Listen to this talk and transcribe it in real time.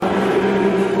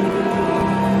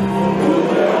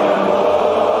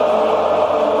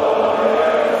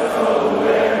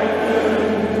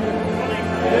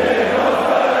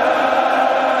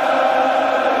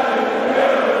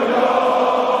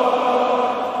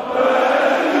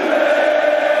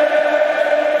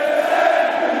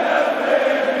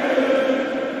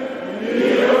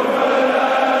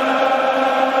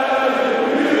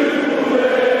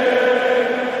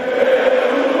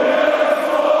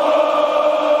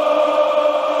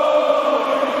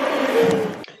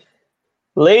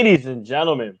Ladies and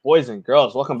gentlemen, boys and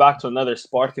girls, welcome back to another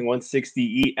Sparking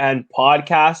 160 EN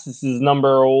podcast. This is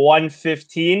number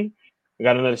 115. We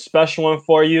got another special one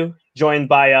for you, joined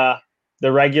by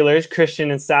the regulars,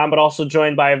 Christian and Sam, but also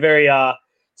joined by a very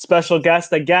special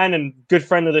guest again and good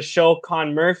friend of the show,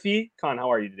 Con Murphy. Con,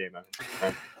 how are you today,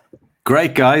 man?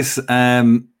 Great, guys.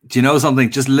 Do you know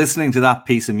something? Just listening to that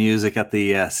piece of music at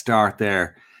the start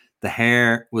there, the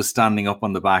hair was standing up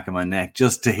on the back of my neck.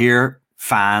 Just to hear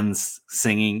fans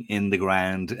singing in the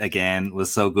ground again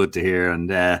was so good to hear. And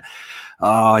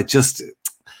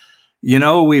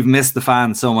we've missed the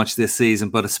fans so much this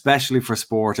season, but especially for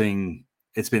Sporting,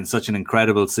 it's been such an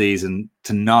incredible season.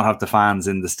 To not have the fans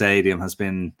in the stadium has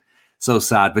been so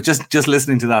sad. But just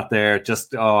listening to that there,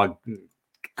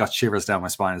 got shivers down my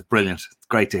spine. It's brilliant. It's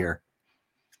great to hear.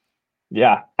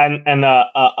 Yeah, and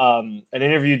an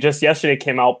interview just yesterday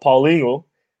came out. Paulinho,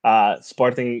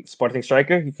 Sporting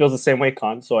striker, he feels the same way,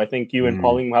 Con. So I think you and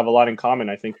Paulinho have a lot in common.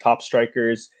 I think top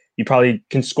strikers, you probably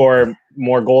can score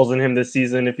more goals than him this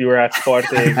season if you were at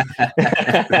Sporting.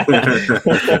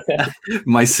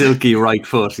 My silky right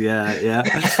foot, yeah.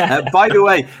 By the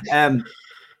way,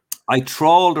 I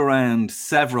trawled around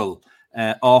several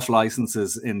off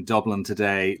licenses in Dublin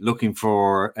today looking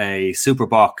for a Super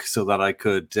Bock so that I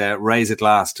could raise a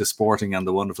glass to Sporting and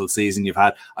the wonderful season you've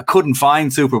had. I couldn't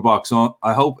find Super Bock, so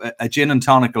I hope a gin and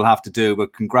tonic will have to do,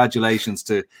 but congratulations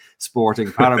to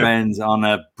Sporting. Parabéns on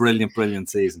a brilliant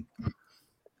season.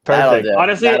 Perfect.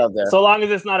 Honestly, so long as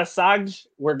it's not a Sag,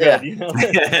 we're good.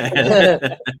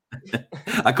 Yeah.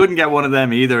 I couldn't get one of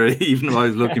them either, even though I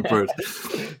was looking for it.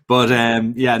 But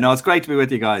it's great to be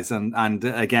with you guys, and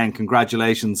again,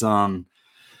 congratulations on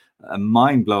a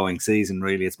mind-blowing season.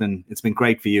 Really, it's been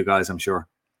great for you guys, I'm sure.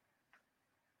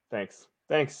 Thanks.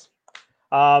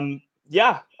 Christian,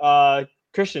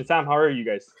 Sam, how are you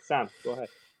guys? Sam, go ahead.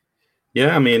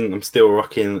 Yeah, I mean, I'm still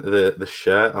rocking the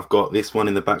shirt. I've got this one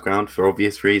in the background for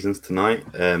obvious reasons tonight.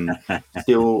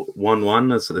 Still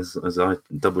 1-1 as I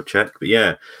double check. But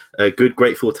yeah,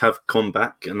 grateful to have come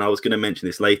back. And I was going to mention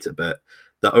this later, but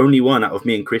the only one out of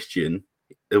me and Christian,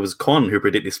 it was Con who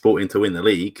predicted Sporting to win the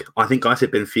league. I think I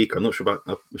said Benfica. I'm not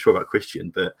sure about Christian,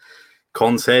 but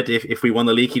Con said if we won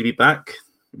the league, he'd be back.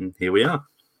 And here we are.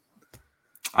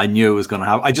 I knew it was going to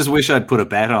happen. I just wish I'd put a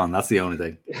bet on. That's the only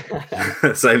thing.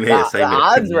 Same here. The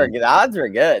odds were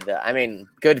good. I mean,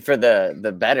 good for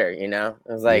the better. You know,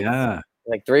 it was like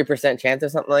 3% chance or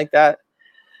something like that.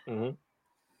 Mm-hmm.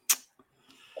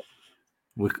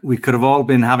 We could have all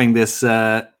been having this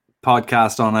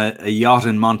podcast on a yacht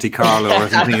in Monte Carlo or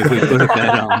something if we put a bet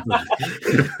on.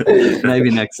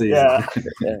 Maybe next season.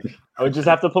 Yeah. I would just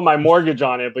have to put my mortgage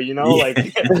on it, but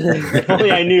if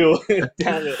only I knew.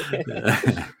 Damn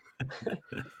it.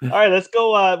 All right, let's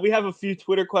go. We have a few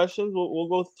Twitter questions. We'll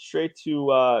go straight to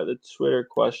the Twitter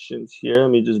questions here.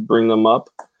 Let me just bring them up.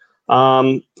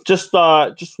 Just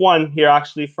one here,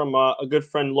 actually, from a good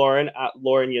friend, Lauren, at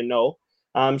Lauren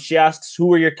She asks,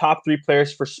 who are your top three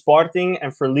players for Sporting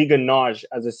and for Liga NOS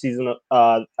as a season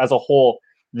as a whole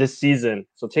this season?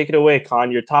 So take it away,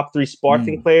 Con. Your top three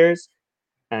Sporting players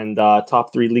and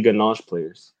top three Liga NOS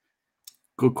players.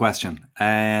 Good question.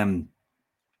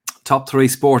 Top three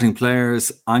Sporting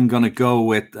players, I'm going to go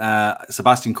with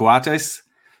Sebastian Coates,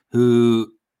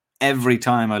 who every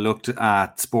time I looked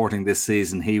at Sporting this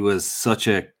season, he was such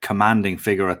a commanding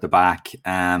figure at the back.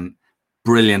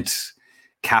 Brilliant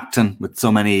captain with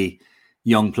so many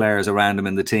young players around him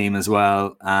in the team as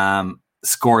well.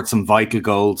 Scored some vital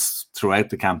goals throughout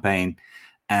the campaign.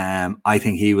 I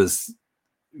think he was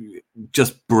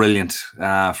just brilliant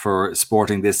for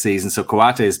Sporting this season. So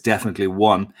Coates is definitely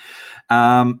one.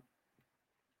 I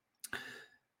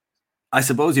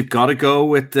suppose you've got to go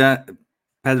with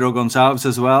Pedro Gonçalves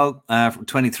as well.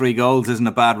 23 goals isn't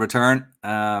a bad return.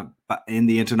 In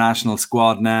the international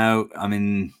squad now, I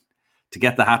mean, to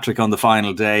get the hat-trick on the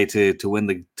final day, to win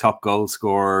the top goal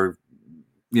scorer,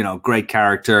 great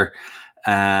character.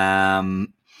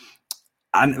 And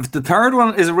the third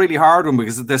one is a really hard one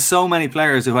because there's so many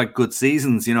players who had good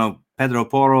seasons. Pedro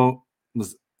Porro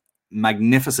was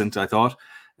magnificent, I thought.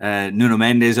 Nuno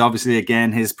Mendes, obviously,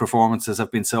 again, his performances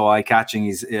have been so eye-catching.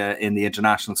 He's in the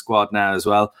international squad now as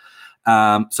well.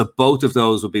 So both of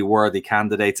those would be worthy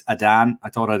candidates. Adan, I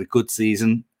thought, had a good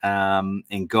season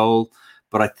in goal.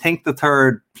 But I think the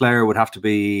third player would have to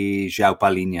be João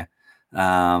Palhinha.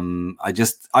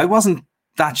 I wasn't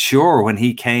that sure when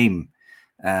he came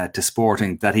to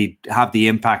Sporting that he'd have the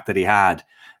impact that he had.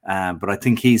 But I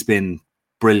think he's been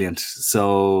brilliant.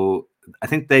 So I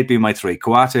think they'd be my three.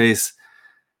 Coates,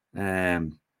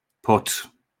 Put.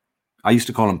 I used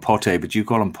to call him Pote, but you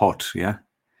call him Pot, yeah?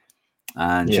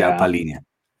 And João Palhinha.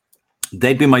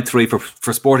 they'd be my three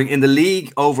for Sporting. In the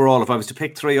league overall, if I was to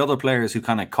pick three other players who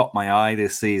kind of caught my eye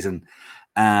this season,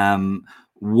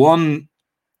 one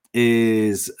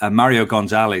is Mario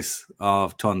Gonzalez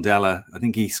of Tondela. I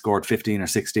think he scored 15 or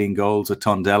 16 goals with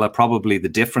Tondela. Probably the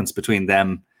difference between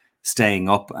them staying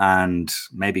up and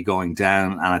maybe going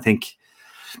down. And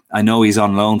I know he's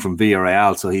on loan from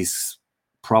Villarreal, so he's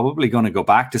probably going to go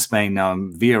back to Spain now.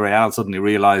 And Villarreal suddenly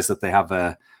realised that they have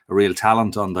a real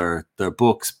talent on their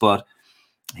books. But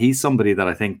he's somebody that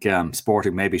I think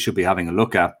Sporting maybe should be having a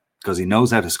look at, because he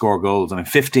knows how to score goals. I mean,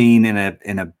 15 in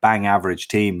a bang average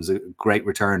team is a great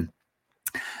return.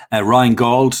 Ryan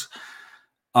Gauld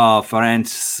of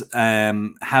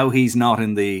Ferenc, how he's not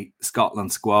in the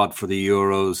Scotland squad for the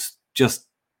Euros just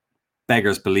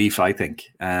beggars belief, I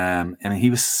think. I mean, he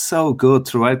was so good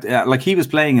throughout. Like, he was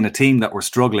playing in a team that were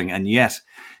struggling, and yet,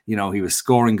 you know, he was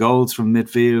scoring goals from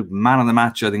midfield, man of the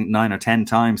match, I think 9 or 10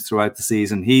 times throughout the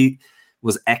season. He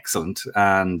was excellent,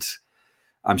 and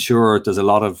I'm sure there's a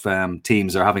lot of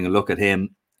teams are having a look at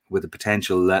him with a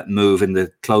potential move in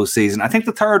the close season. I think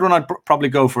the third one I'd probably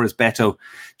go for is Beto,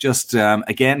 just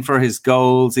again for his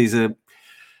goals. He's the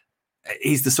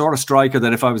sort of striker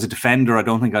that if I was a defender, I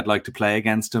don't think I'd like to play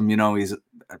against him. You know, he's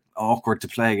awkward to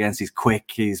play against. He's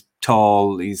quick. He's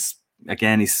tall. He's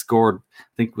scored, I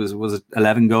think was it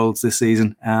 11 goals this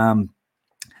season.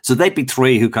 So they'd be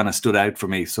three who kind of stood out for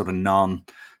me, sort of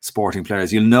non-Sporting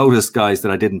players. You'll notice, guys,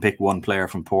 that I didn't pick one player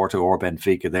from Porto or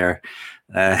Benfica there.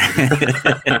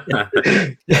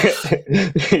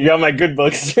 You got my good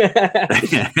books. I'm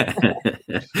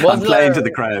playing to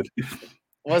the crowd.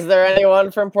 Was there anyone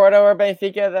from Porto or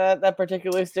Benfica that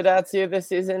particularly stood out to you this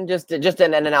season? Just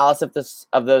an analysis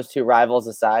of those two rivals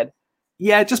aside.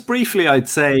 Yeah, just briefly, I'd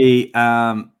say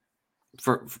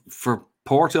for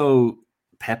Porto,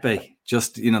 Pepe.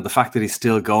 Just, you know, the fact that he's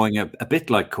still going a bit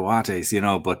like Coates, you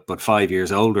know, but 5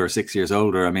 years older, 6 years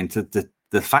older. I mean,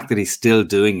 the fact that he's still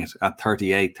doing it at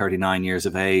 38, 39 years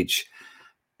of age,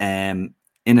 in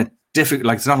a difficult,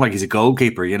 like, it's not like he's a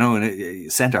goalkeeper, you know, in a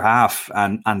centre half,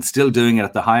 and still doing it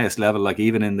at the highest level. Like,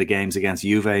 even in the games against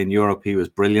Juve in Europe, he was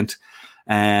brilliant.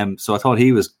 So I thought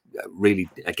he was really,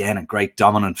 again, a great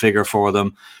dominant figure for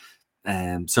them.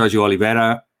 Sergio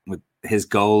Oliveira, with his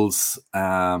goals,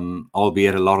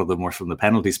 albeit a lot of them were from the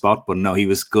penalty spot, but no, he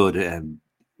was good.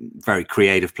 Very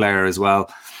creative player as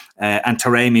well. And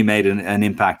Taremi made an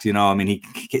impact. You know, I mean,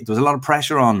 there was a lot of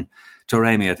pressure on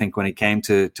Taremi, I think, when he came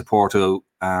to Porto,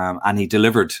 and he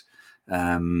delivered.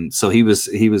 So he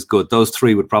was good. Those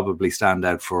three would probably stand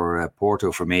out for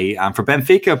Porto for me. And for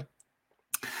Benfica,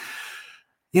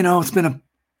 you know, it's been a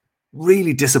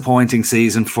really disappointing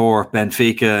season for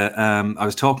Benfica. I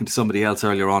was talking to somebody else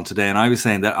earlier on today, and I was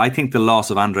saying that I think the loss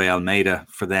of Andre Almeida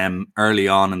for them early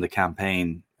on in the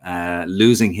campaign,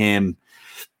 losing him,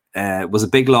 was a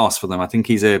big loss for them. I think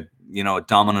he's a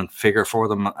dominant figure for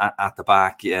them at the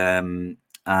back, and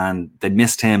they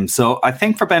missed him. So I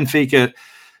think for Benfica,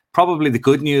 probably the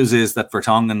good news is that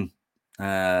Vertonghen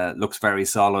looks very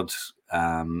solid.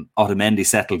 Otamendi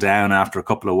settled down after a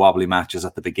couple of wobbly matches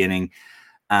at the beginning.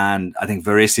 And I think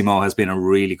Verissimo has been a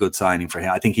really good signing for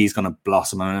him. I think he's going to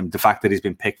blossom. And the fact that he's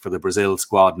been picked for the Brazil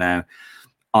squad now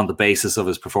on the basis of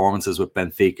his performances with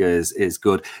Benfica is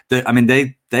good.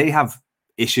 They have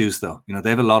issues, though. You know, they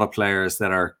have a lot of players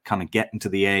that are kind of getting to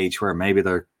the age where maybe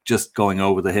they're just going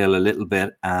over the hill a little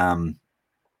bit. And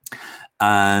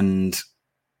I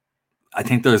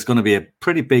think there's going to be a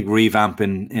pretty big revamp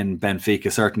in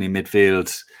Benfica, certainly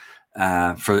midfield,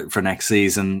 for next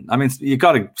season. I mean, you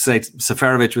got to say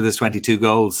Seferovic with his 22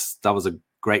 goals, that was a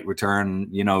great return.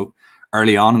 You know,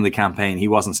 early on in the campaign, he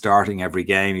wasn't starting every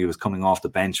game. He was coming off the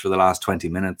bench for the last 20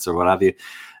 minutes or what have you.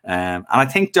 And I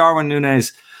think Darwin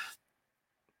Núñez,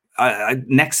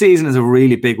 next season is a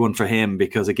really big one for him,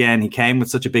 because again, he came with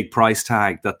such a big price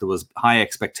tag that there was high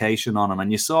expectation on him.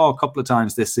 And you saw a couple of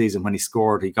times this season when he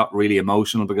scored, he got really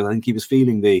emotional, because I think he was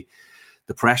feeling the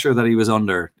pressure that he was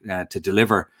under to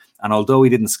deliver. And although he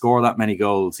didn't score that many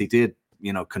goals, he did,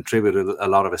 you know, contribute a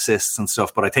lot of assists and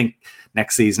stuff. But I think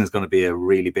next season is going to be a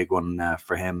really big one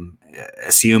for him,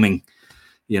 assuming,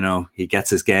 you know, he gets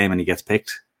his game and he gets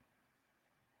picked.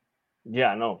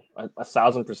 Yeah, no,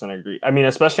 1,000% agree. I mean,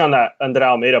 especially on that Andre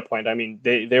Almeida point. I mean,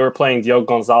 they were playing Diogo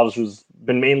Gonçalves, who's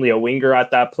been mainly a winger at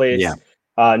that place. Yeah.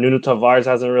 Nuno Tavares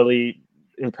hasn't really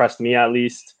impressed me, at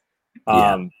least.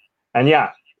 And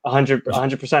yeah,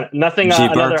 100%. Nothing.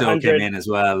 Another Gilberto 100 came in as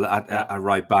well at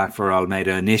right back for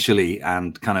Almeida initially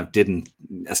and kind of didn't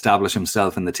establish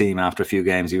himself in the team after a few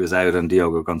games. He was out and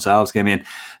Diogo Gonçalves came in.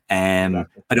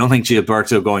 Exactly. I don't think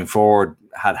Gilberto going forward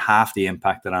had half the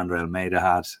impact that Andre Almeida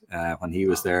had when he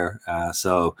was there. He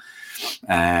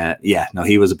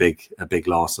was a big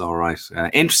loss. All right.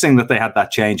 Interesting that they had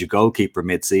that change of goalkeeper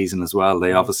mid-season as well.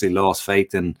 They obviously lost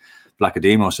faith in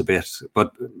Vlachodimos a bit,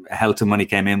 but Helton when he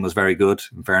came in was very good,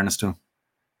 in fairness to him.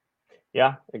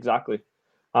 Yeah, exactly.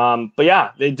 But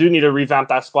yeah, they do need to revamp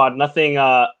that squad. Nothing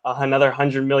another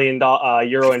 $100 million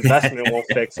euro investment won't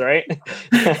fix, right?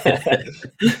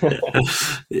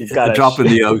 Drop in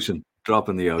the ocean. Drop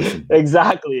in the ocean.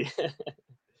 Exactly.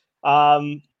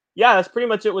 That's pretty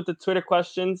much it with the Twitter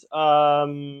questions.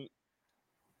 That's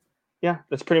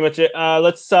pretty much it.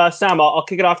 Let's Sam, I'll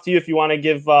kick it off to you if you want to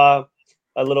give a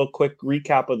little quick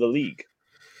recap of the league.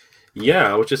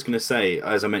 Yeah, I was just going to say,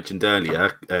 as I mentioned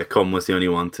earlier, Con was the only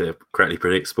one to correctly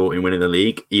predict Sporting winning the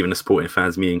league. Even the Sporting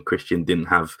fans, me and Christian, didn't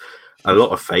have a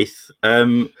lot of faith.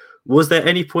 Was there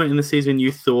any point in the season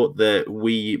you thought that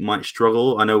we might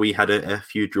struggle? I know we had a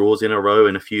few draws in a row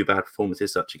and a few bad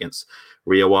performances, such against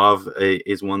Rio Ave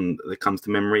is one that comes to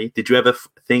memory. Did you ever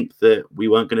think that we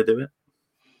weren't going to do it?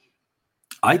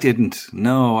 I didn't.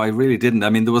 No, I really didn't.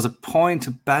 I mean, there was a point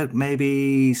about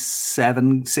maybe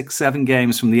 6, 7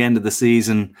 games from the end of the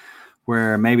season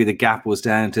where maybe the gap was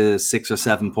down to 6 or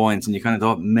 7 points, and you kind of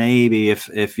thought maybe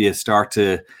if you start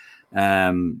to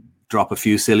drop a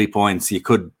few silly points, you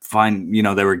could find,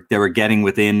 they were getting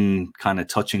within kind of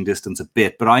touching distance a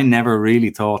bit. But I never really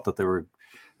thought that they were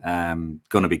going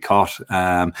to be caught.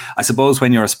 I suppose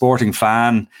when you're a Sporting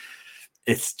fan,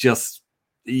 it's just,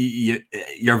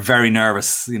 you're very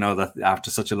nervous, that after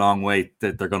such a long wait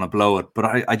that they're going to blow it.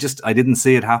 But I didn't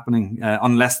see it happening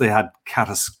unless they had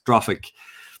catastrophic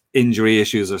injury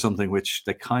issues or something, which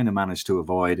they kind of managed to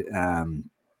avoid,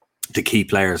 the key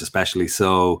players especially.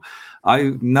 So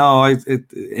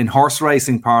in horse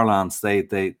racing parlance,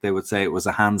 they would say it was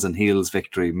a hands and heels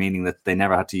victory, meaning that they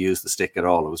never had to use the stick at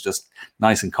all. It was just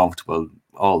nice and comfortable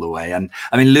all the way. And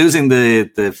I mean, losing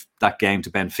that game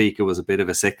to Benfica was a bit of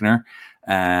a sickener.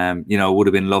 It would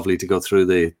have been lovely to go through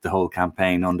the whole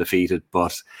campaign undefeated,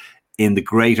 but in the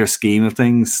greater scheme of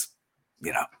things,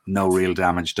 no real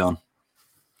damage done.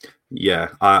 Yeah,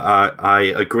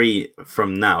 I agree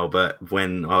from now, but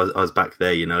when I was back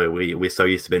there, we're so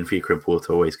used to Benfica and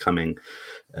Porto always coming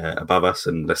above us,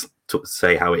 and let's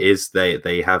say how it is.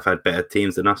 They have had better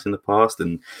teams than us in the past,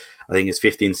 and I think it's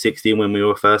 15-16 when we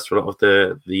were first for a lot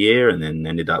of the year, and then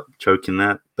ended up choking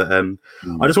that. But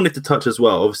I just wanted to touch as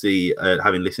well, obviously,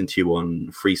 having listened to you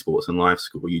on Free Sports and Live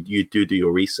School, you do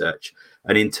your research,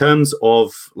 and in terms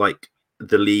of like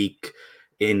the league,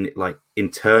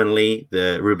 internally,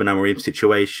 the Ruben Amorim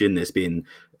situation, there's been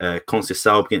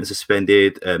Conceição getting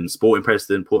suspended, Sporting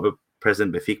president, Porto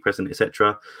president, Benfica president,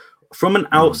 etc. From an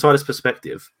outsider's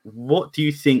perspective, what do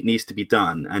you think needs to be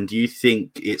done? And do you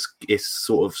think it's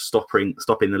sort of stopping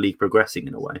the league progressing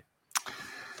in a way?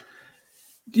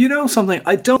 You know something?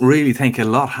 I don't really think a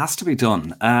lot has to be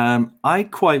done. I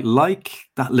quite like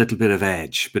that little bit of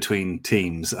edge between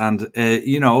teams. And,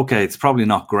 okay, it's probably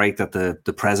not great that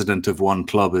the president of one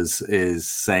club is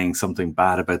saying something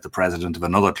bad about the president of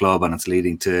another club and it's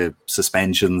leading to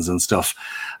suspensions and stuff.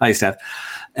 I used to have.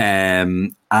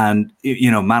 And,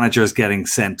 managers getting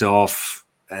sent off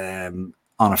on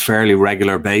a fairly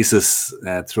regular basis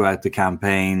throughout the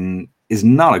campaign is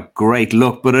not a great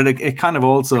look, but it kind of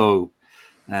also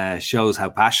shows how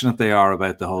passionate they are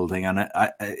about the whole thing. And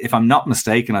if I'm not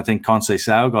mistaken, I think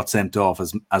Conceição got sent off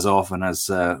as often as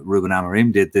Ruben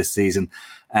Amorim did this season.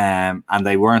 And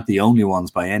they weren't the only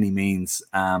ones by any means.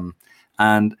 And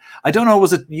I don't know,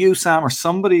 was it you, Sam, or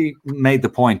somebody made the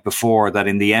point before that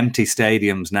in the empty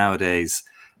stadiums nowadays,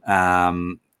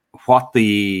 what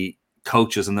the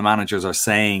coaches and the managers are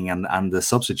saying and the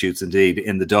substitutes indeed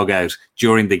in the dugout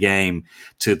during the game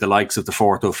to the likes of the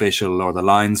fourth official or the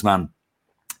linesman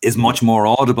is much more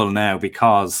audible now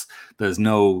because there's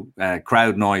no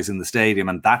crowd noise in the stadium,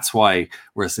 and that's why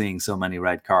we're seeing so many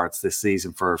red cards this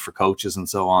season for coaches and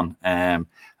so on. I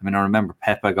remember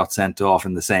Pepe got sent off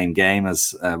in the same game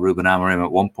as Ruben Amorim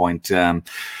at one point.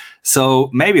 So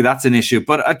maybe that's an issue,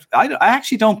 but I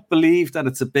actually don't believe that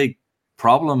it's a big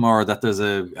problem or that there's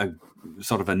a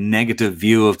sort of a negative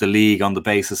view of the league on the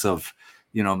basis of,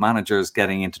 managers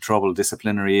getting into trouble,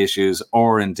 disciplinary issues,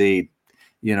 or indeed,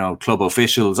 club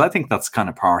officials. I think that's kind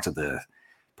of part of the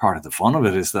fun of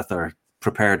it, is that they're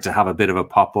prepared to have a bit of a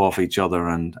pop off each other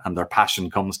and their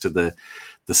passion comes to the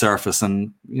surface.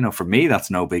 And, for me, that's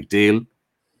no big deal.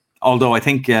 Although I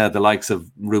think the likes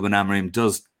of Ruben Amorim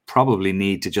does probably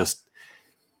need to just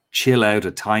chill out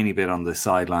a tiny bit on the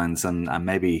sidelines and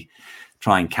maybe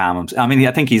try and calm him. I mean,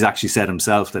 I think he's actually said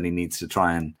himself that he needs to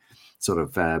try and sort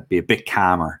of be a bit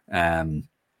calmer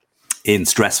in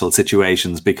stressful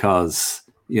situations because,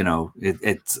 you know,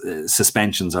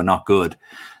 suspensions are not good.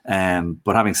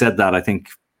 But having said that, I think,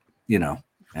 you know,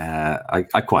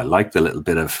 I quite like the little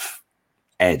bit of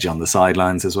edge on the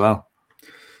sidelines as well.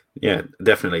 Yeah,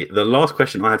 definitely. The last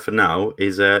question I had for now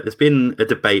is there's been a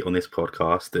debate on this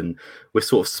podcast, and we're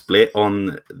sort of split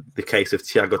on the case of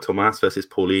Thiago Tomas versus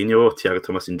Paulinho, or Thiago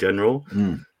Tomas in general.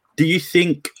 Do you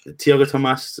think Thiago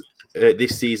Tomas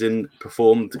this season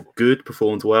performed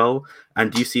well?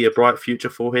 And do you see a bright future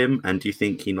for him? And do you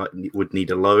think he would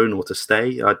need a loan or to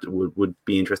stay? I would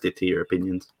be interested to hear your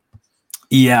opinions.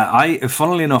 Yeah,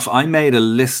 funnily enough, I made a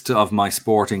list of my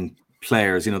Sporting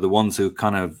players, you know, the ones who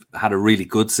kind of had a really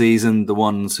good season, the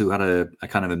ones who had a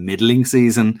kind of a middling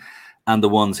season, and the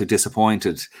ones who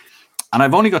disappointed. And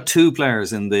I've only got 2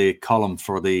 players in the column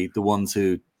for the ones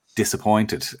who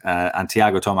disappointed, and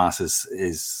Thiago Tomas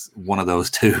is one of those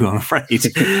 2, I'm afraid.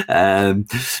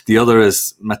 The other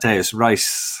is Matheus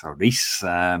Reis.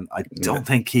 I don't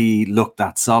think he looked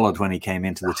that solid when he came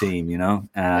into the team, you know.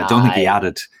 I don't think he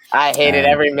added. I hated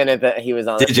every minute that he was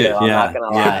on the field. I'm not gonna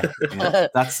lie. Yeah.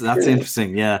 That's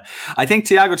interesting. Yeah, I think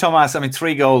Thiago Tomas. I mean,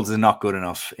 3 goals is not good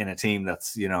enough in a team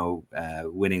that's, you know,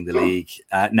 winning the league.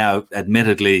 Now,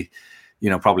 admittedly, you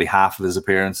know, probably half of his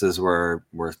appearances were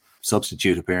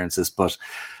substitute appearances, but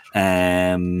I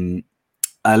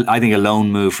think a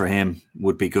loan move for him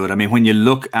would be good. I mean, when you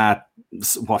look at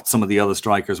what some of the other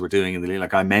strikers were doing in the league,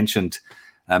 like I mentioned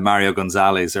Mario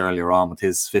Gonzalez earlier on with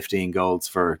his 15 goals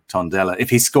for Tondela. If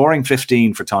he's scoring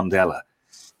 15 for Tondela,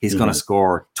 he's going to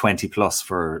score 20 plus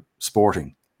for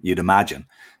Sporting, you'd imagine.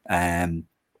 And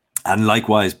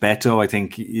likewise, Beto, I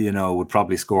think, you know, would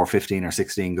probably score 15 or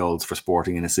 16 goals for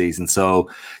Sporting in a season.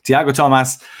 So Thiago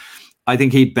Tomas, I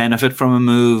think he'd benefit from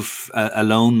a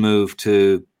loan move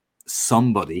to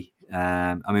somebody.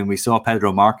 I mean, we saw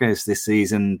Pedro Marques this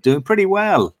season doing pretty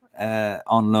well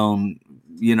on loan.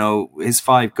 You know, his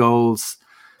 5 goals.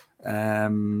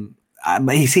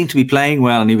 He seemed to be playing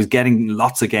well, and he was getting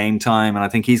lots of game time. And I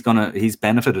think he's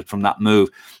benefited from that move.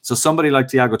 So somebody like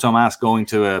Thiago Tomas going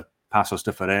to a Paços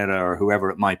de Ferreira or whoever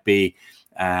it might be,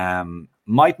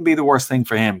 mightn't be the worst thing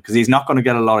for him, because he's not going to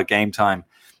get a lot of game time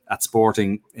at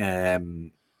Sporting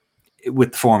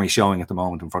with the form he's showing at the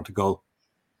moment in front of goal.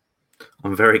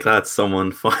 I'm very glad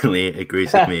someone finally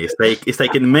agrees with me. It's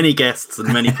taken many guests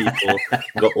and many people.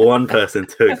 Got one person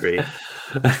to agree.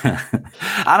 And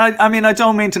I mean, I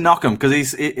don't mean to knock him,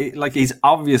 because he's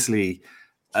obviously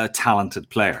a talented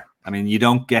player. I mean, you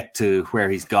don't get to where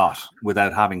he's got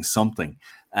without having something.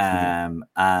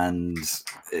 And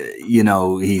you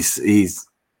know, he's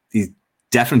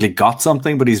definitely got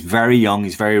something, but he's very young.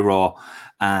 He's very raw.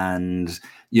 And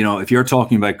you know, if you're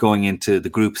talking about going into the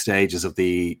group stages of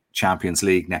the Champions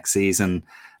League next season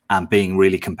and being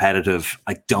really competitive,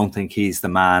 I don't think he's the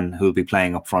man who'll be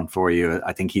playing up front for you.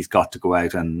 I think he's got to go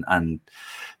out and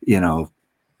you know,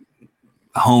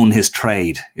 hone his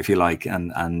trade, if you like.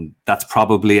 And that's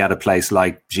probably at a place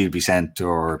like Gil Vicente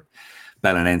or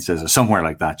Belenenses or somewhere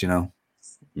like that, you know?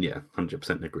 Yeah,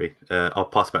 100% agree. I'll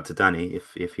pass back to Danny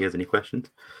if he has any questions.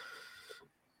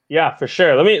 Yeah, for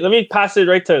sure. Let me pass it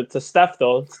right to Steph,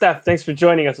 though. Steph, thanks for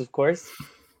joining us, of course.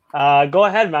 Go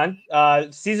ahead, man.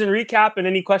 Season recap and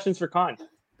any questions for Con.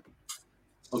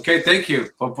 Okay, thank you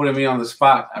for putting me on the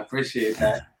spot. I appreciate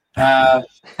that.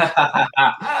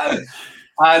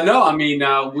 No, I mean,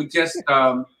 we just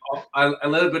a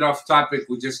little bit off topic.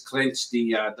 We just clinched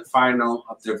the final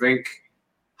of the Rink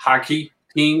hockey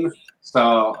team.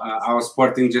 So our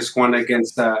Sporting just won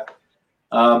against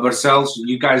Barcelos.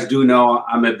 You guys do know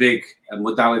I'm a big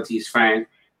modalities fan.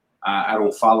 I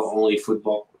don't follow only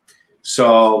football.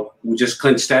 So we just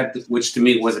clinched that, which to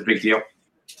me was a big deal.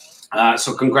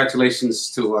 So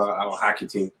congratulations to our hockey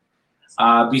team.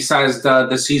 Besides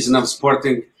the season of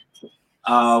Sporting,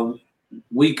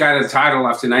 we got a title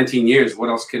after 19 years. What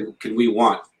else can we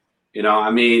want? You know, I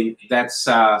mean, that's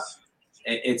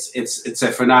it's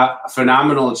a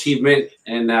phenomenal achievement,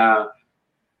 and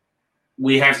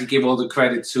we have to give all the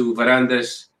credit to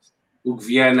Varandas, Hugo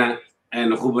Viana,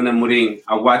 and Ruben Amorim.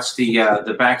 I watched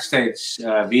the backstage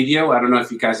video. I don't know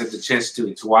if you guys had the chance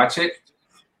to watch it.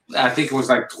 I think it was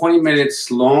like 20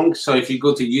 minutes long. So if you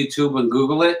go to YouTube and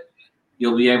Google it,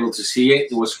 you'll be able to see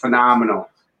it. It was phenomenal.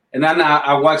 And then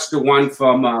I watched the one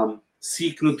from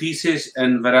SIC Notícias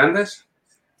and Varandas.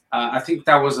 I think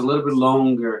that was a little bit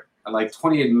longer, like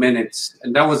 28 minutes.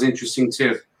 And that was interesting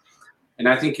too. And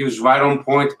I think he was right on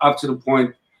point, up to the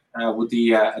point with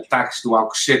the attacks to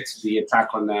Alcochete, the attack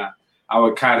on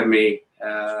our academy.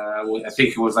 I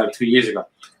think it was like 2 years ago.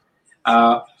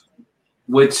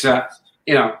 Which it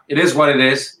is what it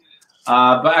is.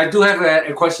 But I do have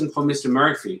a question for Mr.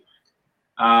 Murphy.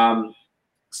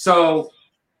 So,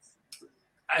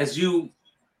 as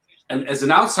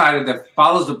an outsider that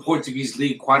follows the Portuguese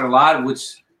league quite a lot,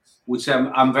 which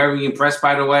I'm very impressed,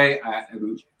 by the way.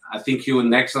 I think you're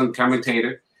an excellent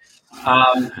commentator.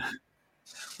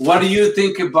 What do you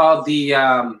think about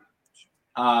the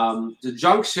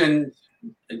junction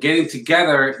getting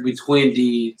together between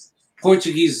the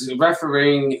Portuguese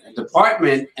refereeing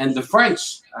department and the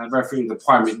French refereeing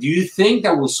department? Do you think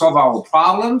that will solve our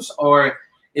problems, or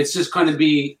it's just going to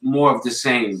be more of the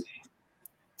same?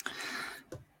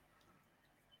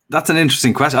 That's an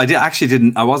interesting question.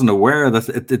 I wasn't aware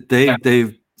that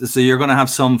they've. So you're going to have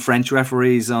some French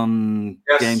referees on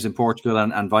games in Portugal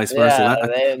and vice versa.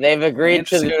 Yeah, they've agreed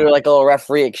to do like a little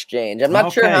referee exchange. I'm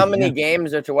not sure how many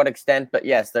games or to what extent, but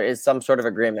yes, there is some sort of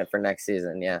agreement for next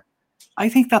season. Yeah. I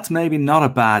think that's maybe not a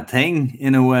bad thing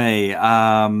in a way,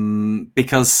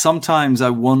 because sometimes I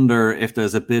wonder if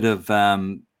there's a bit of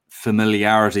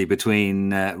familiarity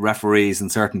between referees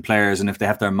and certain players, and if they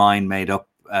have their mind made up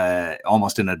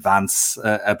almost in advance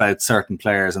about certain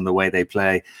players and the way they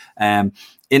play.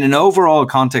 In an overall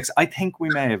context, I think we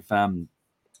may have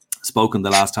spoken the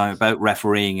last time about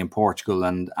refereeing in Portugal,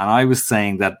 and I was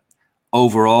saying that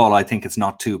overall I think it's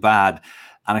not too bad.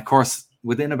 And of course,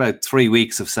 within about 3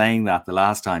 weeks of saying that the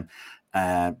last time,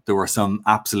 there were some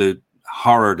absolute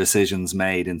horror decisions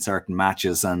made in certain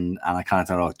matches, and I kind of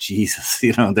thought, oh Jesus,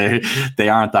 they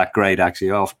aren't that great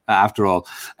actually after all.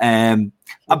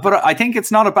 But I think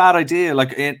it's not a bad idea.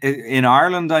 Like in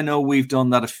Ireland, I know we've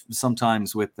done that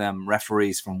sometimes with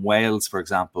referees from Wales, for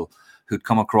example, who'd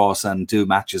come across and do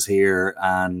matches here,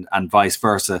 and vice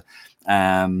versa.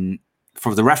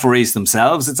 For the referees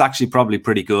themselves, it's actually probably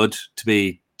pretty good to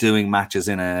be doing matches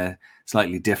in a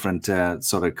slightly different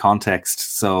sort of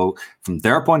context. So from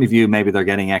their point of view, maybe they're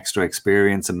getting extra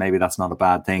experience, and maybe that's not a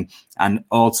bad thing. And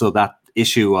also that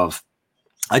issue of,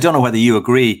 I don't know whether you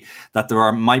agree that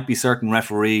might be certain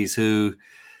referees who,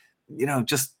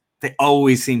 just they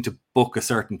always seem to book a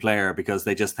certain player because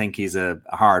they just think he's a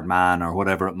hard man or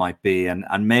whatever it might be. And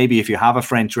maybe if you have a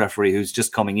French referee who's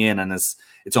just coming in and it's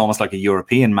almost like a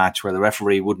European match where the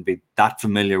referee wouldn't be that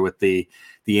familiar with the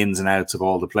ins and outs of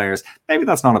all the players, maybe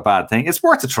that's not a bad thing. It's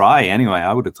worth a try anyway,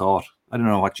 I would have thought. I don't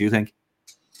know what you think.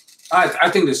 I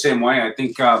think the same way. I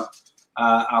think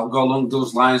I'll go along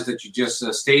those lines that you just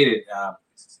stated.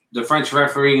 The French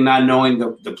referee not knowing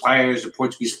the players, the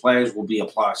Portuguese players, will be a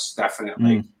plus,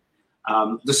 definitely.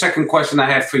 The second question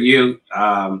I had for you,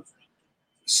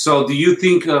 so do you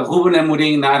think Ruben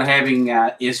Amorim not having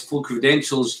his full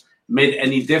credentials made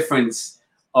any difference?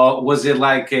 Or was it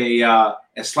like a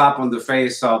slap on the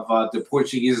face of the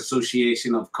Portuguese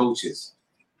Association of Coaches?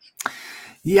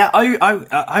 Yeah,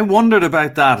 I wondered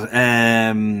about that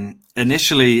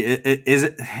initially.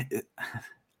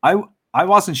 I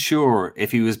wasn't sure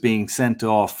if he was being sent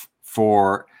off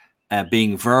for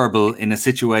being verbal in a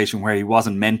situation where he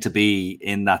wasn't meant to be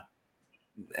in that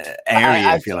area.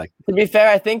 I feel like, to be fair,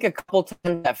 I think a couple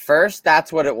times at first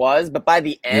that's what it was, but by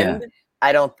the end. Yeah.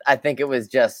 I think it was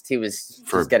just he was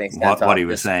just getting sent off. What he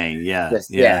was saying, yeah.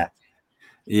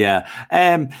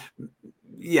 I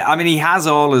mean, he has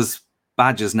all his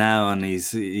badges now, and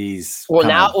he's in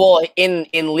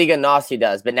Liga NOS he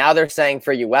does, but now they're saying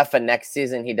for UEFA next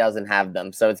season he doesn't have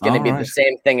them, so it's going to be the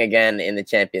same thing again in the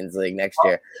Champions League next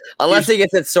year, unless he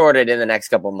gets it sorted in the next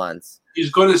couple months. He's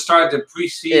going to start the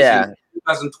preseason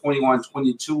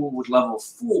 2021-22 with level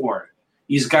 4.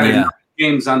 He's got enough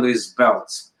games under his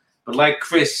belt. But like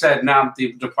Chris said, now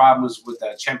the problem is with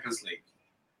the Champions League.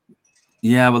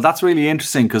 Yeah, well, that's really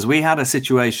interesting because we had a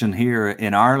situation here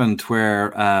in Ireland where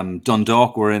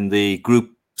Dundalk were in the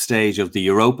group stage of the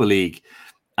Europa League,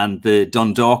 and the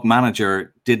Dundalk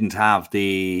manager didn't have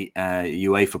the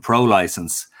UEFA Pro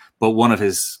license, but one of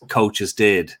his coaches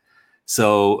did.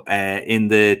 So in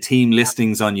the team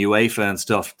listings on UEFA and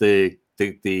stuff,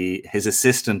 his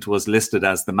assistant was listed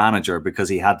as the manager because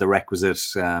he had the requisite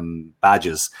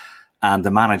badges, and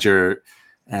the manager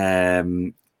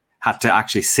had to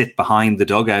actually sit behind the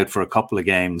dugout for a couple of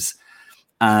games,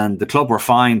 and the club were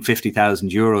fined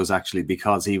 €50,000 actually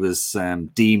because he was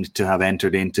deemed to have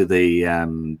entered into the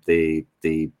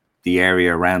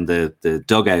area around the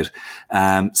dugout.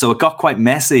 So it got quite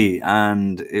messy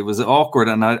and it was awkward,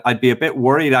 and I'd be a bit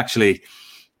worried actually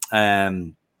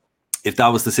if that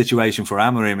was the situation for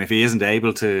Amorim, if he isn't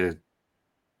able to,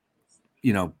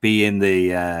 be in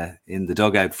the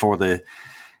dugout for the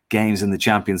games in the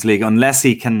Champions League unless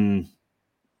he can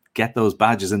get those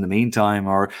badges in the meantime,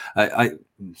 or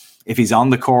if he's on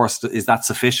the course, is that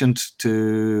sufficient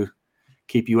to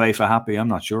keep UEFA happy? I'm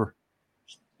not sure.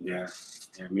 Yeah,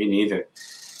 me neither.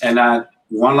 And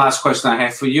one last question I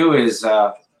have for you is,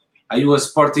 are you a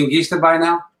Sportingista by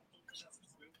now?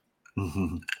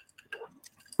 Mm-hmm.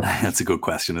 That's a good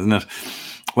question, isn't it?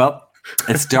 Well,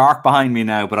 it's dark behind me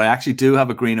now, but I actually do have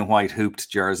a green and white hooped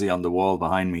jersey on the wall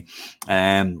behind me.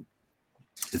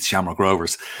 It's Shamrock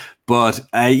Rovers. But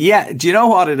yeah, do you know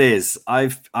what it is?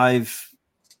 I've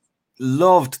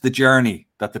loved the journey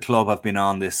that the club have been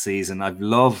on this season. I've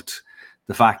loved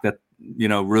the fact that, you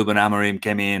know, Ruben Amorim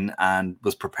came in and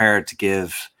was prepared to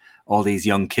give all these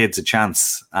young kids a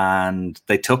chance, and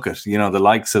they took it. You know, the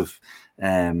likes of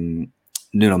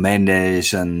Nuno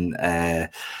Mendes and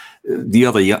the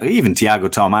other, even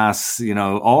Thiago Tomas, you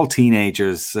know, all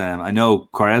teenagers. I know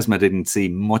Quaresma didn't see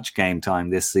much game time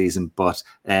this season, but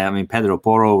I mean, Pedro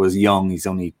Porro was young. He's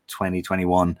only 20,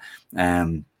 21.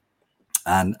 And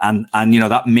you know,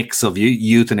 that mix of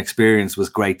youth and experience was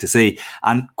great to see.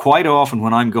 And quite often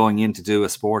when I'm going in to do a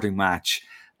sporting match,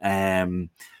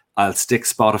 I'll stick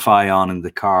Spotify on in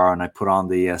the car and I put on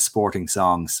the sporting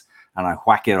songs and I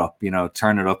whack it up, you know,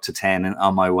 turn it up to 10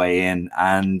 on my way in.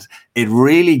 And it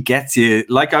really gets you,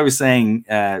 like I was saying,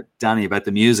 Danny, about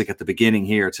the music at the beginning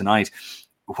here tonight,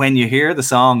 when you hear the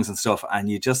songs and stuff and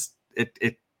you just,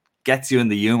 it gets you in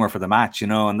the humor for the match, you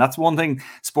know. And that's one thing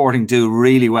Sporting do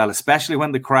really well, especially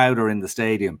when the crowd are in the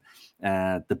stadium.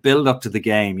 The build up to the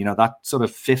game, you know, that sort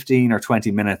of 15 or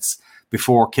 20 minutes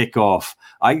before kickoff,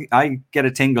 I get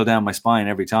a tingle down my spine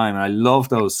every time. And I love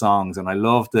those songs, and I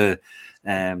love the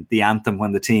anthem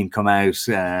when the team come out,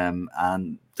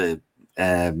 and the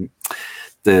Frank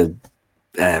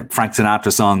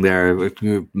Sinatra song there,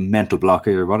 Mental Block,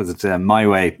 or what is it, My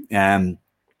Way.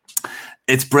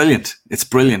 It's brilliant. It's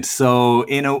brilliant. So,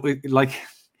 you know, like,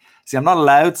 see, I'm not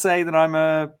allowed to say that I'm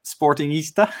a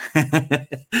Sportingista,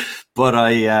 but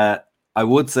I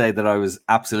would say that I was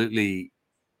absolutely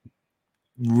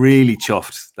really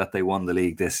chuffed that they won the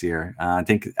league this year. I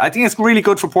think it's really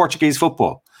good for Portuguese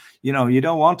football. You know, you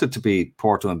don't want it to be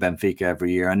Porto and Benfica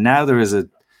every year. And now there is a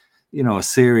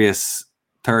serious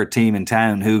third team in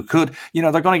town who could, you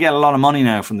know, they're going to get a lot of money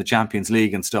now from the Champions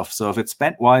League and stuff. So if it's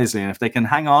spent wisely and if they can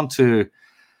hang on to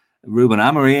Ruben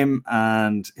Amorim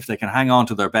and if they can hang on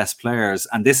to their best players,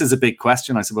 and this is a big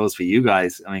question, I suppose, for you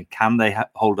guys. I mean, can they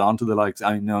hold on to the likes?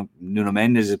 I know Nuno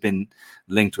Mendes has been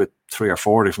linked with 3 or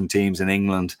 4 different teams in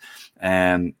England,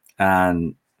 and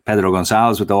Pedro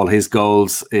Gonçalves, with all his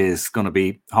goals, is going to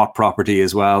be hot property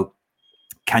as well.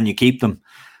 Can you keep them?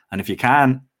 And if you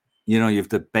can, you know, you have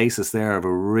the basis there of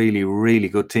a really, really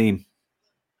good team.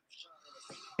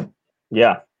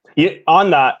 Yeah. On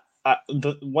that,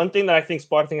 the one thing that I think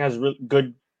Sporting has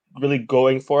really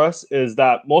going for us is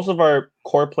that most of our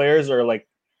core players are like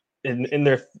in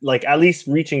their, like, at least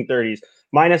reaching 30s,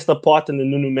 minus the Pot and the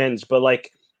Nuno Mendes, but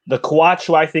like the Kouach,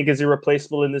 who I think is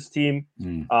irreplaceable in this team.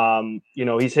 You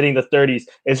know, he's hitting the 30s.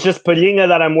 It's just Palhinha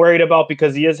that I'm worried about,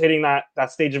 because he is hitting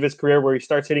that stage of his career where he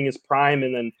starts hitting his prime.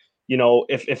 And then, you know,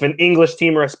 if an English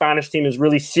team or a Spanish team is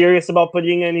really serious about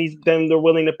Palhinha and then they're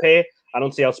willing to pay, I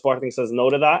don't see how Sporting says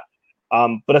no to that.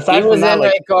 But aside from that,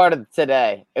 like, Record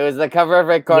today. It was the cover of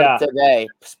Record today.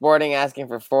 Sporting asking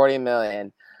for 40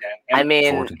 million. Yeah, I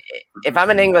mean, 40. If I'm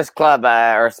an English club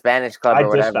or a Spanish club or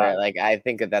whatever, like, I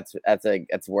think that's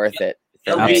worth it.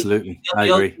 Absolutely, I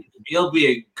agree. He'll be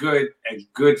a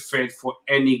good fit for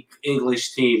any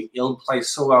English team. He'll play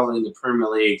so well in the Premier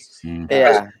League.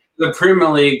 Yeah, the Premier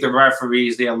League, the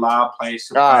referees, they allow players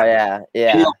to play.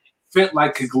 He'll fit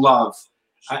like a glove.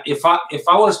 If I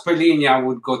was Palhinha, I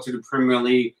would go to the Premier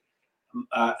League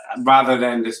rather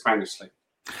than the Spanish league.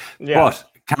 Yeah. But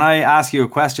can I ask you a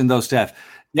question though, Steph?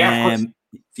 Yeah,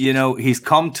 you know, he's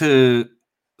come to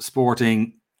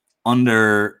Sporting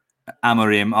under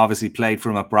Amorim, obviously played for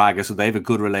him at Braga, so they have a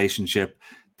good relationship.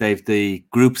 They've the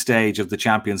group stage of the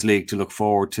Champions League to look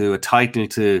forward to, a title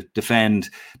to defend.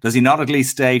 Does he not at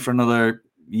least stay for another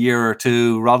year or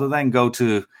two rather than go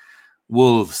to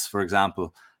Wolves, for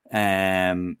example?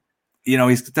 You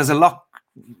know, there's a lot.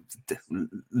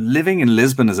 Living in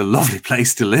Lisbon is a lovely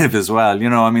place to live as well. You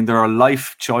know, I mean, there are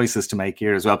life choices to make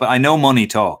here as well. But I know money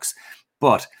talks.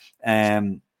 But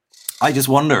I just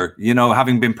wonder, you know,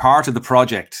 having been part of the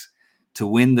project to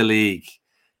win the league,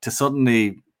 to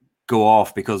suddenly go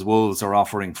off because Wolves are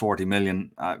offering 40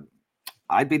 million,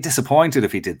 I'd be disappointed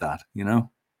if he did that, you know?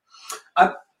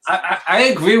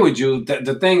 I agree with you.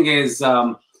 The thing is,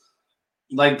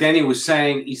 like Danny was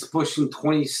saying, he's pushing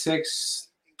 26,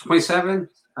 27,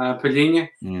 Palhinha.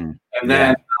 And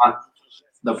then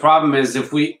The problem is if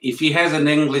he has an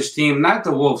English team, not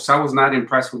the Wolves. I was not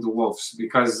impressed with the Wolves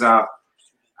because I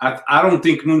don't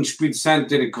think Nuno Espírito Santo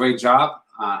did a great job.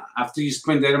 After you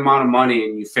spend that amount of money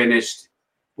and you finished,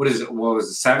 what is it? What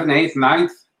was it? 7th, 8th,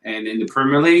 9th, and in the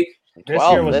Premier League.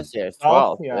 12 this year.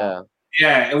 12. Yeah.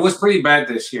 Yeah, it was pretty bad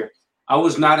this year. I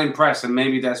was not impressed, and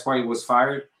maybe that's why he was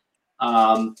fired.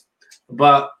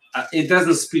 But it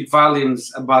doesn't speak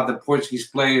volumes about the Portuguese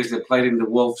players that played in the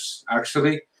Wolves,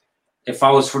 actually. If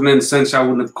I was Fernando Santos, I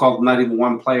wouldn't have called not even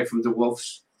one player from the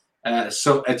Wolves.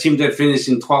 So a team that finished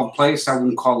in 12th place, I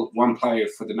wouldn't call one player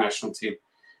for the national team.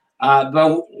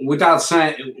 But without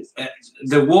saying,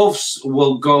 the Wolves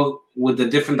will go with a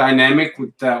different dynamic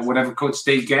with whatever coach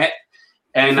they get.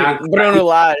 And Bruno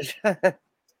Lage.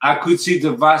 I could see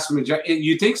the vast majority.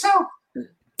 You think so?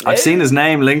 I've seen his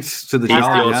name linked to the He's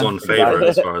job. the odds-on favorite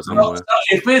as far as I'm aware.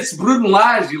 If it's Bruno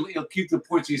Lage, he'll keep the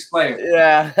Portuguese player.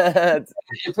 Yeah.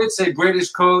 If it's a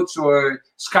British coach or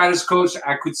Scottish coach,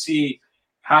 I could see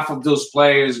half of those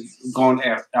players going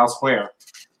elsewhere.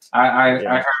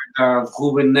 I heard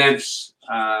Ruben Neves,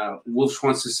 Wolves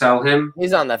wants to sell him.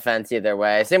 He's on the fence either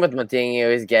way. Same with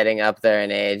Moutinho. He's getting up there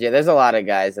in age. Yeah, there's a lot of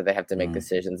guys that they have to make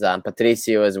decisions on.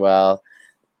 Patricio as well.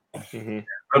 Mm-hmm.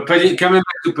 But coming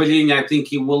back to Palhinha, I think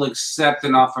he will accept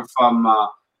an offer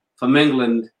from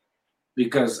England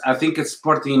because I think it's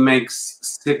Sporting makes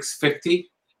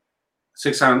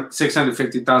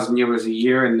 650,000 euros a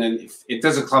year, and then if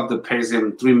there's a club that pays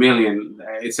him 3 million,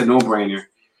 it's a no-brainer.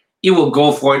 He will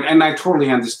go for it, and I totally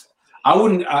understand. I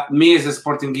wouldn't, me as a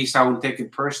Sportingista, I wouldn't take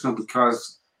it personal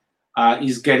because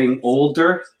he's getting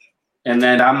older, and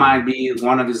then that might be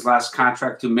one of his last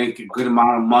contract to make a good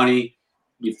amount of money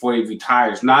before he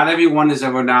retires. Not everyone is a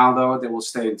Ronaldo that will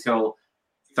stay until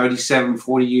 37,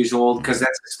 40 years old because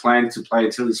that's his plan to play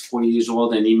until he's 40 years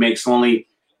old, and he makes only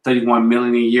 31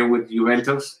 million a year with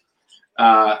Juventus.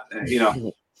 Not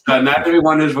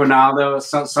everyone is Ronaldo.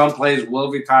 Some players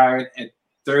will retire at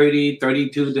 30,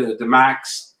 32, the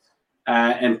max.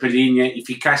 And Palhinha, if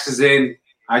he cashes in,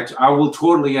 I will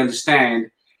totally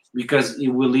understand because he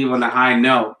will leave on a high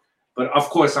note. But of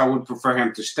course, I would prefer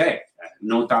him to stay.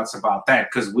 No doubts about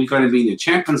that because we're going to be in the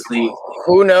Champions League.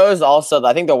 Who knows? Also,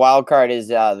 I think the wild card is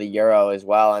the Euro as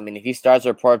well. I mean, if he starts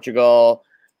with Portugal,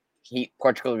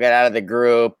 Portugal get out of the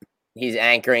group. He's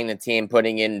anchoring the team,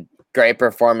 putting in great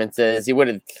performances. He would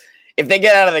have, if they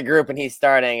get out of the group and he's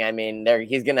starting. I mean,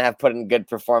 he's going to have put in good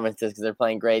performances because they're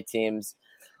playing great teams.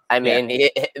 I mean,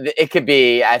 it could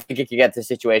be. I think it could get to a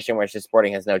situation where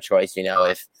Sporting has no choice. You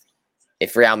know,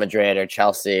 if Real Madrid or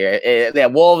Chelsea or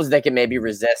Wolves, they can maybe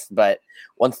resist, but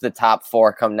once the top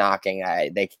four come knocking,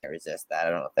 they can't resist that.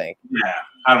 I don't think. Yeah,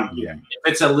 I don't. Yeah.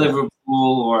 If it's a Liverpool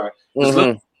or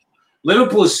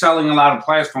Liverpool is selling a lot of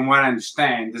players, from what I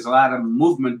understand. There's a lot of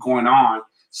movement going on,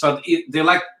 so they're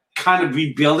like kind of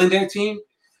rebuilding their team.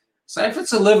 So if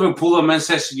it's a Liverpool or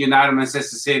Manchester United,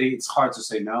 Manchester City, it's hard to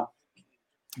say no.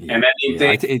 Yeah, and then if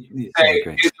they say,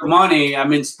 here's the money, I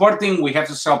mean, Sporting, we have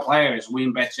to sell players. We're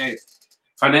in bad shape.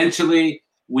 Financially,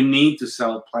 we need to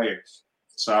sell players.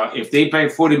 So if they pay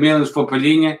 40 million for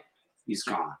Palhinha, he's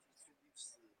gone.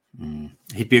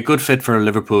 He'd be a good fit for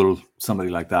Liverpool, somebody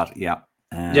like that. Yeah.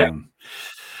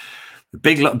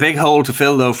 Big hole to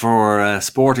fill though for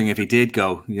Sporting if he did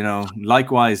go. You know,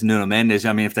 likewise Nuno Mendes.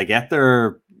 I mean, if they get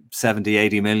their 70,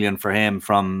 80 million for him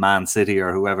from Man City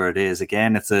or whoever it is,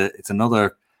 again, it's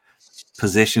another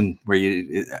position where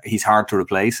he's hard to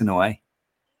replace in a way.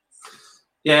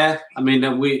 Yeah, I mean,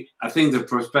 I think the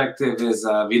perspective is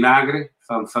Vinagre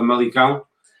from Famalicão,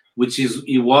 which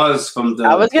he was from the.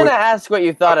 I was going to ask what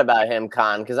you thought about him,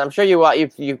 Con, because I'm sure you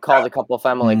called a couple of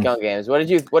Famalicão games. What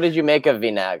did you make of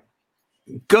Vinagre?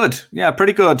 Good, yeah,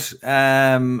 pretty good.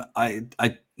 I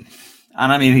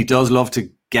mean, he does love to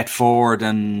get forward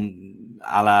and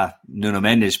a la Nuno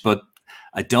Mendes, but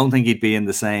I don't think he'd be in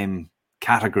the same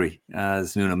category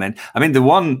as Nuno Mendes. I mean, the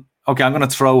one. Okay, I'm going to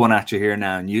throw one at you here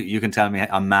now, and you can tell me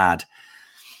I'm mad.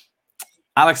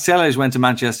 Alex Telles went to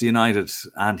Manchester United,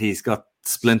 and he's got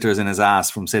splinters in his ass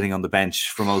from sitting on the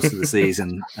bench for most of the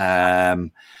season.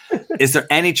 Is there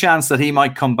any chance that he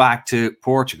might come back to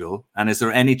Portugal? And is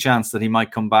there any chance that he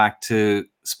might come back to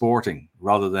Sporting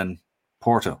rather than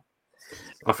Porto?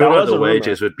 I feel like the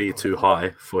wages would be too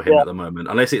high for him at the moment,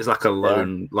 unless it's like a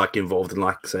loan, like involved in,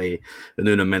 like, say, the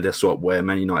Nuno Mendes swap where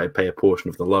Man United pay a portion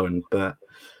of the loan. But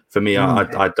for me,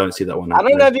 I don't see that one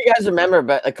happening. I don't know if you guys remember,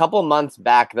 but a couple months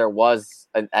back, there was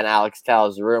an Alex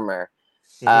Telles rumor.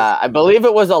 I believe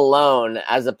it was a loan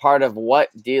as a part of what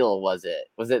deal was it?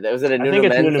 Was it a Nuno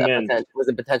Mendes? Was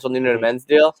it a potential Nuno Mendes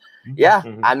deal? Yeah,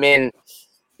 I mean,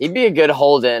 He'd be a good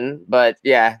hold-in, but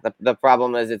yeah, the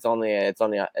problem is it's only a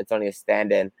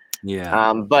stand-in.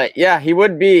 Yeah. But yeah, he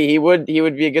would be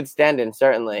a good stand-in.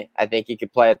 Certainly, I think he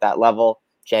could play at that level.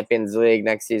 Champions League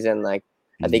next season, like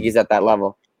I think he's at that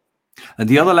level. And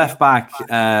the other left back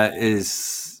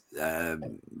is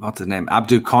what's his name?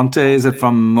 Abdou Conte, is it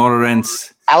from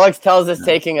Moreirense? Alex tells us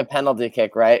taking a penalty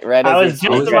kick, right? I was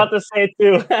just about to say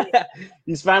too.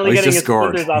 He's finally getting his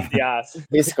splinters off the ass.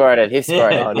 He scored it.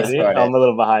 I'm a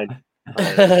little behind.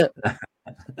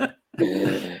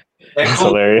 That's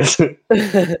hilarious.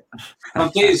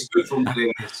 Conte is good for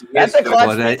Moreirense. That's a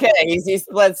clutch PK. He's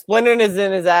splintering is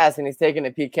in his ass, and he's taking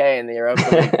a PK in the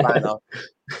Europa League final.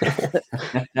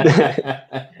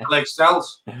 Like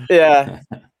Styles. Yeah.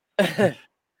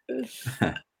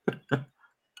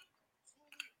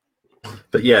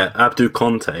 But yeah, Abdou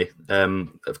Conte,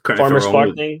 former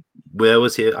Sporting. Where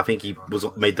was he? I think he was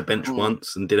made the bench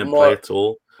once and didn't play at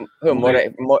all.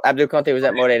 Abdou Conte was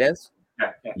at Moreirense.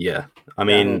 Yeah, I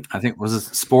mean, I think was it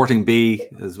Sporting B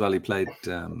as well. He played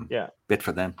bit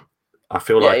for them. I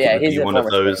feel like it would be one of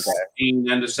those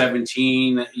under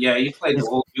 17. Yeah, he played the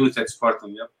whole youth at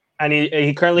Sporting. Yep. And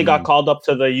he currently got called up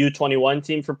to the U21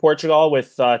 team for Portugal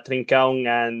with Trincão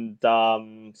and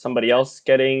somebody else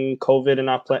getting COVID and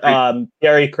not playing.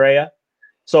 Thierry Correia.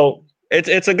 So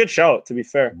it's a good shout, to be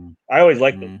fair. I always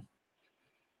liked him.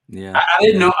 Yeah, I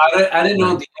didn't know. I didn't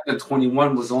know the under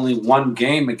 21 was only one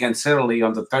game against Italy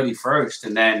on the 31st,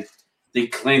 and then they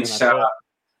clinched. The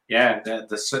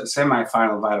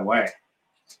semifinal. By the way,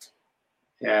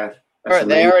 yeah.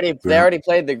 They already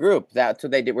played the group. That's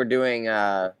what they were doing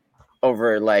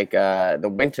over like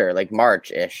the winter, like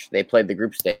March-ish. They played the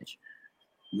group stage.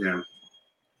 Yeah.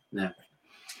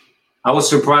 I was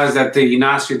surprised that the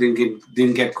Inacio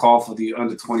didn't get called for the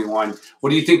under 21. What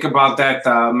do you think about that,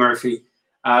 Murphy?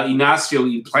 Inacio,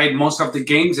 he played most of the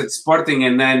games at Sporting,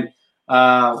 and then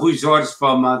Rui Jorge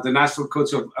from the national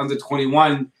coach of under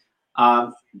 21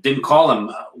 didn't call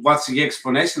him. What's the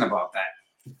explanation about that?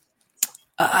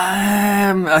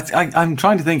 I'm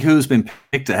trying to think who's been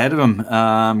picked ahead of him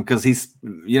because he's,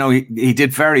 he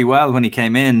did very well when he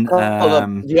came in.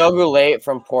 Diogo Leite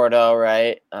from Porto,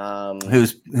 right?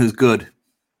 Who's good?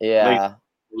 Yeah,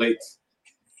 Leite.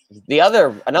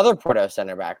 Another Porto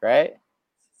center back, right?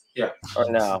 Yeah. Or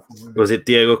no? Was it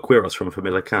Diego Quiros from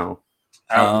Famalicão?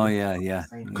 Oh yeah.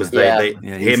 Because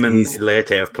him and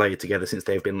Leite have played together since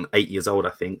they've been 8 years old,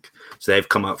 I think. So they've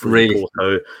come up from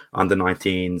Porto under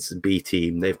 19s B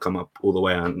team. They've come up all the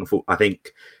way, and I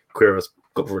think Quiros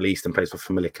got released and plays for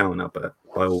Famalicão now, but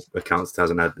by all accounts,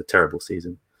 hasn't had a terrible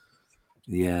season.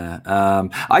 Yeah,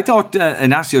 I thought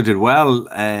Inacio did well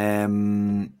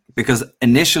because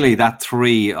initially that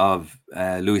three of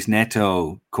Luis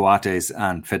Neto, Coates,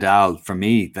 and Fidal, for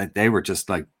me, they were just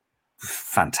like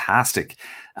fantastic.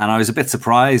 And I was a bit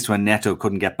surprised when Neto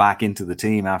couldn't get back into the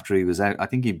team after he was out. I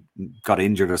think he got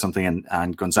injured or something,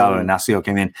 and Gonzalo Inacio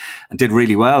came in and did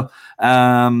really well.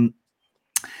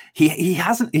 He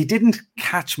didn't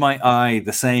catch my eye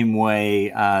the same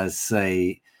way as,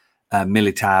 say,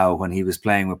 Militao when he was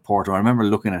playing with Porto. I remember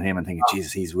looking at him and thinking,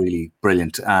 Jesus, he's really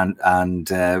brilliant. And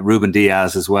Ruben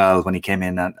Diaz as well when he came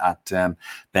in at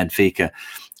Benfica.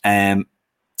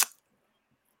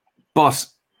 But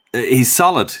he's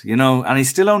solid, and he's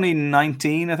still only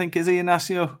 19, I think, is he,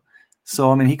 Inacio? So,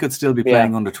 I mean, he could still be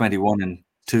playing under 21 in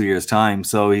 2 years' time.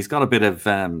 So he's got a bit of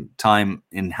time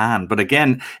in hand. But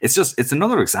again, it's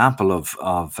another example of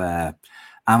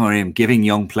Amorim giving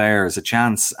young players a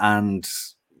chance and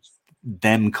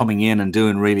them coming in and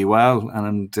doing really well.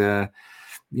 And,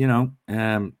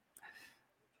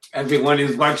 everyone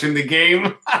is watching the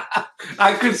game.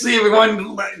 I could see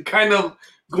everyone kind of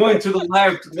going to the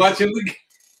left, watching the game.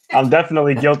 I'm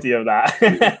definitely guilty of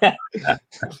that.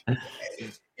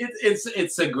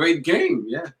 It's a great game,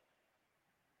 yeah.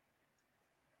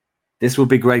 This will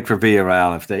be great for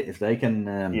Villarreal if they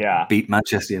can beat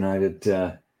Manchester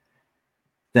United.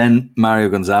 Then Mario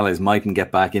Gonzalez mightn't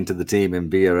get back into the team in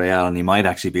Villarreal, and he might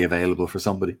actually be available for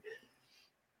somebody.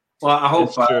 Well, I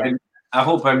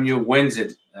hope MU wins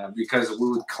it because we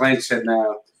would clinch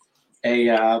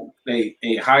a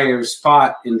higher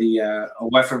spot in the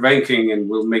UEFA ranking, and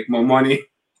we'll make more money.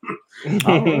 That's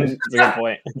a good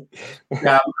point.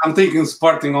 Yeah, I'm thinking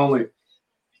Sporting only.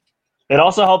 It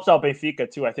also helps out Benfica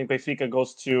too. I think Benfica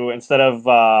goes to, instead of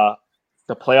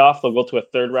the playoff, they'll go to a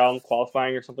third round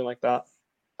qualifying or something like that.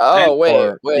 Oh, wait.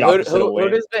 Who does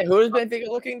Benfica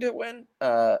looking to win?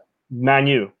 Man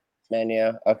U.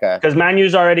 Okay. Because Man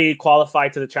U's already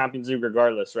qualified to the Champions League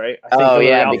regardless, right?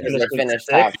 Because they finished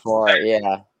top four.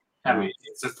 Yeah. I mean,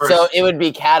 it's the first. So it would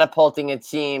be catapulting a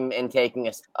team and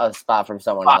taking a spot from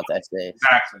someone else. I see.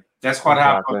 Exactly. That's what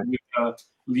happened with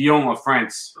Lyon of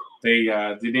France. They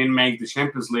didn't make the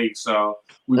Champions League, so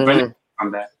we benefited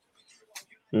from that.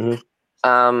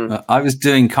 I was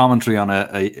doing commentary on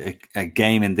a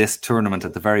game in this tournament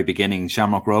at the very beginning.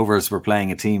 Shamrock Rovers were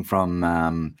playing a team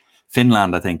from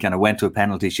Finland, I think, and it went to a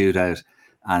penalty shootout.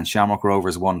 And Shamrock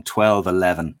Rovers won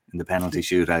 12-11 in the penalty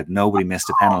shootout. Nobody missed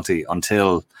a penalty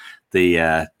until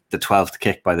the 12th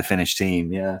kick by the Finnish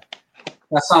team. Yeah,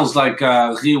 that sounds like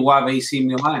Rio Ave AC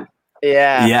Milan.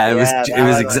 Yeah.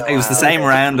 It was the same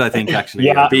round, I think. Actually,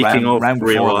 yeah. Speaking of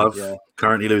Rio Ave,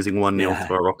 currently losing 1-0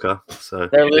 to Aroca. So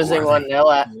they're losing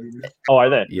 1-0. Oh, are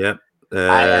they? Yeah.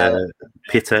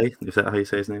 Pite, is that how you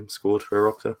say his name? Scored for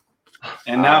Aroca.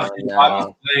 And now he's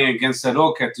playing against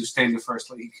Aroca to stay in the first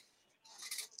league.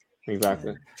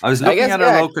 Exactly. I was looking at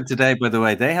Aroca today, by the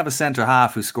way. They have a centre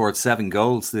half who scored 7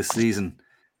 goals this season.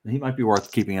 He might be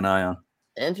worth keeping an eye on.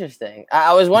 Interesting.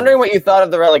 I was wondering what you thought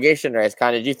of the relegation race,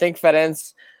 Con. Did you think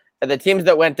Ferenc, the teams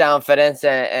that went down, Ferenc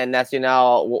and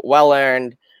Nacional, well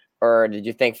earned, or did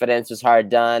you think Ferenc was hard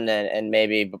done and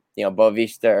maybe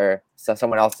Boavista or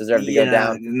someone else deserved to go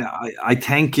down? No, I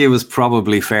think it was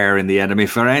probably fair in the end. I mean,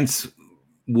 Ferenc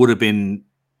would have been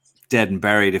dead and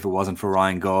buried if it wasn't for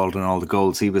Ryan Gauld and all the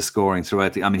goals he was scoring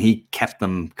throughout. He kept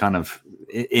them kind of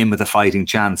in with a fighting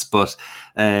chance, but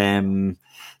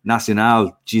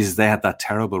Nacional, Jesus, they had that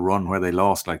terrible run where they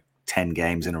lost like 10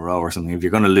 games in a row or something. If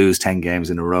you're going to lose 10 games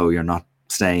in a row, you're not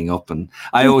staying up. And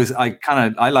I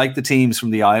like the teams from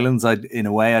the islands. In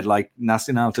a way, I'd like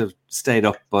Nacional to have stayed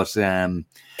up, but for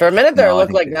a minute there, it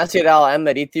looked like Nacional and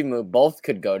Marítimo both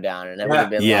could go down, and it would have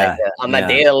been like on my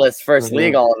data list first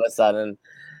league all of a sudden.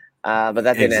 But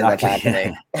that didn't end up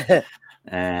happening.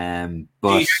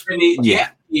 But do you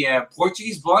have any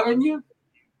Portuguese blood in you?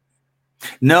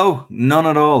 No, none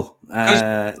at all.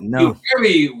 No. You're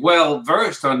very well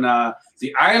versed on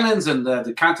the islands and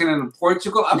the continent of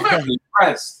Portugal. I'm very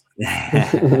impressed.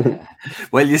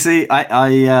 Well, you see,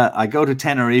 I go to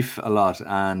Tenerife a lot,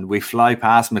 and we fly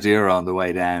past Madeira on the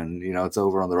way down. It's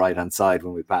over on the right hand side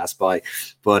when we pass by.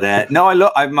 But no, I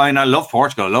love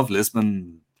Portugal. I love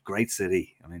Lisbon. Great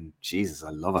city. Jesus, I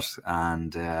love it.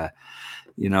 And I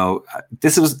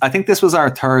think this was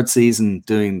our 3rd season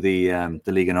doing the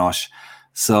Liga NOS.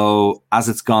 So as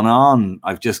it's gone on,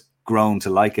 I've just grown to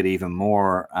like it even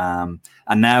more. And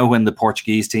now when the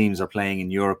Portuguese teams are playing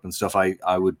in Europe and stuff,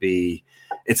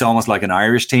 it's almost like an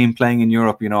Irish team playing in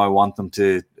Europe. I want them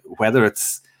to, whether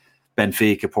it's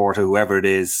Benfica, Porto, whoever it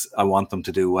is, I want them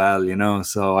to do well,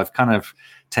 So I've kind of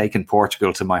taken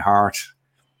Portugal to my heart.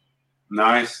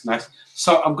 Nice.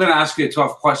 So I'm going to ask you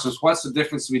 12 questions. What's the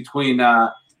difference between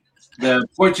the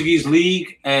Portuguese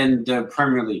league and the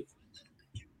Premier League?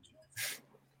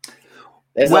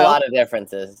 There's a lot of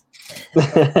differences.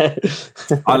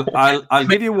 I'll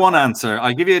give you one answer.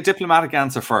 I'll give you a diplomatic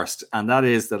answer first, and that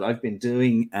is that I've been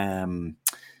doing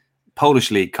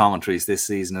Polish league commentaries this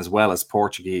season as well as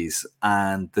Portuguese,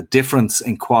 and the difference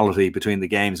in quality between the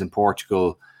games in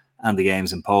Portugal and the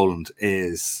games in Poland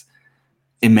is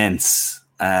immense.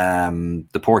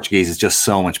 The Portuguese is just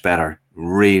so much better,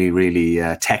 really, really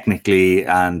technically,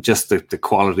 and just the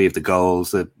quality of the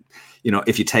goals.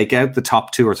 If you take out the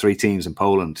top 2 or 3 teams in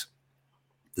Poland,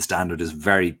 the standard is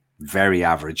very, very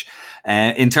average.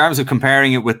 In terms of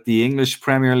comparing it with the English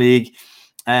Premier League,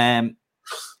 I'm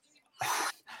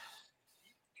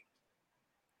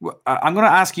going to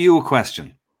ask you a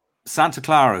question. Santa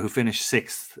Clara, who finished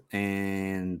 6th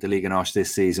in the Liga NOS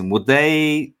this season, would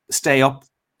they stay up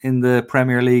in the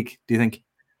Premier League, do you think?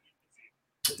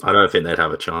 I don't think they'd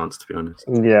have a chance, to be honest.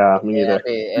 Yeah, me either.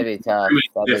 It'd be tough.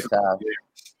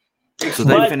 So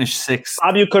they finished 6th.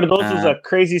 Fabio Cardoso is a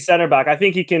crazy center back. I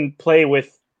think he can play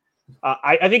with.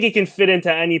 I think he can fit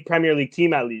into any Premier League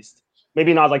team at least.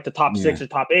 Maybe not like the top 6 or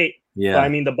top 8. Yeah.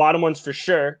 But the bottom ones for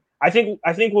sure. I think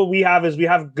what we have is we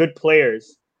have good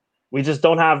players. We just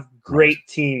don't have great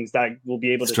teams that will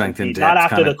be able to strengthen compete. depth, not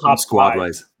after the top squad 5.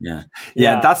 wise. Yeah.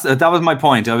 That was my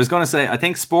point. I was going to say I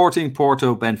think Sporting,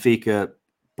 Porto, Benfica,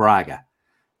 Braga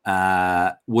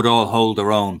would all hold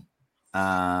their own,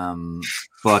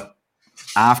 but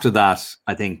after that,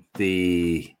 I think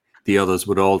the others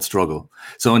would all struggle.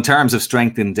 So in terms of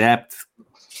strength and depth,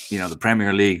 the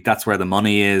Premier League, that's where the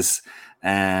money is.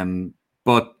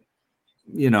 But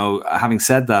having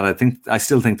said that, I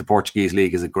still think the Portuguese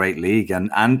league is a great league,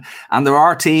 and there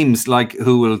are teams like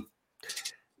who will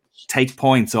take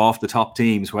points off the top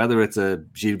teams, whether it's a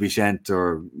Gil Vicente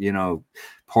or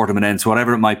Portimonense,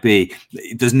 whatever it might be.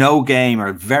 There's no game,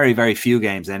 or very, very few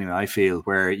games anyway, I feel,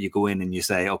 where you go in and you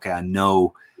say, okay, I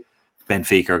know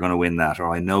Benfica are going to win that,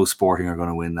 or I know Sporting are going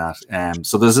to win that.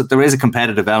 So there is a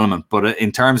competitive element, but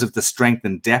in terms of the strength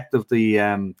and depth of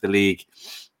the league,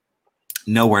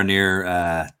 nowhere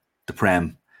near the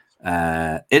Prem.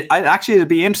 It'd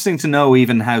be interesting to know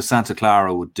even how Santa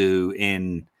Clara would do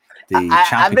in the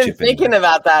championship. I've been thinking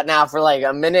about that now for like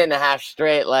a minute and a half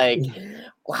straight. Like,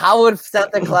 how would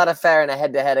Santa Clara fare in a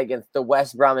head-to-head against the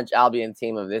West Bromwich Albion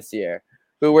team of this year,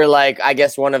 who were like, I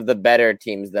guess, one of the better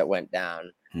teams that went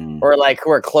down, or like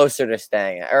who are closer to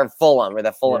staying, or Fulham, or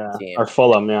the Fulham team, or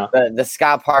Fulham, the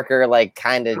Scott Parker like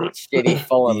kind of shitty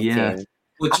Fulham team.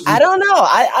 I don't know.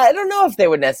 I don't know if they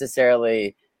would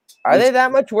necessarily. Are they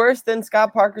that much worse than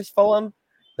Scott Parker's Fulham?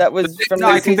 That was from.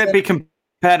 I think they'd be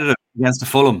competitive against the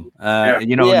Fulham.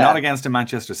 Not against a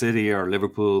Manchester City or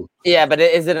Liverpool. Yeah, but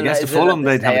is it against the Fulham?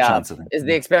 They'd have a chance. I think. Is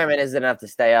the experiment is enough to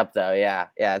stay up though? Yeah,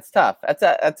 it's tough. That's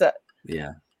a.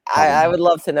 Yeah. I would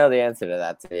love to know the answer to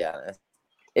that. To be honest,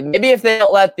 maybe if they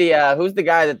don't let the who's the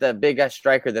guy that the big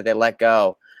striker that they let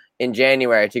go in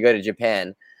January to go to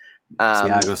Japan.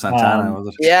 Thiago Santana, was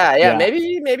it? Yeah.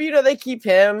 Maybe they keep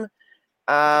him.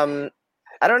 I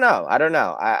don't know.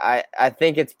 I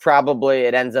think it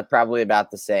ends up probably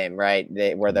about the same, right?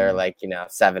 Where they're like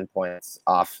 7 points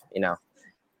off.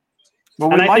 Well,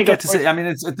 we might get to see. I mean,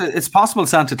 it's possible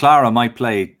Santa Clara might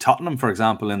play Tottenham, for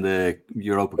example, in the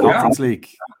Europa Conference League.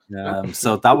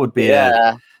 So that would be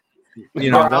that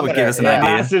would give us an idea.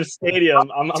 Massive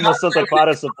stadium. I'm a Santa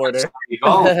Clara supporter.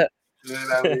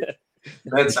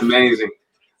 That's amazing.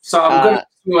 So I'm going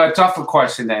to a tougher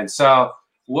question then. So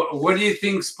what do you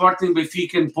think Sporting,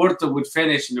 Benfica, and Porto would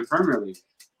finish in the Premier League?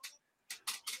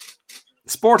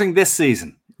 Sporting this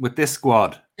season with this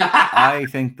squad, I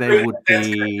think they would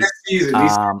be. This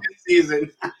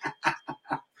season.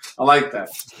 I like that.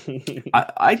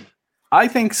 I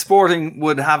think Sporting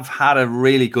would have had a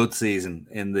really good season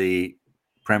in the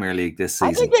Premier League this season.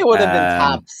 I think they would have been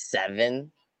top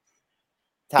 7.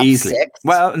 Top easily. 6.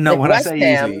 Well, no, when West I say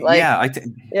Ham, easily,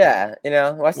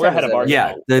 West We're ahead of Ham.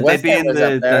 Arsenal. They'd be in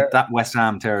that West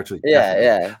Ham territory.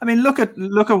 Yeah. I mean, look at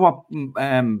what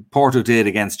Porto did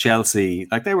against Chelsea.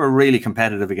 Like, they were really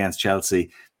competitive against Chelsea,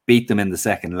 beat them in the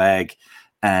second leg.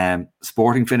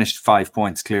 Sporting finished 5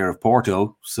 points clear of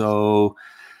Porto. So,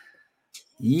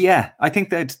 yeah, I think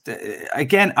that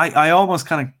again, I almost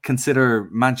kind of consider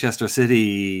Manchester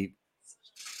City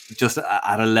just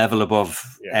at a level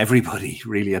above everybody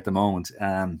really at the moment.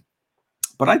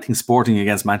 But I think Sporting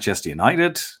against Manchester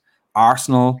United,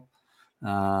 Arsenal,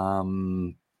 I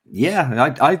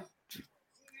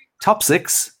top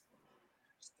 6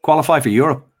 qualify for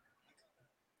Europe.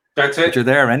 That's it. But you're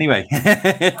there anyway.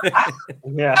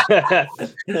 Yeah.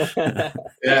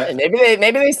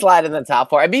 Maybe they slide in the top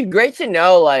 4. It'd be great to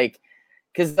know,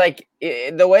 because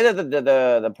the way that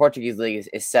the Portuguese league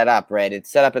is set up, right? It's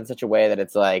set up in such a way that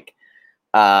it's like,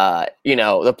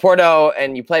 the Porto,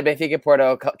 and you play Benfica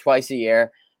Porto twice a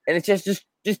year, and it's just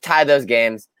tie those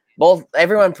games.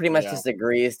 Everyone pretty much just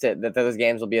agrees that those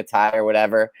games will be a tie or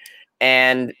whatever.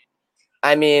 And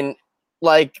I mean,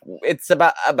 it's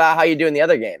about how you do in the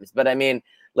other games. But I mean,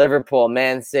 Liverpool,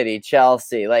 Man City,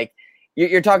 Chelsea,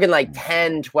 you're talking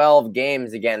 10, 12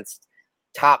 games against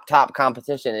top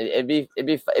competition. It'd be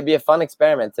a fun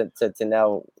experiment to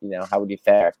know, how would you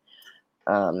fare.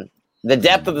 The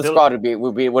depth of the squad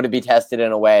would it be tested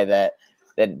in a way that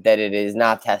it is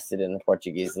not tested in the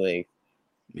Portuguese league.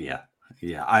 Yeah,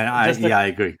 I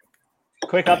agree.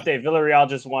 Quick update: Villarreal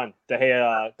just won. De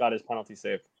Gea got his penalty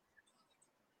saved.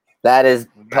 That is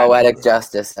poetic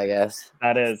justice, I guess.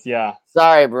 That is, yeah.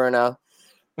 Sorry, Bruno.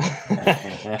 At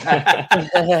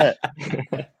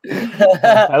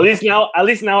least now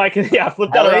I can flip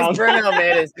that around. Bruno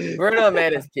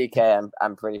made his PK.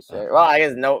 I'm pretty sure. Well, I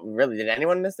guess did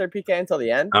anyone miss their PK until the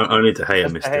end? Only De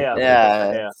Gea missed it.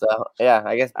 Yeah. So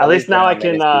I guess at least now I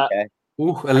can.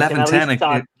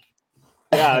 11-10.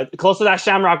 Yeah, close to that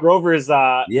Shamrock Rovers.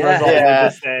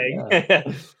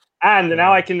 And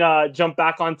now I can jump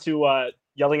back onto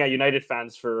yelling at United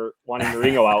fans for wanting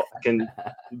Mourinho out. I can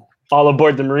all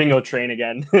aboard the Mourinho train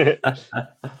again.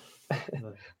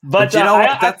 But you know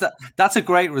what? That's a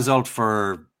great result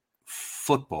for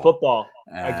football.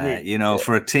 I agree.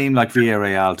 For a team like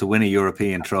Villarreal to win a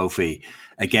European trophy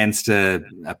against a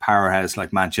powerhouse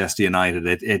like Manchester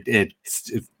United,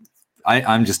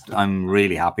 I'm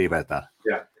really happy about that.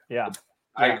 Yeah.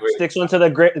 I agree. Sticks one to the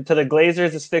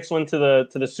Glazers. It sticks one to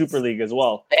the Super League as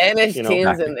well. Spanish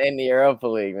teams in the Europa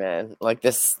League, man.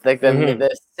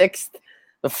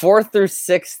 The 4th through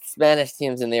 6th Spanish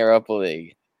teams in the Europa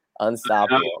League,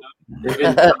 unstoppable. They've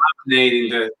been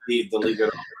dominating the league.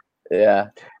 Yeah.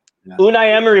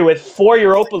 Unai Emery with 4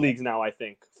 Europa Leagues now. I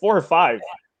think 4 or 5.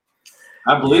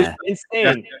 I believe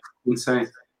insane. Insane.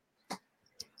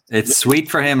 It's sweet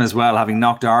for him as well, having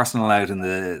knocked Arsenal out in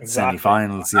the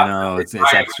semi-finals. You know, it's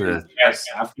extra. Yes,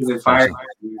 after they fired.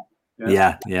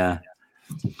 Yeah.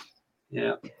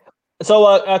 So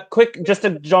a quick, just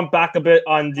to jump back a bit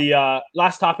on the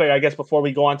last topic, I guess, before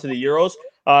we go on to the Euros,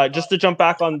 just to jump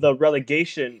back on the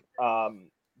relegation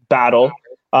battle.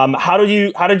 How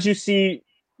did you see,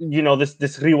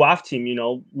 this RIWAF team?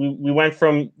 We went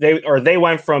from they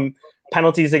went from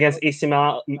penalties against AC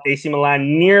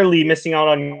Milan, nearly missing out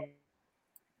on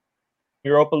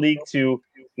Europa League, to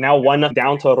now 1-0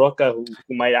 down to Rocca,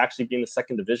 who might actually be in the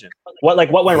second division. What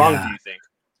went wrong, do you think?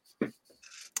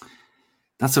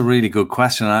 That's a really good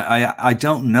question. I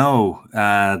don't know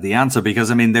the answer, because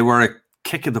they were a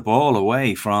kick of the ball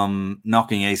away from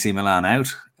knocking AC Milan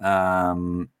out,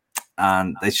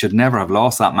 and they should never have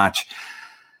lost that match.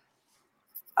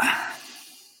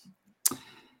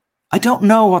 I don't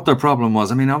know what their problem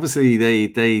was. Obviously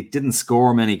they didn't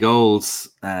score many goals.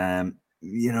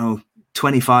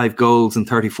 25 goals in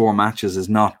 34 matches is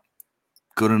not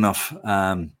good enough.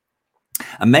 And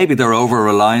maybe their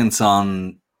over-reliance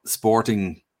on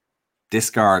Sporting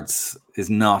discards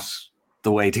is not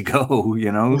the way to go,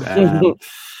 I don't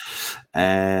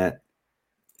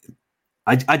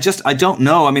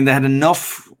know. They had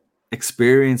enough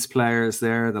experienced players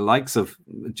there, the likes of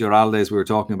Giraldes. We were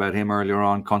talking about him earlier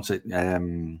on.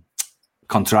 Contrao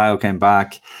came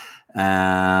back.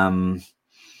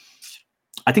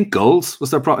 I think goals was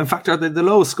their problem. In fact, they're the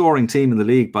lowest scoring team in the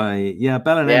league by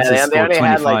Belenenses scored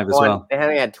 25 as well. They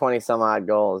only had 20 some odd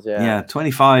goals. Yeah,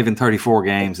 25 in 34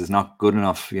 games is not good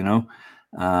enough,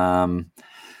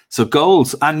 So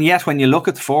goals, and yet when you look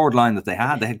at the forward line that they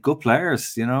had good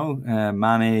players,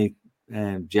 Mane,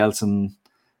 Jelson,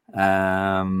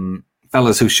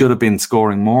 fellas who should have been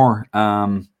scoring more.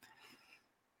 So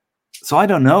I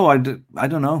don't know. I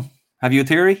don't know. Have you a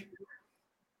theory?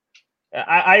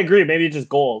 I agree. Maybe just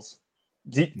goals.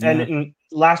 And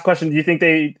last question: do you think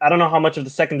I don't know how much of the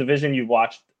second division you've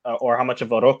watched, or how much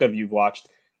of Rocca you've watched,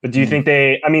 but do you think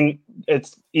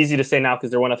it's easy to say now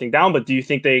because they're 1-0 down, but do you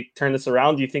think they turn this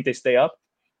around? Do you think they stay up?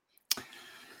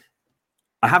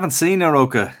 I haven't seen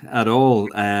Rocca at all,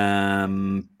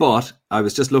 but I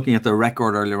was just looking at their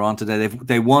record earlier on today.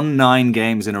 They won 9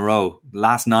 games in a row,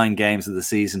 last 9 games of the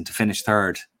season, to finish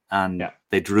third. And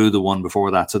they drew the one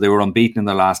before that. So they were unbeaten in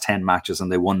their last 10 matches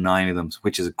and they won 9 of them,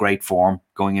 which is a great form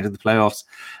going into the playoffs.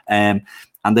 And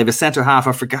they have a centre-half,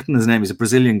 I've forgotten his name, he's a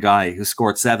Brazilian guy who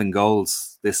scored 7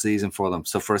 goals this season for them.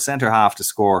 So for a centre-half to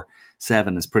score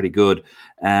 7 is pretty good.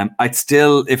 I'd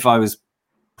still, if I was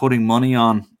putting money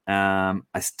on,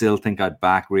 I still think I'd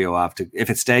back Rio Ave. If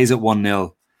it stays at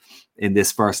 1-0 in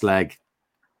this first leg,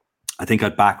 I think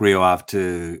I'd back Rio Ave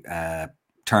to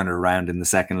turn it around in the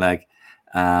second leg.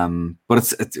 But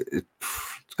it's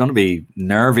going to be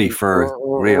nervy for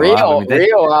Rio Ave.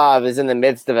 Rio Ave is in the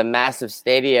midst of a massive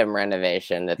stadium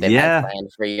renovation that they've had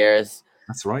planned for years.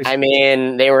 That's right.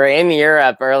 They were in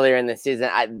Europe earlier in the season.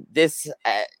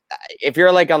 If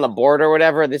you're like on the board or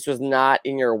whatever, this was not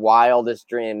in your wildest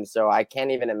dreams. So I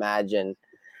can't even imagine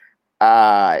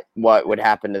what would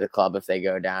happen to the club if they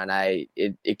go down.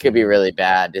 It could be really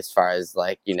bad as far as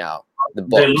the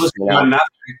books.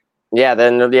 They're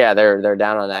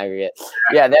down on aggregate.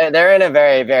 Yeah, they're in a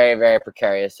very, very, very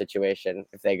precarious situation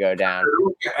if they go down.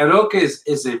 Rocca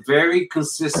is a very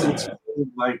consistent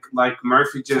team, like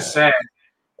Murphy just said.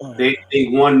 They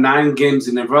won 9 games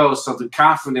in a row, so the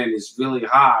confidence is really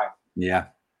high. Yeah.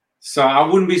 So I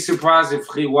wouldn't be surprised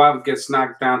if Rio Ave gets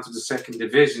knocked down to the second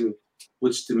division,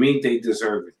 which to me they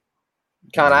deserve it.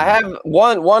 Con, I have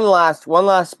one last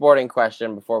sporting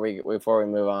question before we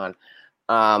move on.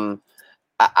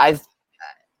 I've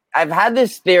had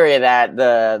this theory that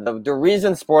the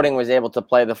reason Sporting was able to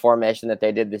play the formation that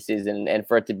they did this season and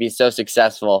for it to be so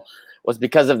successful was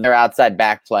because of their outside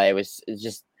back play. It was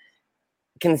just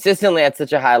consistently at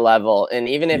such a high level, and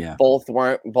even if both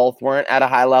weren't at a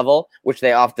high level, which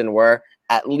they often were,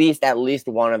 at least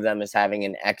one of them is having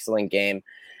an excellent game.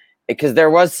 Because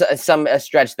there was a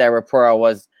stretch there where Porro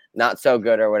was not so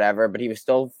good or whatever, but he was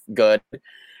still good.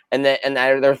 And there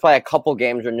was probably a couple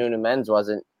games where Nuno Mendes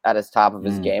wasn't at his top of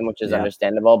his game, which is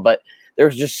understandable. But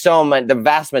there's just so much. The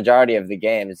vast majority of the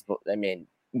games,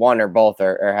 one or both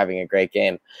are having a great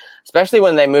game, especially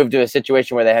when they move to a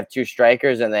situation where they have 2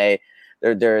 strikers and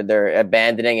they're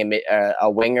abandoning a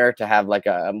winger to have like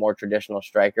a more traditional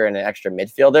striker and an extra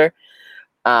midfielder.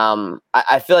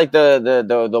 I feel like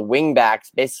the wing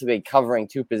backs basically covering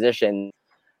 2 positions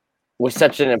was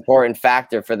such an important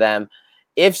factor for them.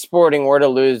 If Sporting were to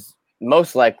lose,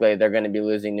 most likely they're going to be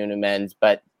losing Nuno Mendes,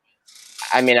 but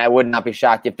I would not be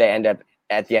shocked if they end up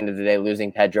at the end of the day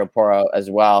losing Pedro Porro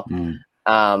as well. Do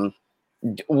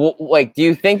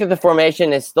you think that the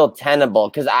formation is still tenable?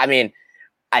 Because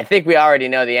I think we already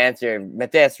know the answer.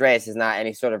 Mateus Reis is not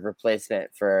any sort of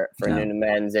replacement for Nuno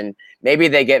Mendes, and maybe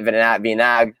they get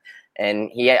Vinag, and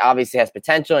he obviously has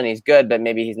potential and he's good, but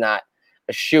maybe he's not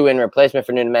a shoe-in replacement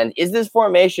for Nuno Mendes. Is this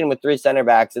formation with 3 center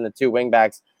backs and the 2 wing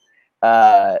backs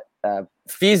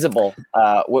feasible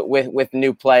with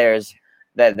new players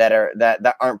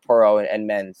that aren't Porro and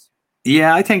Mendes?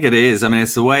 Yeah, I think it is. I mean,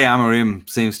 it's the way Amorim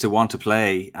seems to want to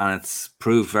play, and it's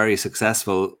proved very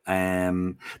successful.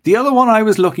 The other one I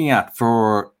was looking at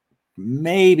for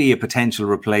maybe a potential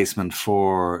replacement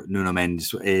for Nuno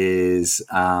Mendes is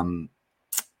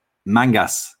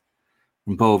Mangas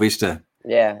from Boavista.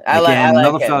 Yeah, I like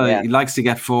another him, fella. yeah. He likes to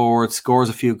get forward, scores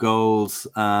a few goals,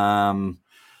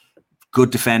 good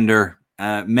defender.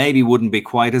 Maybe wouldn't be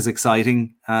quite as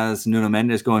exciting as Nuno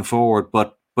Mendes going forward,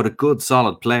 but a good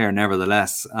solid player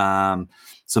nevertheless.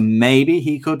 So maybe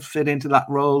he could fit into that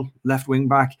role, left wing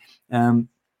back. On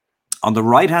the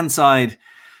right hand side,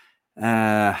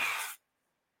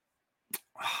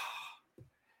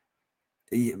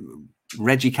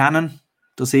 Reggie Cannon,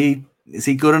 is he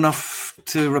good enough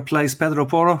to replace Pedro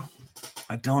Porro?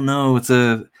 I don't know.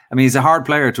 He's a hard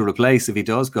player to replace if he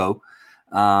does go.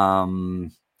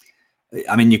 You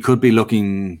could be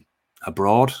looking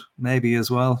abroad maybe as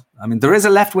well. There is a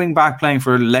left wing back playing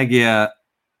for Legia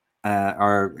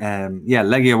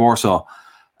Legia Warsaw.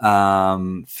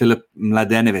 Filip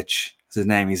Mladenovic is his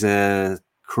name. He's a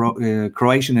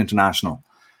Croatian international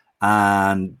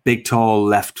and big, tall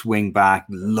left wing back,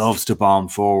 loves to bomb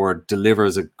forward,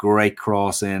 delivers a great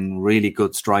cross in, really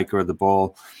good striker of the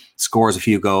ball, scores a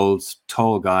few goals,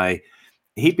 tall guy.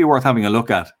 He'd be worth having a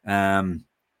look at.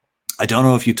 I don't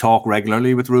know if you talk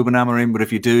regularly with Ruben Amorim, but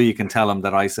if you do, you can tell him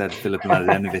that I said Filip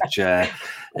Mladenovic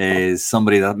is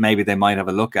somebody that maybe they might have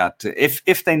a look at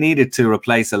if they needed to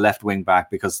replace a left wing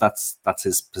back, because that's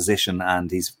his position,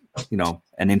 and he's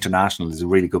an international. He's a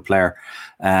really good player.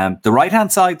 The right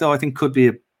hand side, though, I think could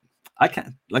be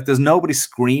there's nobody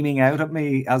screaming out at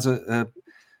me as a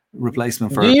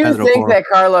replacement for. Do you Pedro think Porro. that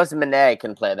Carlos Mené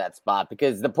can play that spot?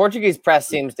 Because the Portuguese press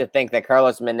seems to think that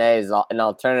Carlos Mené is an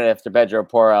alternative to Pedro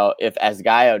Porro if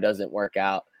Asgaio doesn't work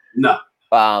out. No.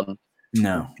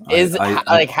 No.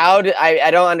 I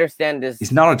don't understand this.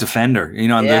 He's not a defender,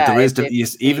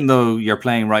 even though you're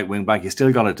playing right wing back, you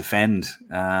still got to defend.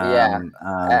 I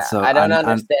don't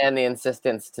understand the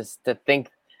insistence to think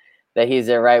that he's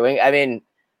a right wing.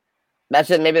 Maybe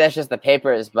that's just the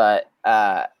papers, but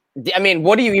what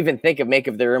do you even make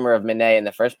of the rumor of Mené in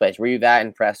the first place? Were you that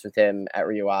impressed with him at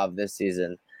Rio Ave this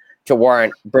season to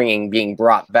warrant being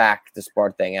brought back to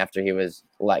Sporting after he was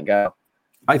let go?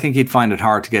 I think he'd find it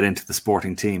hard to get into the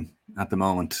Sporting team at the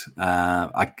moment.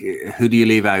 Who do you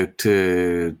leave out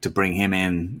to bring him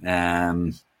in?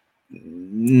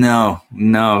 No.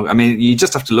 You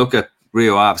just have to look at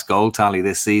Rio Ave's goal tally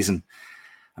this season.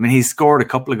 He's scored a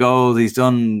couple of goals. He's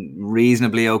done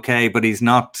reasonably okay, but he's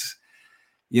not.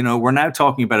 We're now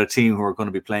talking about a team who are going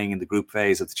to be playing in the group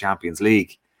phase of the Champions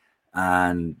League.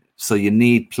 And so you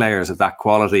need players of that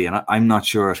quality. And I'm not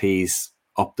sure if he's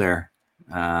up there.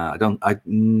 No.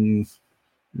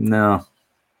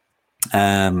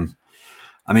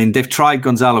 They've tried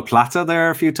Gonzalo Plata there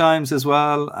a few times as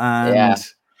well. And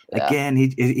again,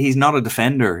 he's not a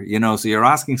defender, so you're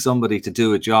asking somebody to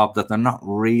do a job that they're not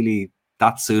really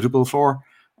that suitable for.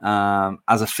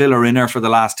 As a filler-inner for the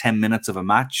last 10 minutes of a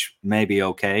match, maybe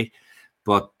okay.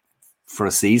 But for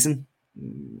a season,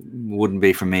 wouldn't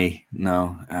be for me,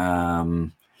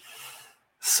 no.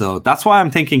 So that's why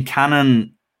I'm thinking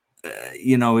Cannon,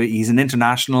 he's an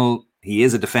international. He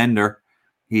is a defender.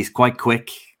 He's quite quick,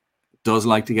 does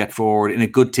like to get forward. In a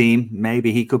good team,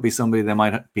 maybe he could be somebody they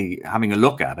might be having a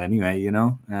look at anyway,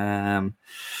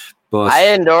 But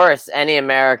I endorse any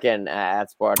American at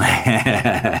Sporting.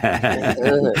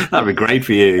 That'd be great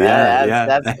for you. Yeah,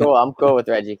 that's cool. I'm cool with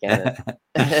Reggie Cannon.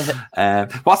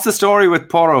 What's the story with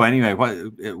Porro anyway?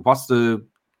 What's the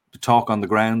talk on the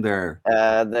ground there?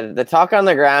 The talk on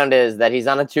the ground is that he's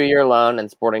on a 2-year loan, and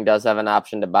Sporting does have an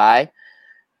option to buy.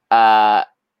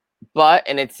 But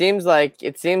it seems like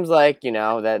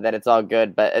that it's all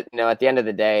good. But at the end of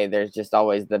the day, there's just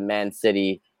always the Man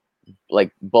City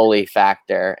bully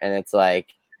factor, and it's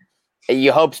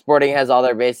you hope Sporting has all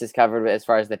their bases covered as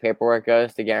far as the paperwork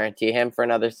goes to guarantee him for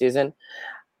another season.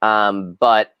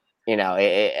 But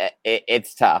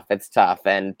it's tough. It's tough,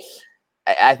 and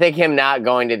I think him not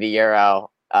going to the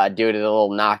Euro due to the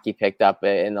little knock he picked up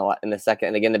in the second,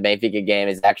 and again the Benfica game,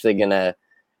 is actually gonna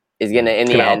is going to in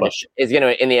the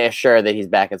end assure that he's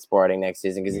back at Sporting next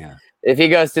season. Because if he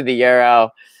goes to the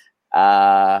Euro,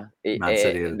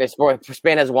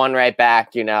 Spain has one right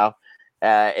back. You know,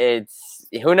 it's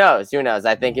who knows.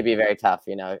 I think it'd be very tough.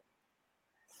 You know.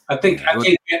 I think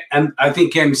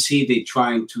MC they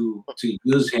trying to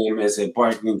use him as a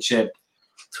bargaining chip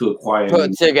to acquire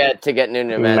to get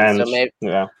Nuno Mendes.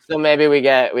 So maybe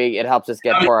it helps us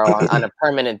get Porro on a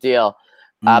permanent deal.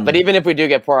 But even if we do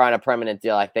get Porro on a permanent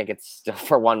deal, I think it's still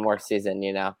for one more season,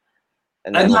 you know,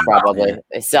 and then we'll probably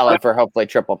sell it for hopefully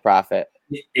triple profit.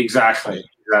 Exactly.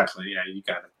 Yeah, you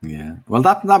got it. Yeah. Well,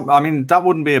 that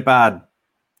wouldn't be a bad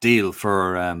deal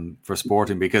for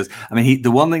Sporting, because I mean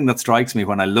the one thing that strikes me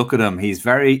when I look at him, he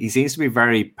seems to be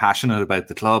very passionate about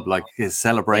the club, like his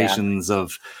celebrations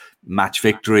of match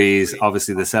victories,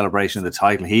 obviously the celebration of the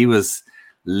title. He was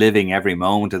living every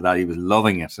moment of that. He was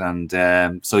loving it, and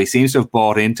so he seems to have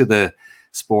bought into the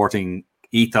Sporting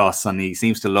ethos, and he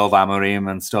seems to love Amorim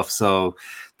and stuff, so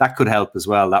that could help as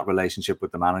well, that relationship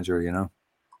with the manager, you know.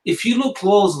 If you look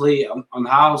closely on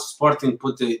how Sporting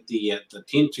put the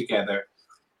team together,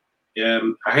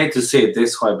 I hate to say it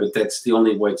this way, but that's the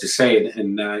only way to say it,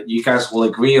 and you guys will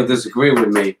agree or disagree with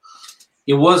me.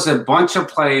 It was a bunch of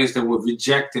players that were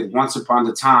rejected once upon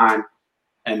a time,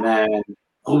 and then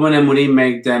Ruben Amorim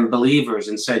made them believers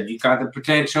and said, "You got the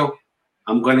potential.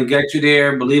 I'm going to get you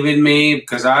there. Believe in me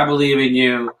because I believe in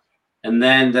you." And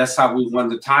then that's how we won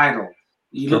the title.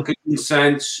 You look at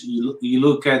Vicente, you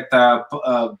look at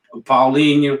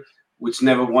Paulinho, which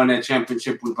never won a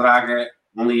championship with Braga,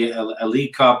 only a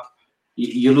League Cup.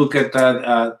 You look at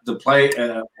the play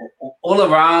all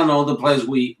around, all the players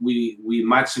we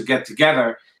managed to get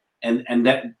together, and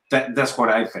that's what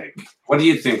I think. What do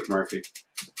you think, Murphy?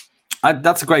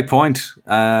 That's a great point.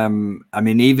 I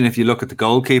mean, even if you look at the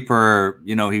goalkeeper,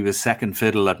 you know, he was second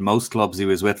fiddle at most clubs he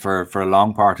was with for a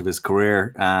long part of his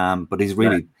career, but he's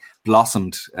really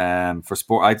blossomed for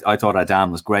Sport. I thought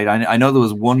Adam was great. I know there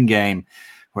was one game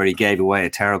where he gave away a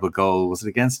terrible goal. Was it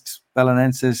against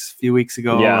Belenenses a few weeks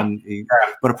ago? Yeah.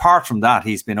 But apart from that,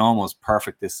 he's been almost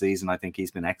perfect this season. I think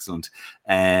he's been excellent.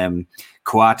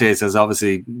 Coates has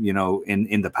obviously, you know,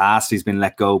 in the past, he's been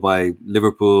let go by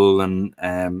Liverpool, and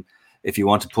if you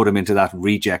want to put him into that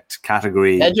reject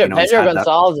category. Pedro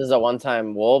Gonçalves is a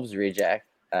one-time Wolves reject.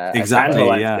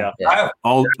 Exactly, yeah.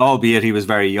 Albeit he was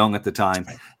very young at the time.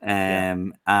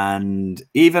 And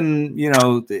even, you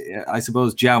know, I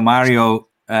suppose João Mario,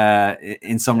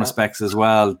 in some respects as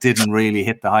well, didn't really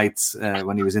hit the heights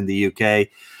when he was in the UK.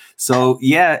 So,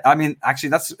 yeah, I mean,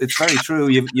 actually, it's very true.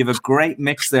 You've a great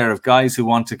mix there of guys who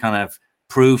want to kind of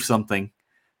prove something,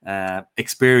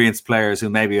 experienced players who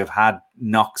maybe have had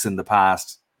knocks in the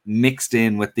past, mixed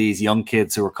in with these young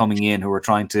kids who are coming in, who are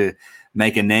trying to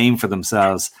make a name for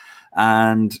themselves.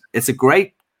 And it's a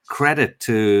great credit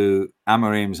to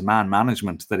Amorim's man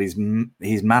management that he's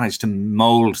managed to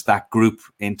mold that group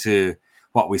into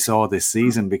what we saw this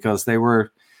season, because they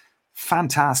were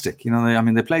fantastic. You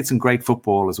know, they played some great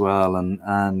football as well.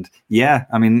 And yeah,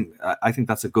 I mean, I think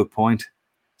that's a good point.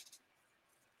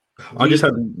 I just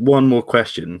had one more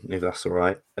question, if that's all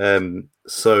right.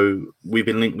 So we've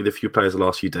been linked with a few players the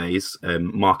last few days.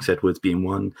 Marcus Edwards being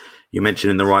one. You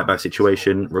mentioned in the right back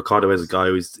situation, Ricardo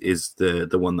Ezgaio is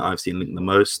the one that I've seen linked the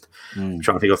most. I'm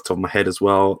trying to think off the top of my head as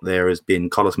well. There has been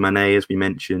Carlos Mané, as we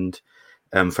mentioned,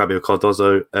 Fabio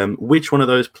Cardozo. Which one of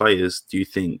those players do you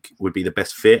think would be the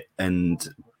best fit, and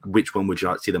which one would you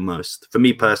like to see the most? For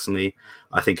me personally,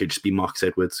 I think it'd just be Marcus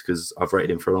Edwards, because I've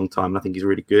rated him for a long time and I think he's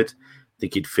really good. I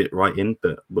think he'd fit right in,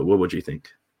 but what would you think?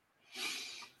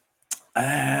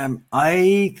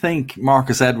 I think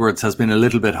Marcus Edwards has been a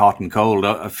little bit hot and cold.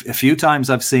 A few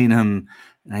times I've seen him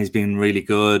and he's been really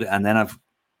good, and then I've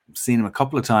seen him a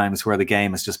couple of times where the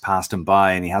game has just passed him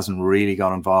by and he hasn't really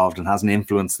got involved and hasn't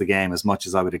influenced the game as much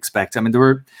as I would expect. I mean, there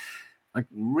were like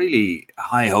really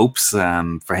high hopes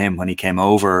for him when he came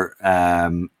over,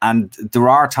 and there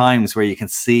are times where you can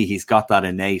see he's got that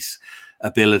innate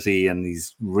ability and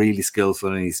he's really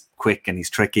skillful and he's quick and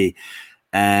he's tricky.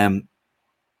 I'm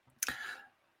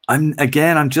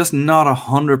just not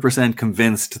 100%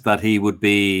 convinced that he would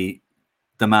be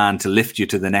the man to lift you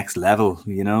to the next level.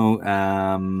 You know,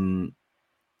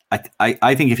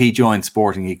 I think if he joined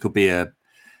Sporting, he could be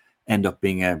end up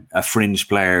being a fringe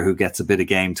player who gets a bit of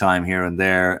game time here and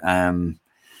there. I'm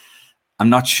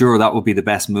not sure that would be the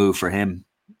best move for him.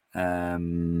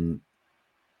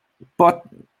 But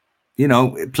you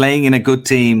know, playing in a good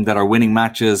team that are winning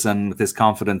matches and with his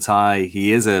confidence high,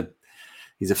 he's a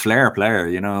flair player,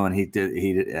 you know, and he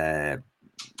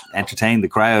entertained the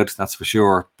crowd, that's for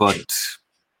sure. But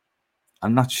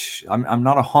I'm not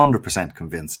 100%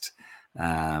 convinced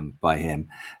by him.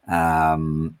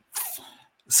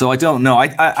 So I don't know. I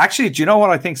actually, do you know what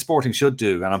I think Sporting should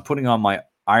do? And I'm putting on my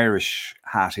Irish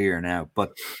hat here now,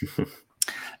 but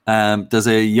there's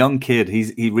a young kid.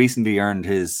 He recently earned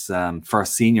his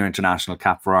first senior international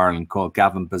cap for Ireland, called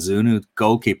Gavin Bazunu,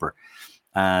 goalkeeper,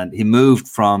 and he moved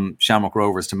from Shamrock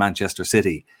Rovers to Manchester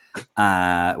City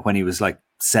when he was like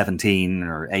 17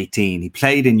 or 18. He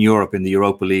played in Europe in the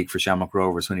Europa League for Shamrock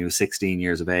Rovers when he was 16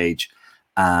 years of age.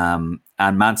 And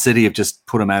Man City have just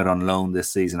put him out on loan this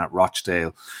season at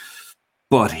Rochdale.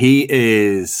 But he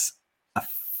is a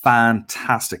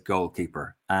fantastic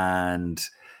goalkeeper, and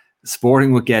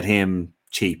Sporting would get him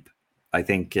cheap. I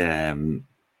think, Man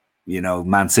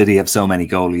City have so many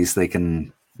goalies, they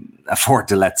can afford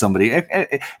to let somebody.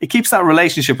 It keeps that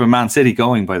relationship with Man City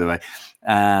going, by the way.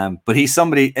 But he's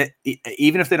somebody,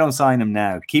 even if they don't sign him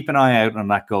now, keep an eye out on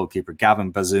that goalkeeper,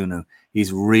 Gavin Bazunu.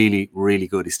 He's really, really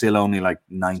good. He's still only like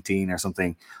 19 or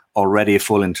something, already a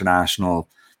full international.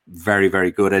 Very,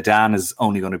 very good. Adan is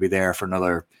only going to be there for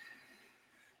another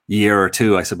year or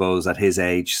two, I suppose, at his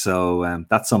age. So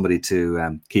that's somebody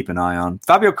to keep an eye on.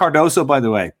 Fabio Cardoso, by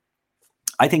the way,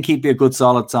 I think he'd be a good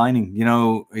solid signing.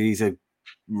 He's a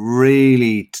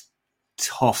really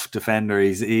tough defender.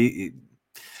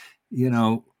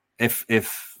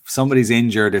 If somebody's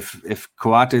injured, if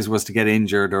Coates was to get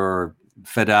injured, or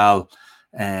Fedal,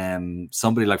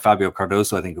 somebody like Fabio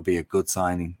Cardoso, I think, would be a good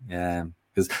signing.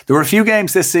 Because there were a few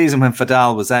games this season when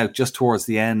Fedal was out just towards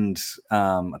the end.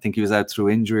 I think he was out through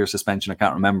injury or suspension. I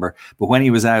can't remember. But when he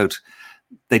was out,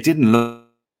 they didn't look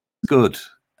good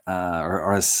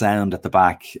or as sound at the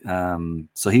back.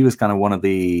 So he was kind of one of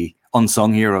the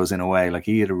unsung heroes in a way. Like,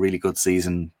 he had a really good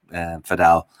season,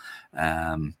 Fedal.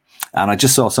 And I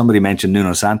just saw somebody mention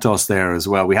Nuno Santos there as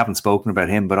well. We haven't spoken about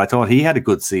him, but I thought he had a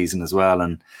good season as well.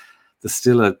 And there's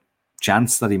still a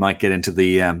chance that he might get into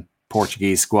the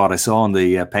Portuguese squad. I saw in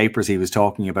the papers he was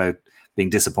talking about being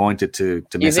disappointed to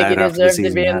miss out after the season.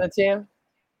 You think he deserved to be in the team?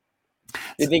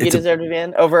 You think he deserved to be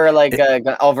in? Over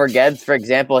over Geddes, for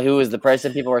example, who was the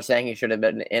person people were saying he should have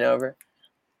been in over?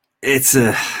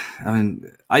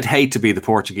 I'd hate to be the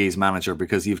Portuguese manager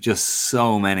because you've just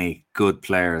so many good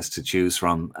players to choose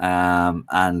from.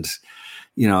 And,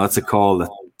 it's a call that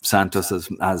Santos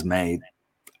has made.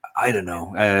 I don't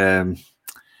know.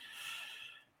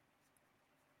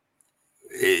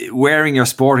 Wearing your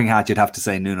Sporting hat, you'd have to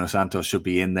say Nuno Santos should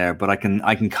be in there, but I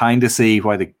can kind of see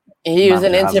why he was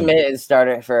an intermittent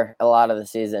starter for a lot of the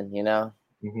season,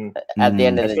 Mm-hmm. At the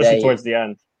end of the Especially day, towards the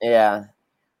end. Yeah,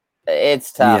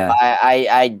 it's tough. Yeah.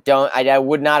 I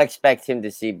would not expect him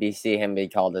to see him be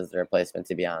called as the replacement,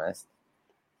 to be honest.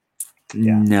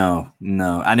 Yeah. No,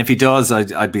 and if he does,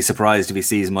 I'd be surprised if he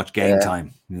sees much game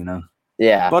time.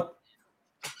 Yeah, but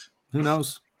who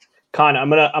knows? Con, I'm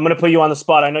gonna put you on the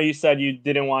spot. I know you said you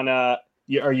didn't want to.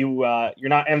 You're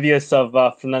not envious of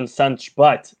Fernando Santos,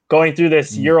 but going through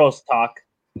this Euros talk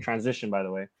transition, by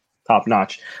the way, top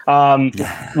notch.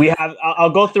 We have. I'll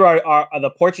go through our the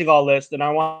Portugal list, and I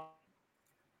want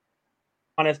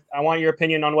your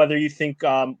opinion on whether you think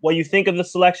what you think of the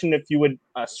selection. If you would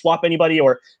swap anybody,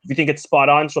 or if you think it's spot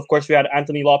on. So of course we had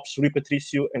Anthony Lopes, Rui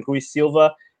Patricio, and Rui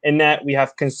Silva in that. We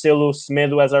have Cancelo,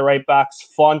 Semedo as our right backs,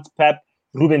 Font, Pep,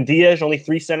 Ruben Dias, only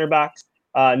 3 center backs.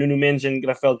 Nuno Mendes and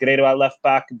Rafael Guerreiro at left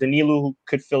back. Danilo, who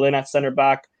could fill in at center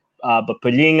back. But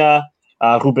Palhinha,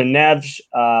 Ruben Neves,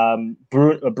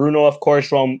 Bruno, of course,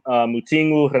 João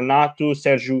Moutinho, Renato,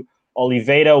 Sergio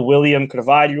Oliveira, William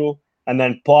Carvalho, and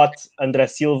then Pot, André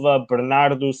Silva,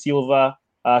 Bernardo Silva,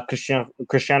 Cristiano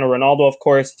Ronaldo, of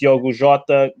course, Diogo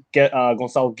Jota,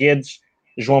 Gonçalo Guedes,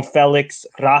 João Felix,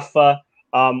 Rafa.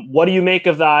 What do you make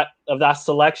of that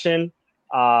selection?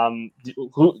 Do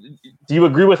you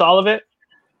agree with all of it?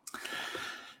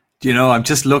 I'm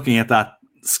just looking at that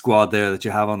squad there that you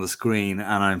have on the screen,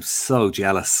 and I'm so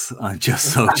jealous. I'm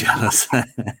just so jealous.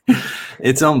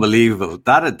 It's unbelievable.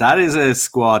 That is a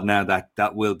squad now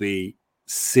that will be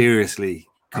seriously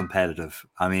competitive.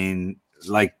 I mean,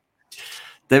 like,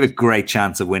 they have a great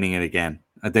chance of winning it again.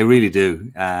 They really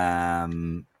do.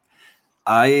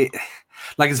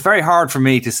 It's very hard for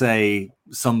me to say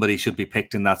somebody should be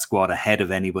picked in that squad ahead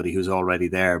of anybody who's already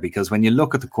there, because when you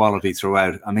look at the quality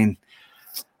throughout, I mean,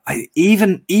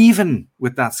 even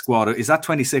with that squad, is that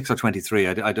 26 or 23?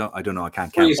 I don't know. I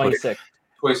can't count. 26.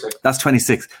 That's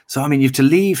 26. So I mean, you have to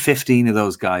leave 15 of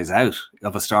those guys out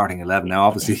of a starting 11. Now,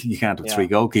 obviously, you can't have 3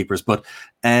 goalkeepers, but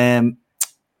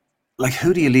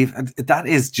who do you leave? That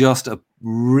is just a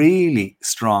really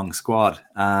strong squad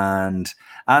and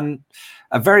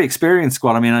a very experienced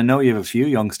squad. I mean, I know you have a few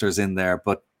youngsters in there,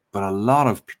 but a lot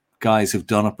of guys who've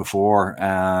done it before.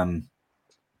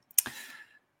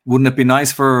 wouldn't it be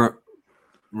nice for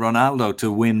Ronaldo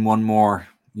to win one more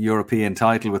European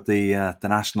title with the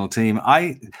national team?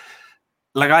 I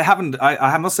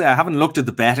must say I haven't looked at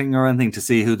the betting or anything to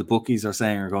see who the bookies are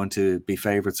saying are going to be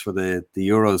favourites for the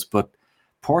Euros, but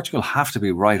Portugal have to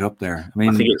be right up there. I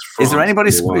mean, is there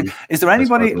anybody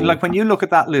like when you look at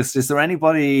that list, is there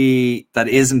anybody that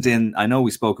isn't in? I know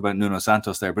we spoke about Nuno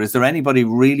Santos there, but is there anybody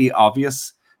really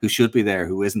obvious who should be there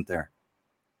who isn't there?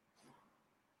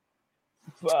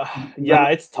 Yeah,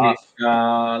 it's tough.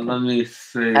 Let me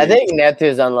see. I think Neto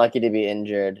is unlucky to be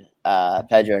injured.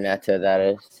 Pedro Neto, that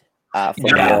is.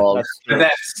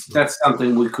 That's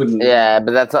something we couldn't. Yeah,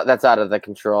 but that's out of the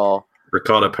control.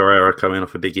 Ricardo Pereira coming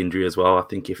off a big injury as well. I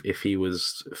think if he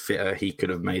was fitter, he could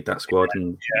have made that squad.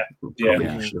 And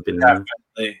should have been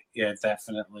definitely. Yeah,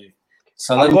 definitely.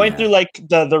 So I'm going through like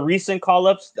the recent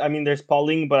call-ups. I mean, there's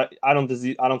Paulinho, but I don't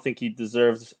think he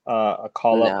deserves a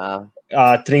call-up.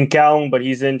 Trincão, but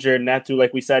he's injured. Neto,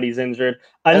 like we said, he's injured.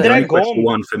 André Gomes.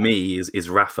 One for me is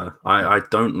Rafa. I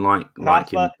don't like him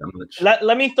that much.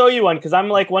 Let me throw you one because I'm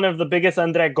like one of the biggest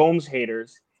André Gomes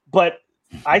haters. But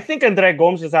I think André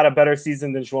Gomes has had a better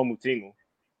season than João Moutinho.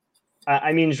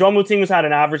 I mean, João Moutinho's had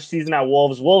an average season at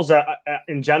Wolves. Wolves,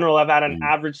 in general, have had an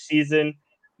average season.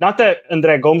 Not that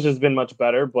André Gomes has been much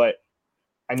better, but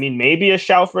I mean, maybe a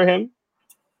shout for him.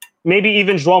 Maybe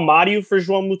even João Mario for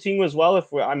João Moutinho as well.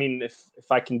 If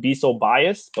I can be so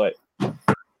biased, but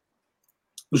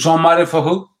João Mario for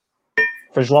who?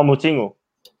 For João Moutinho.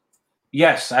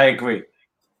 Yes, I agree.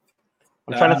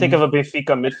 I'm trying to think of a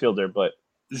Benfica midfielder, but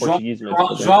Portuguese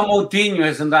midfielder. João Moutinho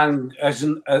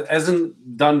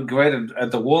hasn't done great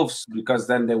at the Wolves because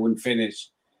then they wouldn't finish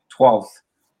 12th.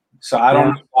 So I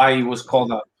don't know why he was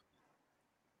called up.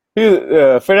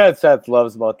 Fernand Santos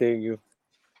loves Moutinho.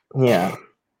 Yeah.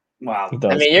 Wow.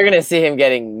 I mean, you're going to see him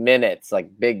getting minutes, like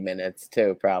big minutes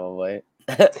too, probably.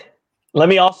 Let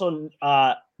me also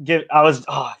Den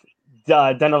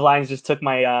of Lions just took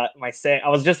my say. I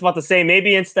was just about to say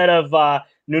maybe instead of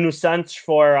Nuno Santos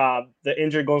for the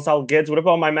injured Gonçalo Guedes, what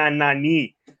about my man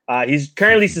Nani? He's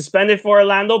currently suspended for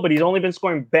Orlando, but he's only been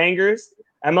scoring bangers.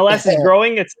 MLS is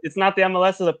growing. It's not the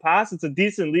MLS of the past. It's a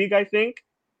decent league, I think.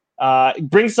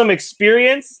 Brings some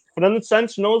experience. Fernando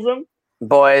Santos knows him.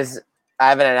 Boys, I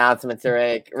have an announcement to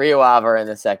make. Rio Ave are in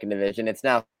the second division. It's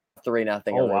now 3-0.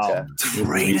 Oh, wow.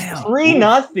 3-0.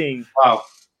 3-0. Wow.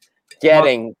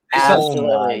 Getting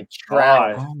absolutely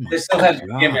trounced. They still have the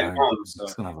game at home. So. I'm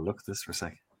just going to have a look at this for a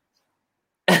second.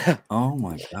 Oh,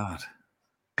 my God.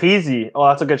 Pizzi. Oh,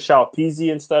 that's a good shout.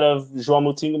 Pizzi instead of João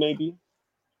Moutinho, maybe?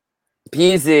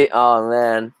 Pizzi. Oh,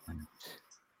 man.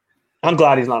 I'm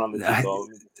glad he's not on the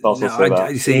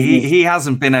team. He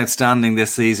hasn't been outstanding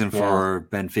this season for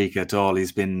Benfica at all.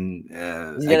 He's been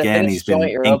he's been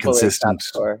inconsistent.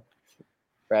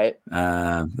 Right.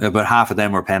 But half of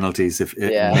them were penalties,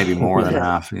 maybe more than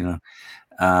half. You know,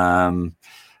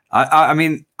 I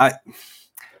mean,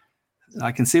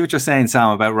 I can see what you're saying,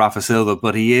 Sam, about Rafa Silva,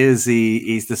 but he's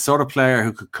the sort of player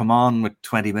who could come on with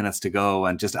 20 minutes to go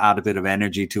and just add a bit of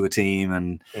energy to a team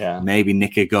and maybe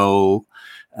nick a goal.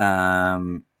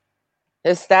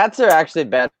 His stats are actually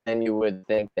better than you would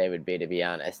think they would be, to be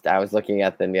honest. I was looking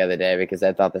at them the other day because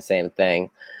I thought the same thing.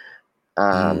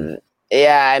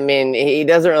 Yeah, I mean, he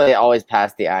doesn't really always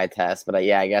pass the eye test, but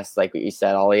I guess like what you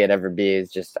said, all he'd ever be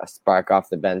is just a spark off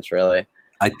the bench, really.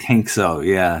 I think so,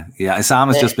 yeah.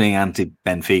 Sam is just being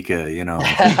anti-Benfica, you know.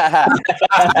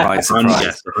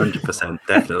 Surprise. 100%,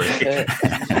 definitely.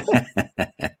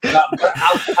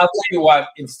 I'll tell you what,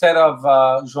 instead of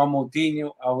João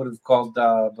Moutinho, I would have called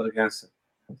Bragança.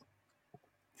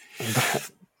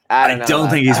 I don't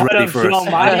think he's ready for it.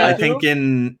 I think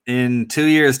in 2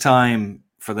 years' time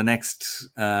for the next,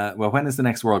 when is the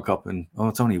next World Cup?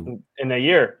 It's only in a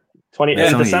year.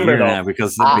 In December, though.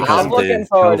 Because I'm looking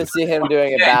forward to see him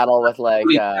doing a battle with like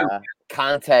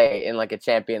Conte in like a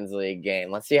Champions League game.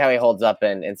 Let's see how he holds up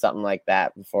in something like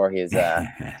that before he's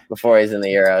in the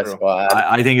Euro squad.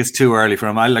 I think it's too early for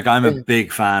him. I'm a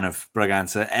big fan of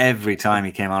Bragança. Every time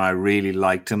he came on, I really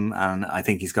liked him, and I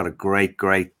think he's got a great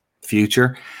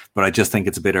future. But I just think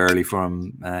it's a bit early for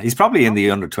him. He's probably in the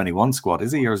under-21 squad,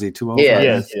 is he, or is he too old? He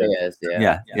is.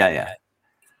 Yeah.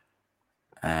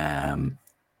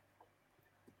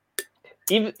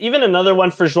 Even another one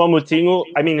for João Moutinho.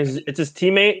 I mean, it's his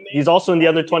teammate. He's also in the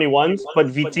under-21s, but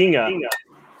Vitinha,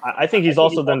 I think he's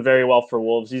also done very well for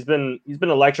Wolves. He's been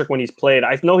electric when he's played.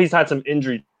 I know he's had some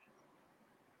injury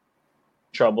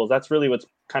troubles. That's really what's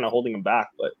kind of holding him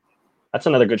back. But that's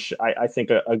another good, I think,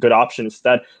 a good option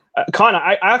instead. Connor,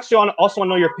 I actually also want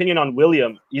to know your opinion on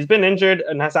William. He's been injured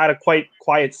and has had a quite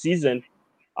quiet season.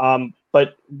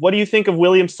 But what do you think of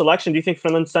Williams' selection? Do you think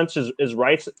Finland Sense is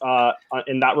right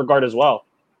in that regard as well?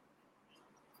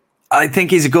 I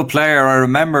think he's a good player. I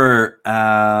remember,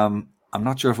 I'm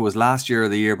not sure if it was last year or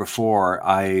the year before,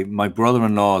 my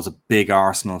brother-in-law is a big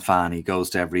Arsenal fan. He goes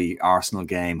to every Arsenal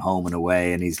game, home and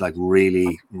away, and he's like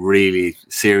really, really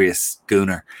serious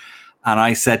gooner. And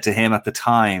I said to him at the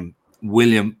time,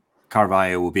 William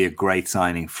Carvalho would be a great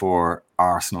signing for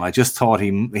Arsenal. I just thought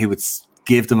he would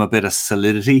give them a bit of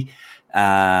solidity.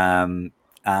 And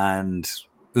Unai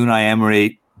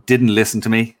Emery didn't listen to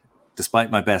me,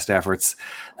 despite my best efforts,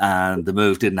 and the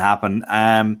move didn't happen.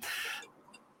 I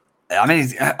mean,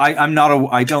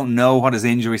 I don't know what his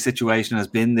injury situation has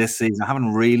been this season. I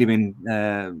haven't really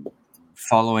been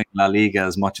following La Liga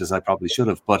as much as I probably should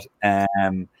have, but I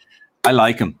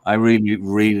like him. I really,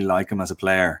 really like him as a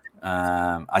player.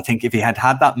 I think if he had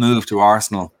that move to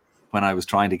Arsenal when I was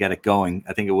trying to get it going,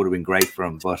 I think it would have been great for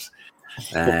him. But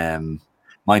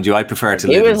mind you, I prefer to.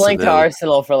 He was linked to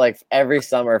Arsenal for like every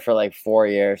summer for like 4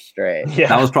 years straight. Yeah.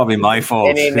 That was probably my fault.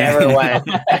 And he never went.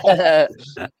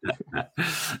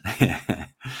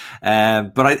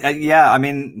 But I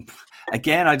mean,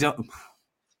 again, I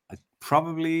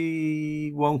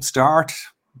probably won't start.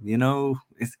 You know,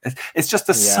 it's just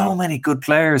there's so many good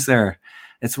players there.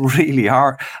 It's really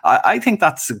hard. I think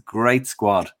that's a great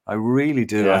squad. I really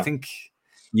do. Yeah. I think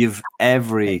you've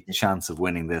every chance of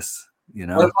winning this. You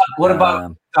know. What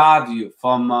about Stadio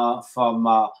from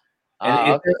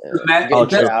it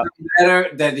doesn't matter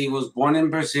that he was born in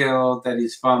Brazil, that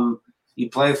he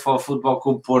played for Football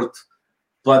Club Porto,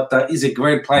 but he's a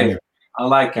great player. I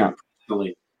like him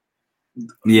personally.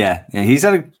 Yeah, he's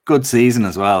had a good season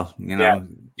as well. You know.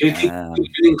 Do you think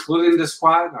he should include in the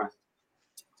squad,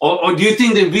 or do you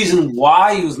think the reason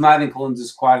why he was not included in the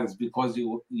squad is because he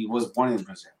was born in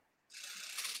Brazil?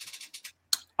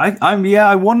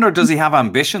 I wonder, does he have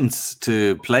ambitions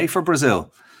to play for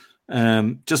Brazil?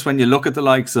 Just when you look at the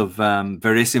likes of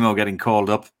Verissimo getting called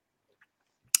up,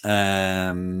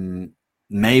 maybe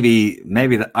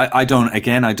that I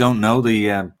don't know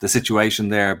the situation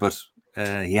there, but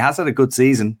he has had a good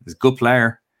season. He's a good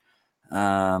player,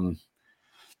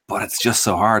 but it's just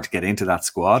so hard to get into that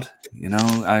squad. You know,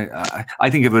 I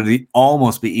think it would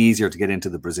almost be easier to get into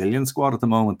the Brazilian squad at the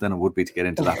moment than it would be to get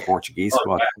into that Portuguese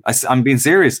squad. I'm being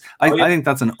serious. I think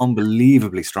that's an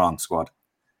unbelievably strong squad.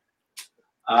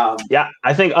 I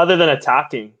think other than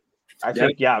attacking, I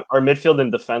think our midfield and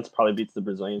defense probably beats the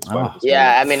Brazilian squad.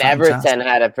 I mean, Everton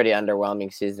had a pretty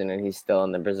underwhelming season, and he's still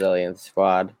in the Brazilian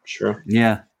squad. Sure.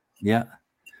 Yeah.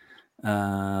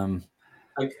 I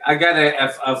got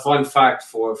a fun fact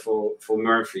for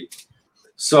Murphy.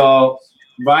 So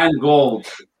Ryan Gold,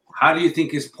 how do you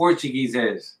think his Portuguese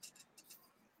is?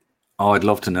 Oh, I'd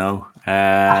love to know.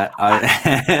 I'll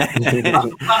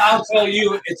tell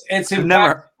you, it's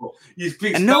impossible. You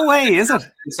speak no way, is it?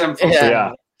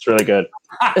 Yeah, it's really good.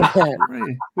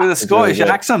 With a Scottish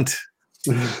accent.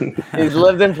 He's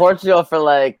lived in Portugal for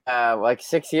like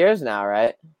 6 years now,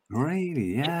 right?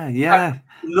 Really? Yeah.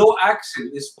 No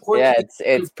accent. It's Portuguese. Yeah,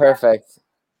 it's perfect.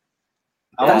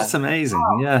 That's amazing.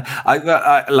 Yeah,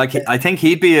 I think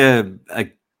he'd be a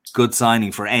good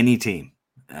signing for any team.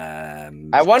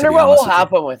 I wonder what will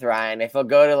happen with Ryan if he'll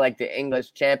go to like the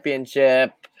English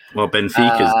Championship. Well,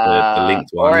 Benfica's the linked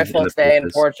one, or if he'll stay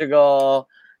in Portugal.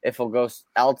 If he'll go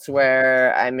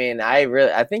elsewhere. I mean,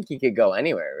 I think he could go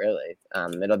anywhere. Really,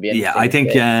 it'll be. Yeah, I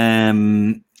think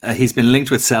he's been linked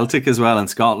with Celtic as well in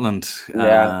Scotland.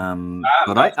 Yeah,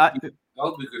 but that would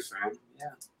be good for him.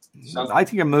 Yeah, I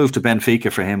think a move to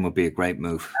Benfica for him would be a great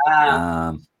move.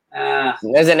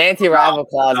 There's an anti-rival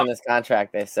clause in his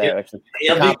contract, they say, which is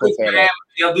complicated.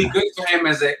 It'll be good for him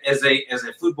as a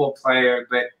football player,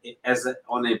 but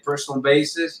on a personal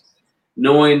basis,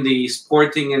 knowing the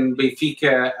Sporting and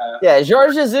Benfica.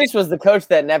 Jorge Jesus was the coach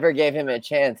that never gave him a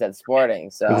chance at Sporting.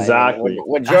 So exactly,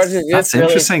 would Jorge Jesus that's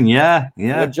interesting. Yeah.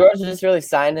 Would Jorge Jesus really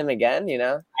sign him again? You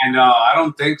know, I know. I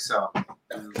don't think so.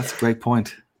 That's a great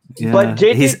point. Yeah. But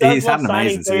JT he's had an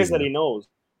amazing players season that he knows.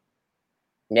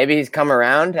 Maybe he's come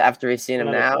around after he's seen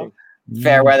him now.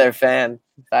 Fair weather fan.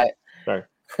 Sorry.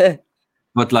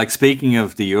 But like speaking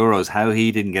of the Euros, how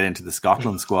he didn't get into the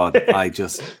Scotland squad, I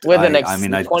just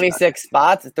 26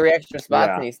 spots, 3 extra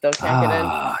spots, and he still can't get in.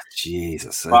 Ah,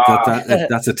 Jesus,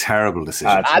 that's a terrible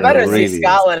decision. I better see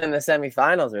Scotland in the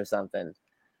semifinals or something.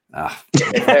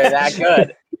 If they're that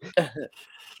good.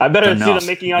 I better see them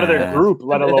making out of their group,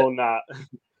 let alone that.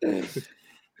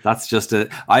 That's just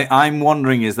I'm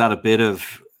wondering, is that a bit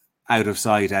of out of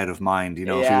sight, out of mind. You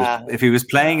know, Yeah. if he was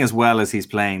playing as well as he's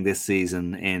playing this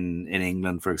season in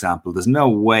England, for example, there's no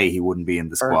way he wouldn't be in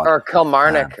the squad. Or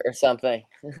Kilmarnock or something.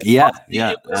 Yeah. He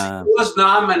was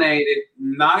nominated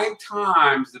 9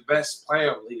 times the best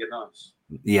player of Liga NOS.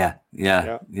 Yeah.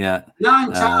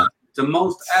 9 times, the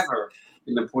most ever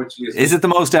in the Portuguese. Is it the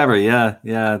most ever? Yeah.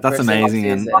 That's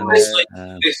amazing.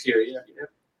 This year,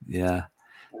 yeah.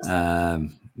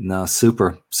 No,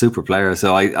 super player.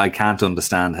 So I can't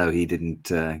understand how he didn't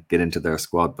get into their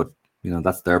squad, but you know,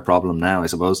 that's their problem now, I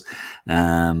suppose.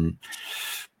 The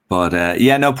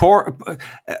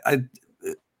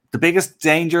biggest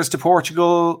dangers to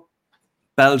Portugal,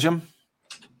 Belgium,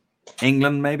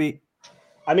 England, maybe.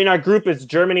 I mean, our group is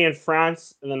Germany and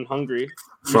France, and then Hungary.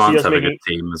 France have a good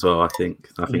team as well. I think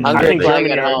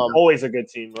Germany are always a good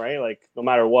team, right? Like no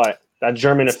matter what, that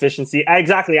German efficiency,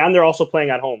 exactly. And they're also playing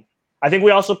at home. I think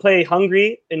we also play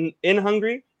Hungary in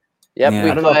Hungary. Yep,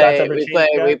 yeah.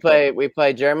 we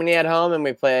play Germany at home and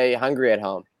we play Hungary at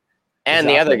home, and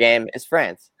the other game is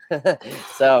France.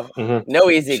 So no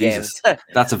easy games.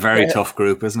 That's a very tough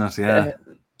group, isn't it? Yeah,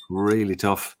 really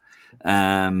tough.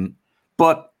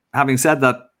 But having said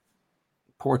that,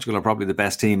 Portugal are probably the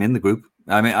best team in the group.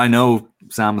 I mean, I know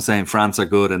Sam was saying France are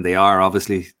good, and they are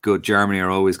obviously good. Germany are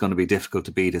always going to be difficult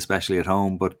to beat, especially at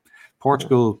home. But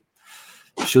Portugal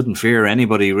shouldn't fear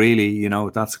anybody, really, you know,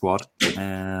 with that squad.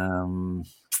 So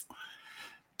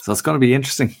it's going to be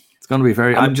interesting. It's going to be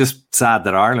very. I'm just sad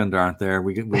that Ireland aren't there.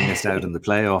 We missed out in the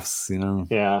playoffs, you know.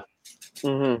 Yeah.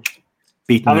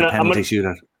 Beaten in a penalty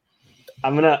shootout.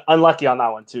 I'm gonna unlucky on that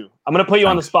one too. I'm gonna put you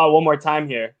on the spot one more time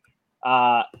here.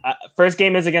 First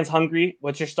game is against Hungary.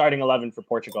 What's your starting 11 for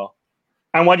Portugal?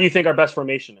 And what do you think our best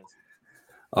formation is?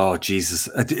 Oh, Jesus.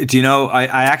 Do you know, I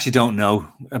actually don't know,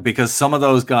 because some of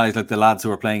those guys, like the lads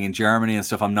who are playing in Germany and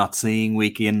stuff, I'm not seeing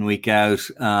week in, week out.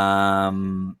 So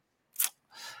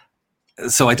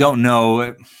I don't know.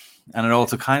 And it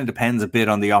also kind of depends a bit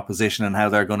on the opposition and how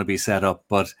they're going to be set up.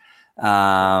 But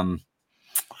I'll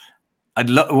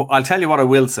tell you what I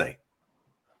will say.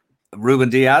 Ruben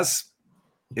Diaz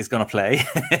is going to play.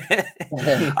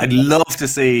 I'd love to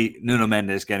see Nuno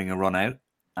Mendes getting a run out.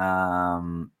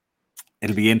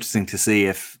 It'll be interesting to see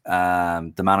if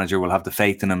the manager will have the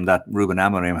faith in him that Ruben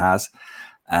Amorim has.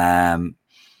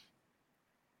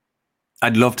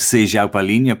 I'd love to see João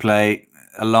Palhinha play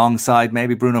alongside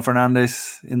maybe Bruno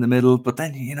Fernandes in the middle. But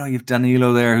then, you know, you've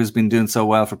Danilo there who's been doing so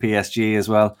well for PSG as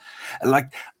well.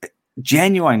 Like,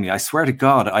 genuinely, I swear to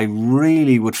God, I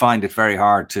really would find it very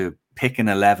hard to pick an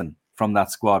 11 from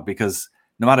that squad, because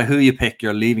no matter who you pick,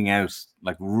 you're leaving out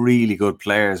like really good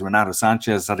players. Renato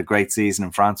Sanchez had a great season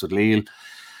in France with Lille.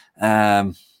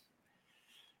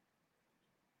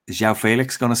 Is João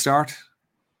Felix going to start?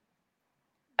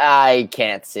 I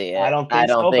can't see it. I don't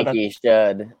think he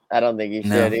should. I don't think he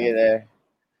should either.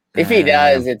 If he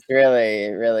does, it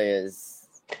really is.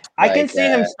 I can see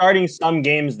him starting some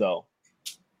games though.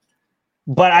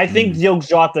 But I think Diogo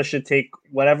Jota should take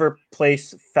whatever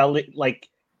place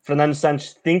Fernando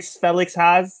Santos thinks Felix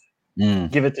has.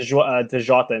 Give it to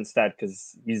Jota instead,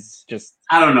 because he's just,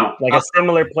 I don't know, like a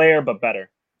similar player but better.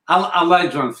 I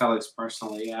like João Felix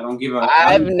personally. I don't give a.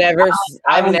 I've never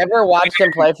watched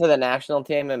him play for the national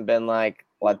team and been like,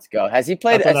 let's go. Has he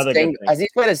played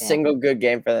a single good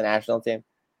game for the national team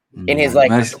in his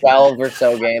 12 or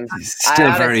so games? He's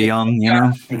still very young, you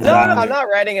know. No, I'm not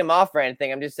writing him off or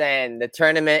anything. I'm just saying the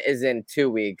tournament is in 2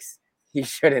 weeks. He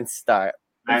shouldn't start.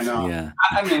 I know. Yeah.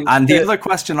 And the other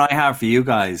question I have for you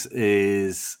guys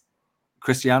is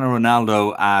Cristiano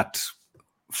Ronaldo at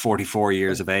 44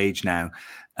 years of age now.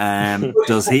 Can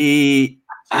he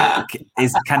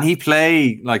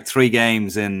play like 3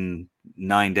 games in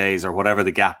 9 days or whatever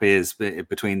the gap is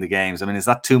between the games? I mean, is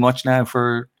that too much now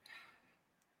for?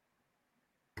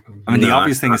 I mean, the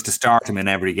obvious thing is to start him in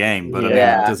every game, but I mean,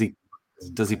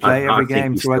 does he play every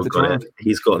game throughout the tournament?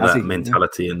 He's got that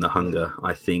mentality and the hunger,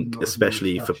 I think,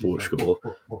 especially for Portugal.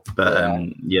 But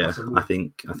I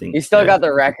think he's still got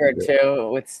the record too,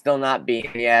 with still not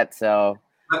beaten yet. So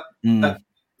I don't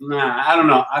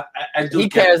know. He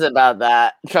cares about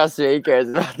that. Trust me, he cares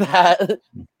about that.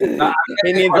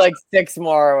 He needs like 6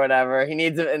 more or whatever. He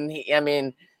needs, and he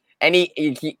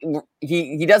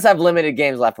does have limited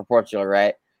games left for Portugal,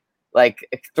 right? Like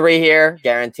 3 here,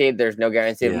 guaranteed. There's no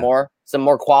guarantee of more. Some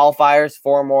more qualifiers,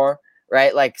 4 more,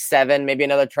 right? Like 7, maybe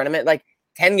another tournament. Like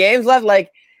 10 games left.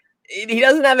 Like he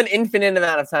doesn't have an infinite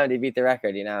amount of time to beat the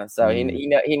record, you know. So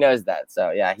he knows that.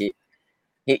 So yeah, he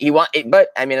wants. But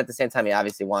I mean, at the same time, he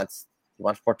obviously wants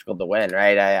Portugal to win,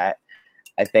 right?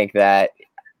 I think that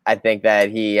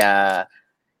he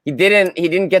He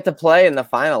didn't get to play in the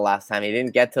final last time. He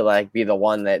didn't get to like be the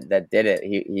one that did it.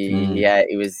 He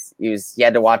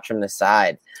had to watch from the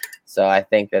side. So I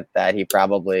think that he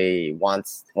probably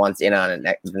wants in on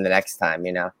it the next time,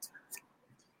 you know.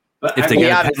 But if they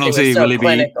get a penalty, will he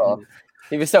be?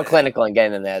 He was so clinical in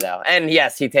getting in there, though. And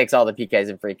yes, he takes all the PKs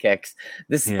and free kicks,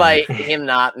 despite him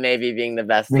not maybe being the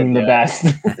best. Being the best.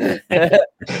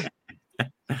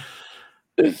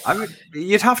 I mean,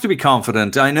 you'd have to be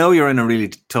confident. I know you're in a really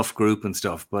tough group and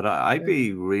stuff, but I'd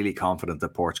be really confident that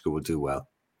Portugal would do well.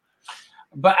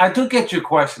 But I do get your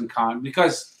question, Con,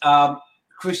 because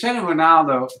Cristiano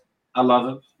Ronaldo, I love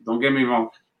him. Don't get me wrong.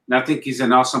 And I think he's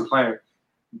an awesome player.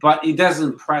 But he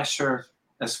doesn't pressure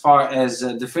as far as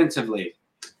defensively.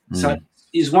 So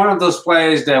he's one of those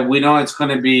players that we know it's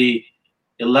going to be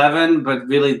 11, but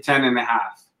really 10 and a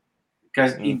half.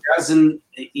 Because he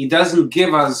doesn't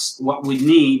give us what we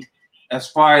need as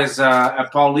far as a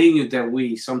Paulinho that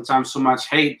we sometimes so much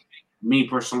hate. Me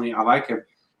personally, I like him.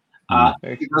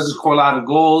 He doesn't score a lot of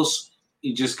goals.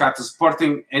 He just got the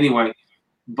Sporting anyway.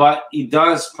 But he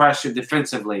does pressure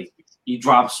defensively. He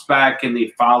drops back and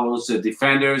he follows the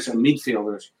defenders and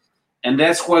midfielders. And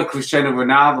that's what Cristiano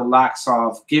Ronaldo lacks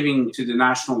of giving to the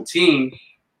national team.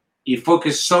 He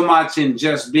focused so much in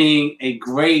just being a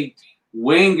great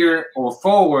winger or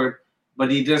forward,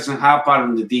 but he doesn't help out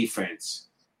in the defense.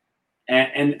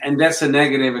 And that's a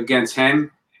negative against him.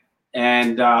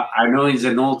 And I know he's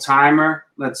an old-timer,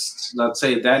 let's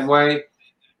say it that way.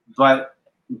 But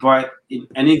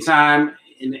anytime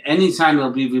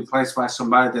he'll be replaced by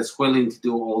somebody that's willing to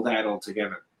do all that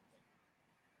altogether.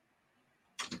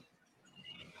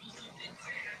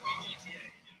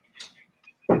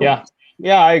 Yeah,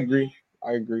 I agree.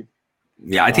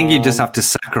 Yeah, I think you just have to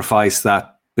sacrifice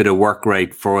that bit of work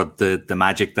rate for the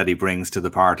magic that he brings to the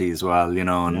party as well, you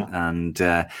know.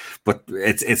 But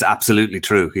it's absolutely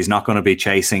true. He's not going to be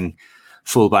chasing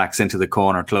fullbacks into the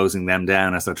corner, closing them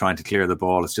down as they're trying to clear the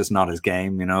ball. It's just not his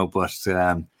game, you know. But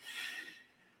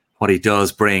what he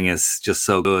does bring is just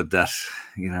so good that,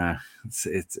 you know,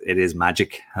 it is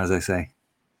magic, as I say.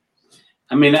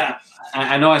 I mean,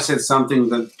 I know I said something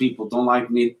that people don't like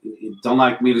me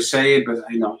to say it, but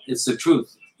I know it's the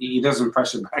truth. He doesn't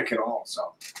pressure back at all.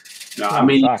 So, you know, I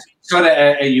mean, so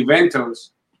at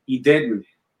Juventus, he didn't,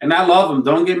 and I love him.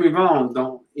 Don't get me wrong.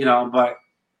 But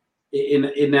in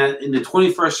the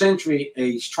 21st century,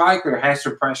 a striker has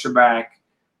to pressure back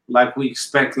like we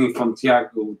expecting from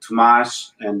Thiago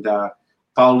Tomas and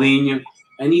Paulinho,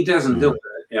 and he doesn't do it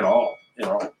at all.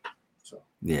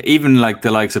 Yeah, even like the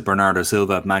likes of Bernardo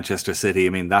Silva at Manchester City. I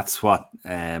mean, that's what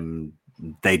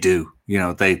they do. You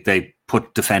know, they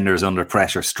put defenders under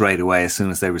pressure straight away as soon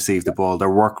as they receive the ball.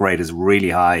 Their work rate is really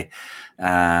high.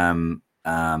 But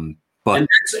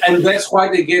that's why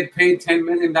they get paid $10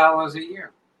 million a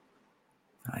year.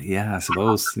 Yeah, I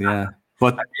suppose. Yeah,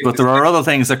 but there are other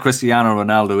things that Cristiano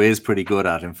Ronaldo is pretty good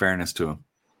at. In fairness to him.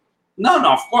 No,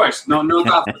 of course, no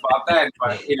doubt about that.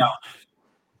 But you know.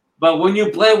 But when you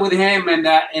play with him and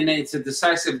it's a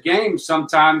decisive game,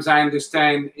 sometimes I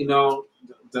understand, you know,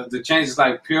 the changes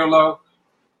like Pirlo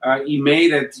he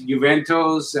made at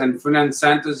Juventus and Fernando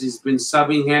Santos, he's been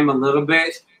subbing him a little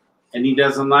bit and he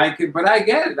doesn't like it. But I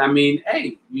get it. I mean,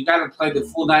 hey, you got to play the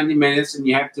full 90 minutes and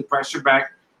you have to pressure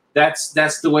back. That's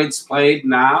the way it's played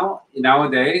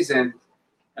nowadays. And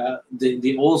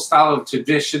the old style of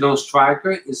traditional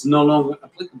striker is no longer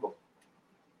applicable.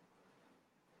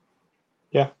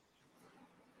 Yeah.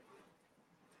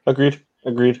 Agreed.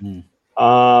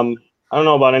 I don't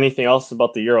know about anything else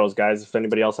about the Euros, guys. If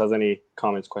anybody else has any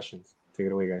comments, questions, take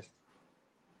it away, guys.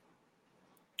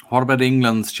 What about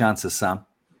England's chances, Sam?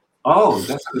 Oh,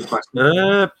 that's a good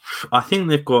question. I think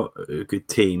they've got a good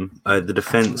team. The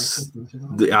defense,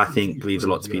 I think, leaves a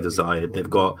lot to be desired. I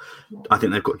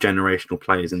think they've got generational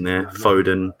players in there.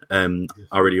 Foden,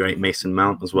 I really rate Mason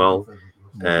Mount as well.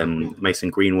 Mason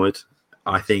Greenwood,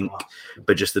 I think,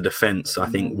 but just the defense, I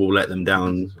think, will let them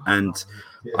down. And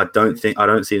I don't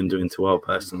see them doing too well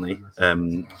personally.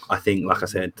 I think, like I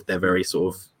said, they're very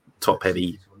sort of top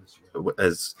heavy.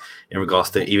 As in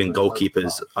regards to even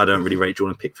goalkeepers, I don't really rate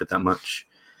Jordan Pickford that much.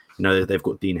 You know, they've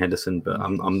got Dean Henderson, but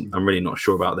I'm really not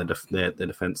sure about their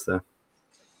defense there.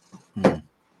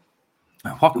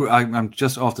 I'm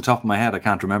just off the top of my head, I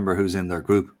can't remember who's in their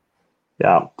group.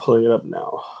 Yeah, I'm pulling it up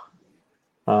now.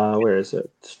 Where is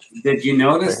it? Did you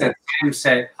notice that Sam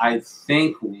said, I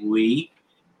think. I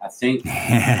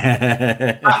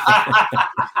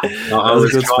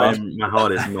was trying my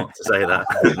hardest not to say that.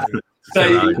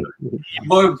 So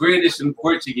more British and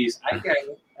Portuguese. I get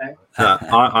it.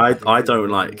 I don't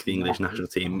like the English national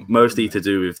team, mostly to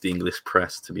do with the English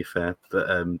press, to be fair. But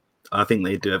I think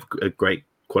they do have a great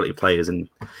quality players,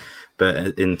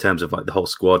 but in terms of like the whole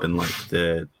squad and like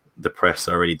the press,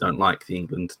 I really don't like the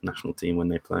England national team when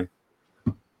they play.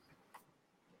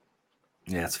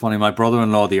 Yeah, it's funny. My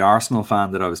brother-in-law, the Arsenal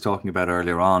fan that I was talking about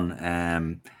earlier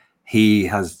on, he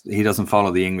doesn't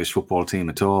follow the English football team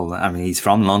at all. I mean, he's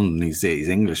from London, he's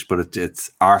English, but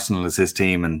it's Arsenal is his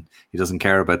team, and he doesn't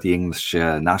care about the English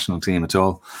national team at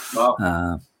all.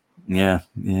 Wow. Yeah.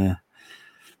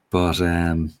 But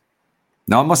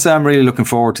no, I must say I'm really looking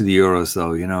forward to the Euros,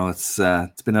 though. You know, it's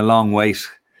been a long wait.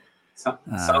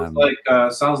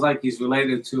 Sounds like he's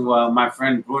related to my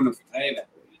friend Bruno Ferreira.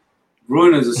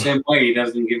 Bruno is the same way. He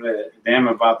doesn't give a damn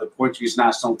about the Portuguese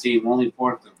national team, only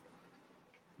Porto.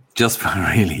 Just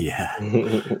really, yeah. I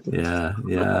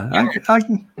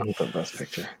can the best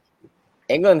picture.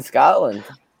 England, Scotland,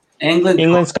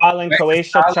 Scotland,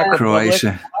 Croatia, Czech Republic.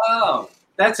 Croatia. Oh,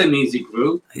 that's an easy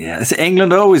group. Yeah,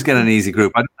 England always get an easy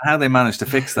group. I don't know how they managed to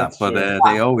fix that, but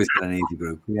they always get an easy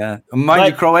group. Yeah,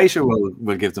 mind you, Croatia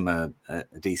will give them a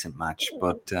decent match,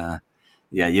 but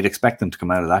yeah, you'd expect them to come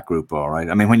out of that group all right.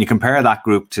 I mean, when you compare that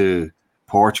group to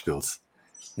Portugal's,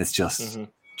 it's just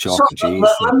chalk and cheese.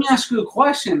 Let me ask you a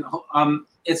question.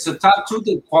 It's the top two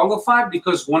that qualify,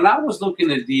 because when I was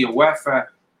looking at the UEFA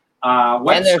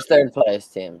website, and there's third place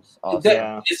teams.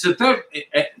 Also. It's the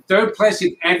third place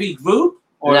in every group.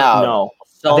 Or No.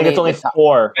 I think it's only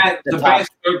 4. The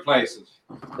best third places.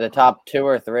 The top 2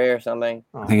 or 3 or something.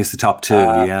 I think it's the top 2.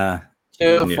 Yeah.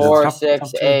 2, 4,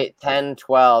 6, 8, 10,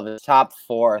 12. The top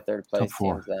 4 third place Top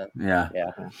 4. teams. Then. Yeah.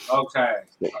 Okay.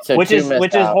 So which is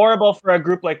horrible for a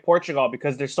group like Portugal,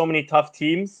 because there's so many tough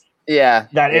teams. Yeah.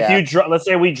 That if you draw, let's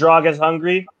say we draw against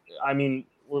Hungary, I mean,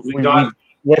 we're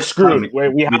screwed.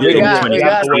 We have to win at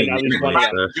least one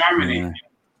game. Germany.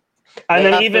 And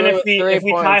then even if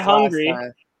we tie Hungary,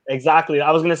 exactly.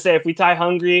 I was gonna say if we tie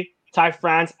Hungary, tie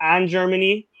France and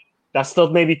Germany, that's still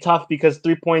maybe tough, because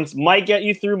 3 points might get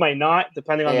you through, might not,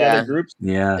 depending on the other groups.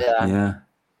 Yeah.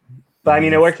 But I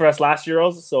mean, it worked for us last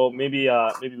Euros, so maybe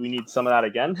we need some of that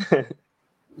again.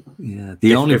 Yeah.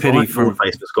 The only pity for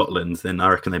place for Scotland, then I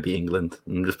reckon they'd be England.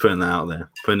 I'm just putting that out there.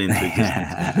 Putting into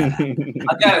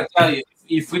I gotta tell you,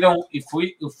 if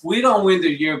we don't win the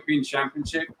European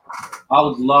Championship, I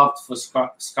would love for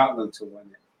Scotland to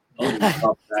win it.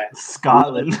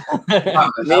 Scotland.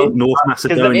 North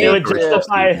Macedonia.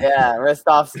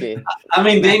 Rostovsky. I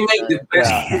mean, they make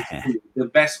the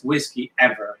best whiskey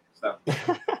ever. So.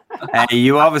 Hey,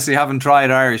 you obviously haven't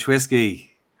tried Irish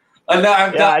whiskey. No,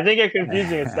 I think you're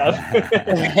confusing it stuff.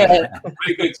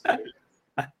 Pretty good.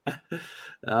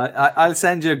 I'll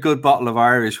send you a good bottle of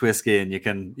Irish whiskey, and you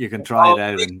can try it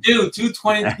out. Do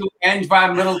 222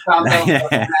 Angevin Middletown.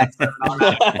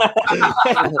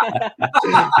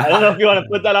 I don't know if you want to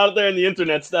put that out there in the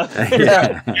internet stuff.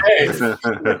 Yeah. Hey,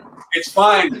 it's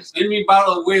fine. Send me a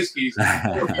bottle of whiskey.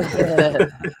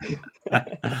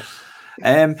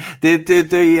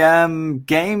 The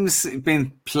games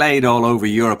been played all over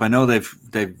Europe. I know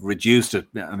they've reduced it.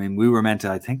 I mean, we were meant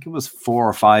to, I think it was 4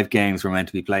 or 5 games were meant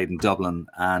to be played in Dublin,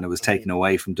 and it was taken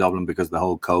away from Dublin because of the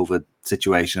whole COVID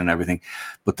situation and everything.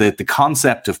 But the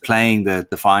concept of playing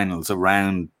the finals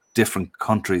around different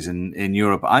countries in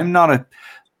Europe, I'm not a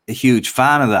huge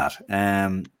fan of that.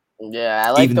 Yeah, I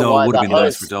like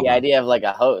the idea of like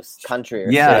a host country.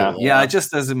 Or city, yeah.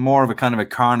 Just as more of a kind of a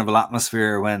carnival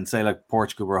atmosphere when, say, like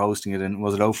Portugal were hosting it, and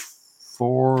was it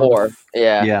 04? 4,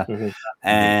 yeah. You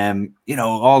know,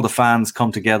 all the fans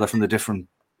come together from the different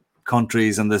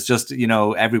countries, and there's just, you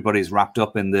know, everybody's wrapped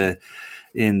up in the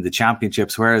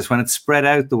championships. Whereas when it's spread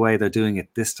out the way they're doing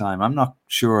it this time, I'm not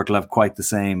sure it'll have quite the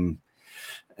same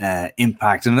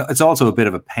impact, and it's also a bit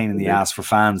of a pain in the ass for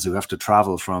fans who have to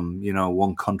travel from, you know,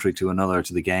 one country to another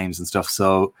to the games and stuff.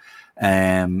 So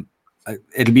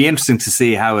it'll be interesting to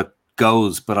see how it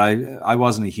goes, but I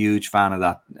wasn't a huge fan of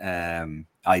that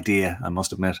idea, I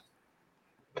must admit.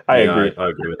 I agree with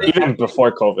that. Even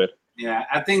before COVID. Yeah,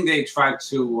 I think they tried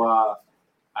to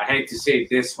I hate to say it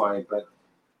this way, but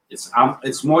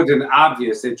it's more than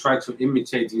obvious they tried to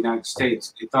imitate the United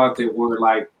States. They thought they were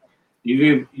like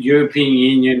European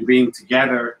Union being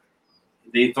together.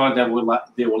 They thought that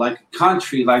they were like a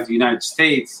country like the United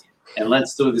States, and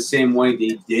let's do it the same way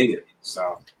they did it.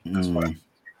 So that's why. I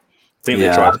think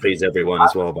they try to please everyone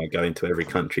as well by going to every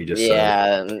country so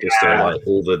like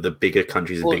all the bigger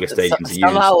countries and bigger stadiums.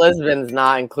 Somehow Lisbon's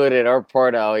not included, or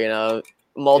Porto. You know,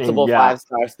 multiple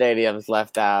 5-star stadiums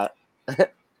left out.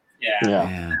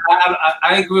 Yeah.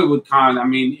 I agree with Con. I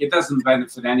mean, it doesn't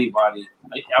benefit anybody.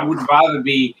 I would rather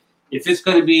be. If it's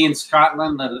going to be in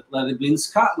Scotland, let it be in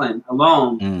Scotland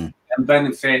alone and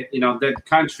benefit, you know, that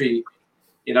country,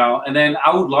 you know. And then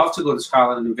I would love to go to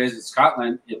Scotland and visit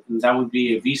Scotland. That would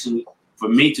be a reason for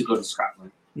me to go to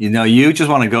Scotland. You know, you just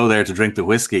want to go there to drink the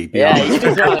whiskey. Yeah, you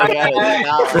just want to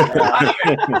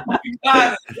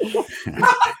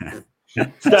go.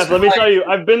 Steph, let me tell you,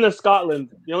 I've been to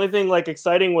Scotland. The only thing like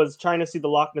exciting was trying to see the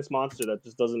Loch Ness Monster that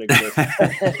just doesn't exist.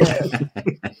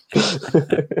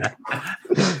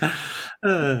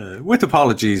 With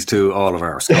apologies to all of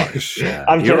our Scottish.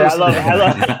 I'm kidding.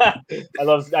 I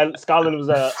love Scotland was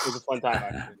a fun time.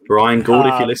 Actually. Brian Gould,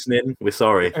 if you're listening, we're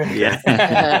sorry. Yeah.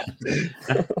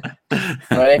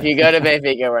 But if you go to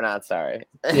Benfica, we're not sorry.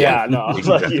 Yeah, no,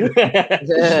 fuck you.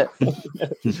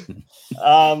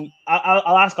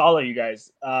 I'll ask all of you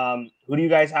guys. Who do you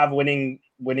guys have winning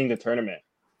the tournament?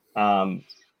 A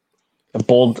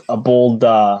bold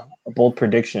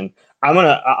prediction.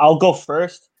 I'll go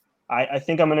first. I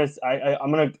think I'm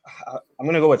gonna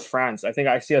go with France. I think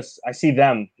I see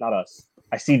them, not us.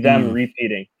 I see them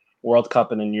repeating World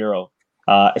Cup and then Euro,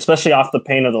 especially off the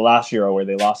pain of the last Euro where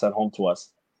they lost at home to us.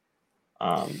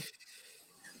 How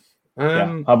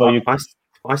about you?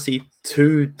 I see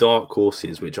two dark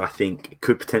horses which I think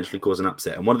could potentially cause an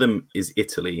upset, and one of them is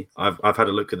Italy. I've had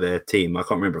a look at their team. I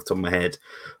can't remember off the top of my head.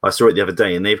 I saw it the other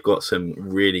day, and they've got some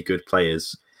really good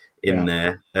players in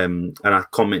there. And I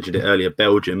mentioned it earlier.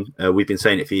 Belgium. We've been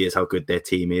saying it for years how good their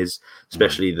team is,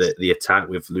 especially the attack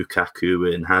with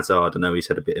Lukaku and Hazard. I know he's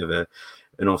had a bit of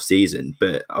an off season,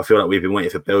 but I feel like we've been waiting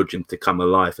for Belgium to come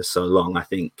alive for so long. I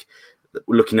think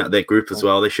looking at their group as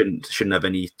well, they shouldn't have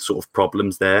any sort of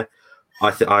problems there.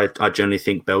 I generally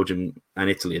think Belgium and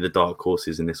Italy are the dark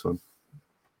horses in this one.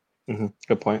 Mm-hmm.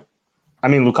 Good point. I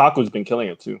mean, Lukaku's been killing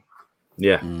it too.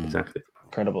 Yeah, exactly.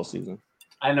 Incredible season.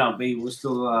 I know, but we're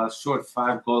still short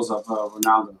 5 goals of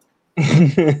Ronaldo.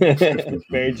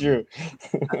 Very true.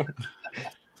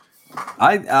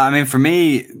 I mean, for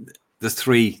me, there's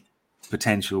 3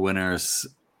 potential winners: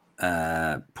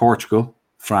 Portugal,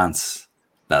 France,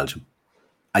 Belgium.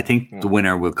 I think the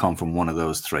winner will come from one of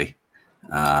those 3.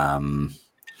 And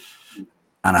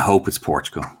I hope it's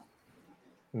Portugal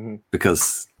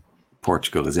because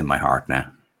Portugal is in my heart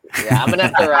now. Yeah, I'm gonna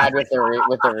have to ride with the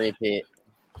repeat.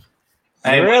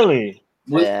 Hey, really?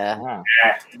 Yeah.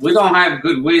 We don't have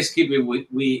good whiskey, but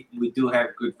we do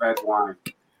have good red wine.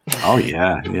 Oh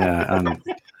yeah,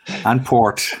 and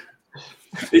port.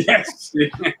 Yes.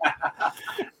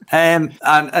 And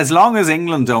as long as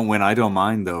England don't win, I don't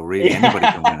mind though. Really, anybody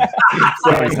can win it.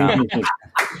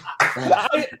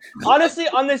 Honestly,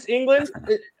 on this England,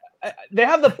 they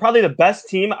have probably the best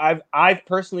team I've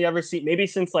personally ever seen. Maybe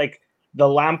since like the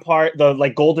Lampard, the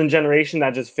like golden generation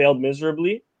that just failed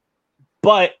miserably.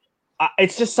 But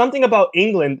it's just something about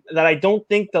England that I don't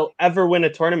think they'll ever win a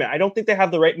tournament. I don't think they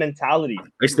have the right mentality.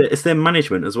 It's their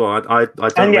management as well. I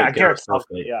don't rate Gareth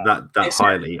Southgate that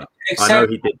highly. I know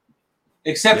he did.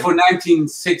 Except for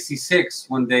 1966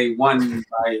 when they won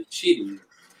by cheating.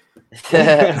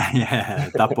 Yeah,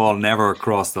 that ball never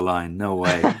crossed the line. No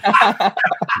way.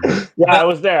 Yeah, I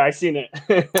was there. I seen it.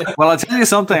 Well, I'll tell you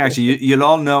something, actually. You'll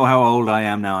all know how old I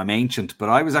am now. I'm ancient, but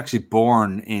I was actually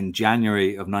born in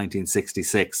January of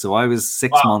 1966. So I was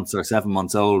 6 months or 7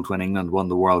 months old when England won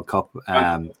the World Cup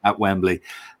at Wembley.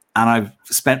 And I've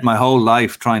spent my whole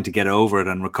life trying to get over it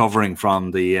and recovering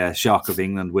from the shock of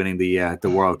England winning the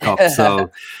World Cup. So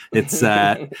it's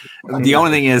the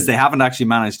only thing is they haven't actually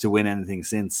managed to win anything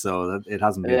since, so it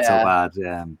hasn't been so bad.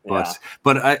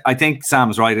 But I think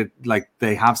Sam's right. Like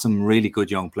they have some really good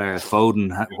young players.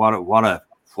 Foden, what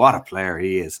a player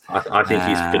he is. I think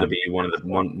he's going to be one of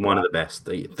the best.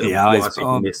 He's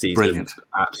this season, brilliant,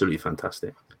 absolutely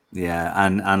fantastic. Yeah,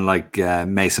 and like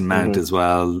Mason Mount as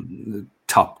well.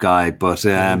 Top guy, but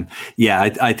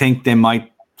I think they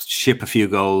might ship a few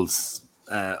goals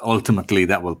ultimately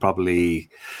that will probably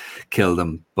kill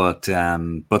them. But they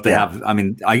have. I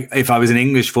mean, if I was an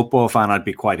English football fan, I'd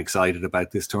be quite excited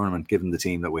about this tournament given the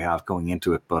team that we have going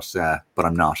into it. But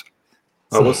I'm not.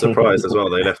 I was surprised as well.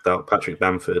 They left out Patrick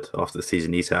Bamford after the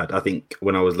season he's had. I think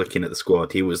when I was looking at the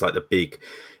squad, he was like the big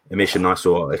omission I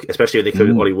saw, especially if they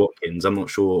included Ollie Watkins. I'm not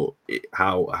sure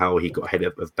how he got ahead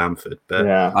of Bamford, but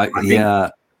I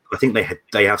think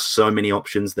they have so many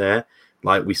options there.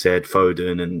 Like we said,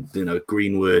 Foden and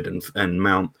Greenwood and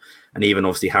Mount, and even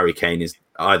obviously Harry Kane is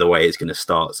either way is going to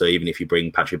start. So even if you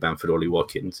bring Patrick Bamford, Ollie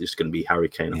Watkins, it's going to be Harry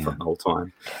Kane up front the whole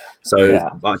time. So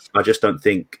I just don't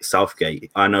think Southgate.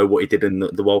 I know what he did in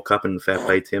the World Cup and fair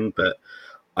play to him, but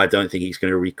I don't think he's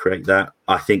going to recreate that.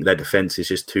 I think their defense is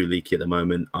just too leaky at the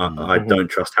moment. I don't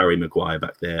trust Harry Maguire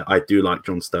back there. I do like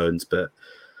John Stones, but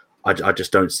I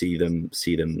just don't see them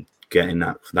getting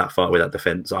that far with that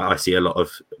defense. I see a lot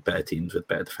of better teams with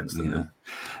better defense than them.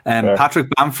 Patrick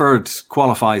Bamford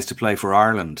qualifies to play for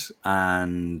Ireland,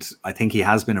 and I think he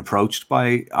has been approached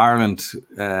by Ireland.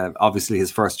 Obviously,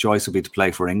 his first choice would be to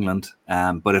play for England,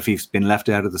 but if he's been left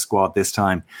out of the squad this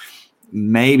time,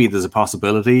 maybe there's a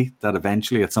possibility that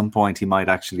eventually at some point he might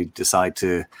actually decide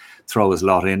to throw his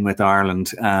lot in with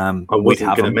Ireland. I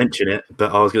wasn't going to mention it,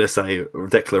 but I was going to say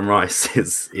Declan Rice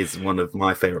is one of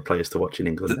my favourite players to watch in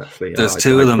England, actually. There's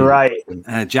two of them, right?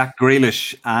 Jack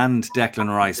Grealish and Declan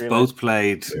Rice both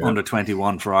played under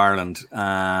 21 for Ireland,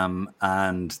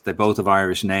 and they both have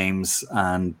Irish names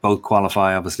and both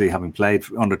qualify, obviously, having played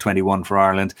under 21 for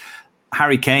Ireland.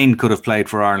 Harry Kane could have played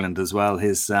for Ireland as well.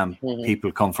 His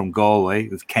people come from Galway.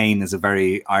 Kane is a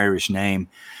very Irish name.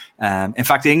 In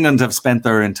fact, England have spent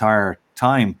their entire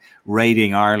time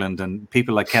raiding Ireland, and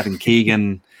people like Kevin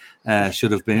Keegan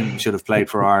should have played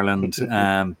for Ireland,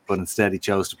 but instead he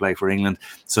chose to play for England.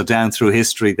 So down through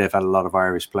history, they've had a lot of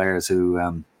Irish players who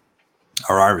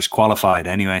are Irish qualified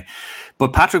anyway.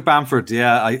 But Patrick Bamford,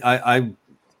 I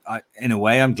in a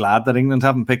way, I'm glad that England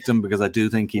haven't picked him, because I do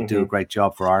think he'd do a great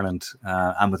job for Ireland.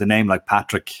 And with a name like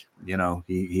Patrick, you know,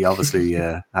 he obviously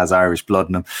has Irish blood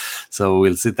in him. So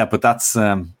we'll see that. But that's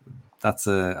I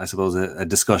suppose a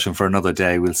discussion for another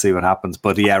day. We'll see what happens.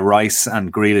 But yeah, Rice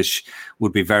and Grealish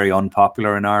would be very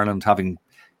unpopular in Ireland, having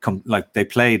come, like, they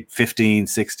played 15,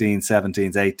 16,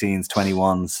 17s, 18s,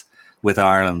 21s with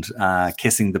Ireland,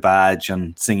 kissing the badge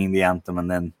and singing the anthem, and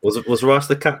then was Rice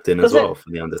the captain as well for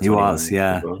the under? He was,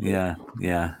 yeah.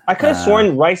 I could have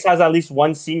sworn Rice has at least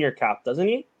one senior cap, doesn't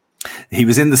he? He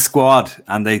was in the squad,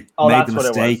 and they made the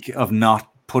mistake of not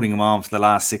putting him on for the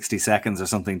last 60 seconds or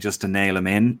something just to nail him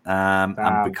in, and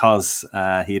because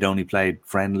he had only played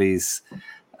friendlies,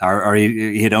 or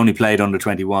he had only played under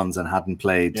 21s and hadn't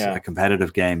played a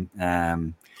competitive game.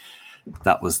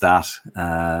 That was that,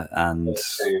 and.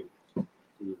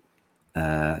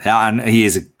 And he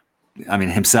is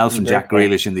himself and Jack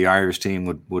Grealish in the Irish team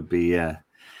would be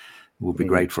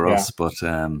great for us, but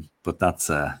that's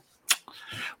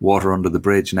water under the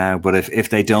bridge now. But if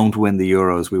they don't win the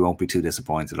Euros, we won't be too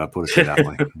disappointed. I'll put it that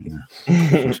way.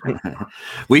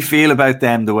 We feel about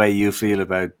them the way you feel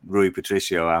about Rui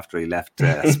Patricio after he left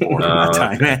sport at that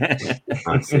time.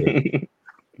 I see.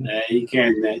 You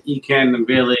can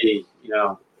really, you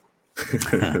know.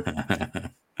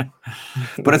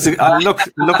 But it's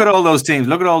look at all those teams.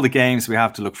 Look at all the games we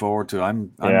have to look forward to.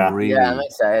 I'm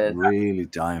excited. Really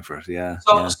dying for it. Yeah.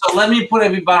 So let me put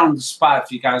everybody on the spot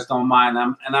if you guys don't mind.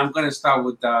 I'm going to start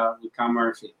with Con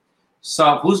Murphy.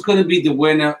 So who's going to be the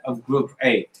winner of Group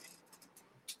A?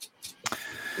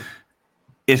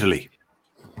 Italy.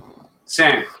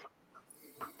 Sam.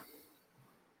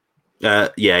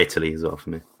 Italy as well for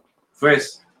me.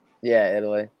 Chris. Yeah,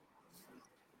 Italy.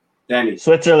 Danny.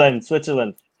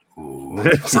 Switzerland. Ooh,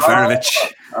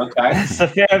 Seferovic. Okay.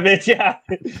 Seferovic, yeah.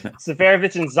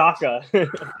 Seferovic and Zaka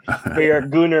for your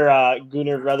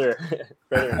Gunnar brother.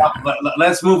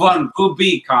 Let's move on. Group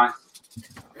B, Con.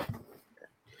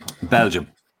 Belgium.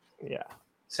 Yeah.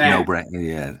 Sam. No brain.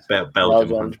 Yeah.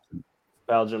 Belgium.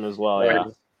 Belgium as well. Yeah.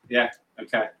 Yeah.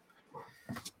 Okay.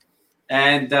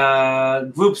 And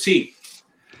Group C,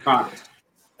 Con.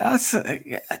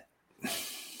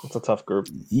 It's a tough group.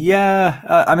 Yeah,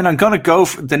 I'm going to go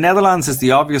for the Netherlands is the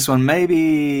obvious one.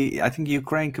 Maybe I think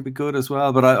Ukraine could be good as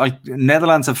well, but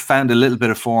Netherlands have found a little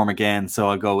bit of form again, so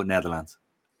I'll go with Netherlands.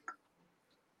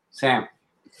 Sam.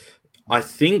 I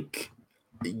think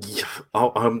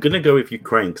I'm going to go with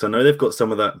Ukraine, because I know they've got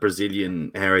some of that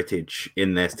Brazilian heritage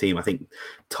in their team. I think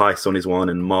Tyson is one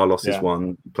and Marlos is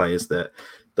one, players that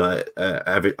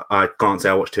I can't say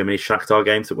I watch too many Shakhtar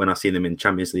games, but when I see them in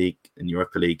Champions League and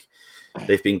Europa League,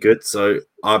 they've been good. So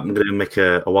I'm going to make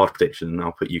a wild prediction, and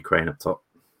I'll put Ukraine up top.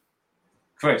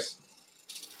 Chris.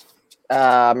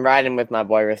 I'm riding with my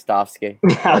boy Ristovski.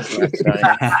 I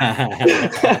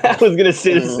was going to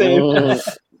say the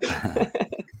same.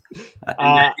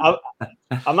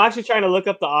 I'm actually trying to look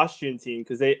up the Austrian team,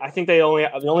 because I think the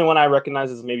only one I recognize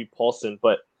is maybe Paulsen,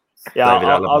 but yeah,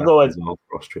 I'll go with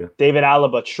Austria. David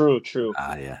Alaba. True.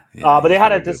 But they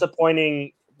had a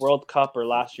disappointing World Cup or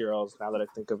last Euros, now that I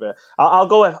think of it. I'll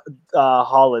go with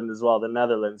Holland as well, the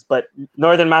Netherlands. But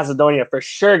Northern Macedonia for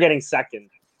sure getting second.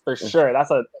 For sure.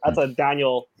 That's a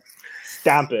Daniel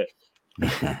stamp it.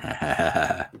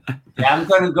 Yeah, I'm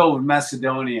going to go with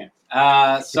Macedonia.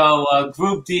 So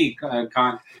Group D,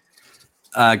 Con.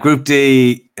 Group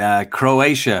D,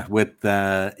 Croatia with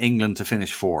England to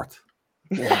finish fourth.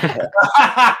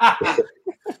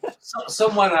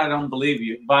 somewhat I don't believe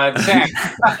you, but Sam.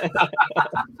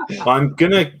 I'm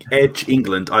gonna edge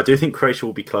England. I do think Croatia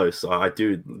will be close. I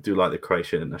do like the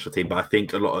Croatian national team, but I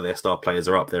think a lot of their star players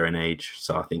are up there in age,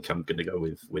 so I think I'm gonna go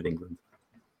with England.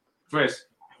 Chris.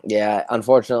 Yeah,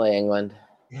 unfortunately, England.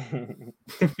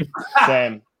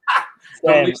 Same.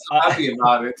 Don't be so happy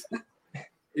about it.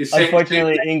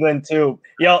 Unfortunately, England too.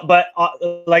 But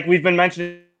like we've been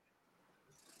mentioning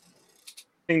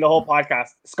the whole podcast,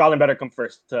 Scotland better come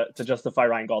first to justify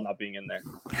Ryan Gauld not being in there.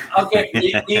 Okay,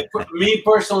 me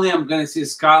personally, I'm going to see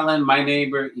Scotland. My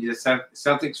neighbor, he's a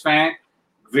Celtics fan,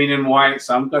 green and white,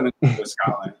 so I'm going to go with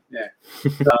Scotland. Yeah.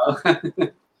 So,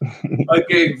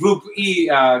 okay, Group E,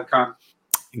 Con.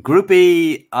 Group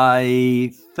E,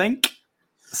 I think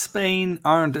Spain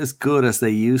aren't as good as they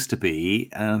used to be,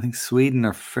 and I think Sweden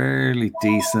are fairly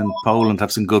decent. Poland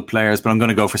have some good players, but I'm going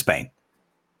to go for Spain.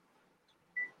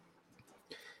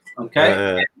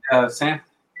 Okay, Sam?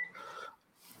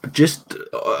 Just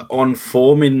on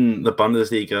form in the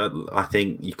Bundesliga, I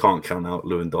think you can't count out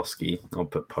Lewandowski. I'll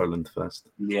put Poland first.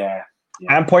 Yeah.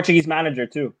 And Portuguese manager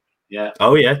too. Yeah.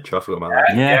 Oh, yeah. I forgot about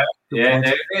that. Yeah,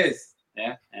 there it is.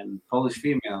 Yeah, and Polish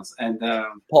females. And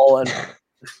Poland.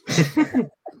 I'm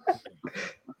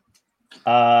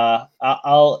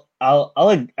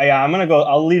gonna go.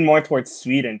 I'll lean more towards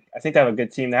Sweden. I think they have a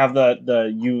good team. They have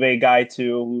the Juve guy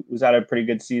too, who's had a pretty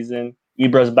good season.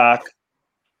 Ibra's back.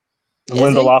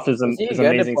 Lindelof is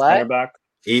amazing center back.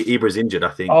 Ibra's injured, I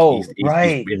think. Oh, he's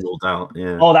right. been ruled out.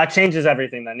 Yeah. Oh, that changes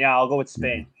everything then. Yeah, I'll go with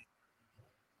Spain.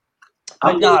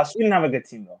 Sweden have a good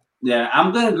team though. Yeah,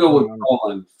 I'm gonna go with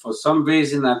Poland. For some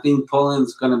reason, I think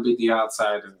Poland's gonna be the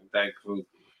outsider of that group.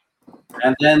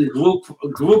 And then Group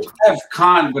F,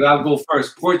 Con, but I'll go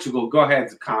first. Portugal, go ahead,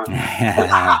 Con.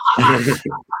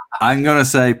 I'm going to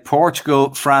say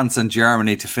Portugal, France, and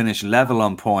Germany to finish level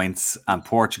on points, and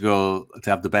Portugal to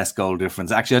have the best goal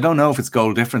difference. Actually, I don't know if it's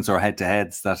goal difference or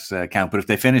head-to-heads that count, but if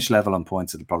they finish level on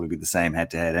points, it'll probably be the same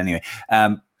head-to-head anyway.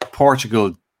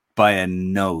 Portugal by a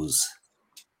nose.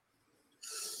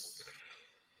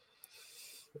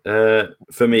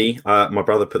 For me, my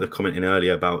brother put the comment in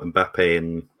earlier about Mbappe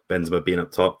and Benzema being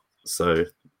up top, so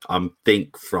I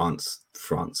think France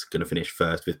going to finish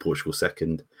first with Portugal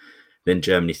second, then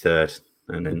Germany third,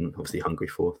 and then obviously Hungary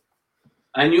fourth.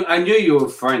 I knew you were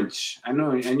French. I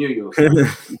knew you were French.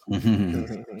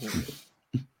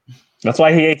 That's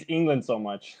why he hates England so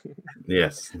much.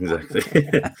 Yes, exactly.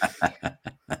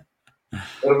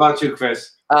 What about you,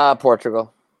 Chris?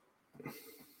 Portugal.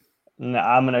 No,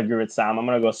 I'm gonna agree with Sam. I'm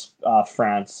gonna go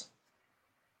France.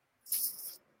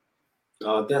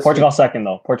 Portugal second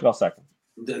though. Portugal second.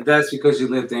 That's because you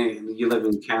live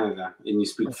in Canada and you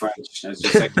speak French as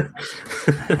your second.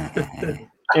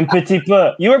 Un petit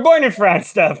peu. You were born in France,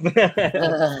 Steph. Yeah,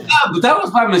 but that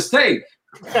was my mistake.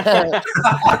 I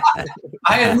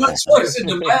had no choice in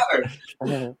the matter.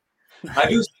 I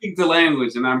do speak the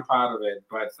language and I'm proud of it,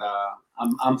 but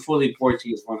I'm fully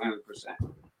Portuguese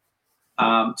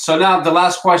 100%. So now the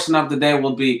last question of the day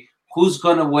will be: who's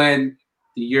going to win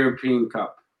the European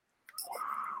Cup?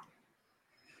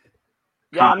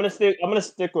 Yeah, I'm gonna stick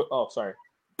with. Oh, sorry.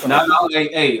 No,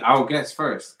 hey, I'll guess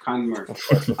first. Con Murphy.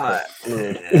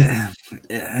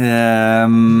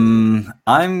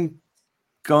 I'm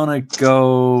gonna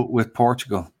go with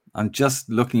Portugal. I'm just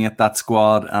looking at that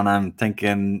squad and I'm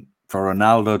thinking for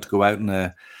Ronaldo to go out in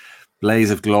a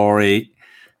blaze of glory,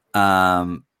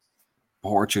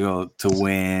 Portugal to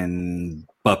win,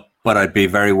 but I'd be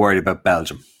very worried about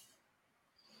Belgium.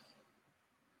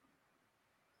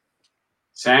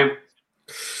 Sam?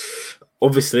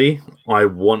 Obviously, I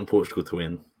want Portugal to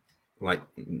win. Like,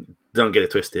 don't get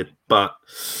it twisted, but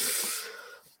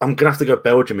I'm gonna have to go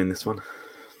Belgium in this one.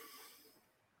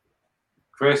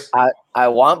 Chris? I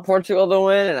want Portugal to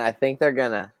win, and I think they're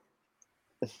gonna.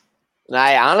 And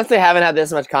I honestly haven't had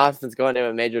this much confidence going into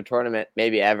a major tournament,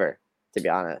 maybe ever, to be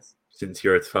honest. Since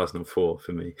Euro 2004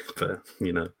 for me, but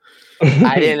you know,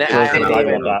 I didn't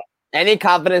any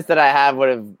confidence that I have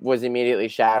was immediately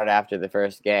shattered after the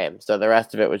first game. So the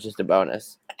rest of it was just a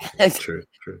bonus. True.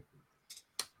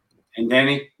 And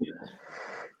Danny?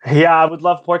 Yeah, I would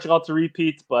love Portugal to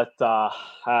repeat, but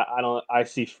I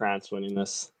see France winning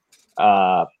this.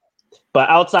 But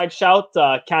outside shout,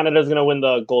 Canada's gonna win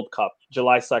the Gold Cup,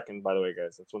 July 2nd. By the way,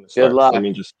 guys, that's when it starts. Good luck. Let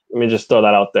me just throw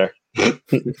that out there.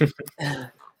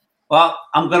 Well,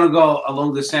 I'm going to go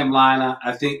along the same line.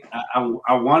 I think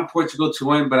I want Portugal to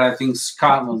win, but I think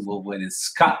Scotland will win. It's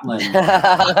Scotland.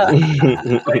 But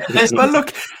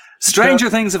look, Stranger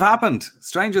things have happened.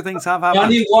 Stranger things have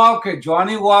happened.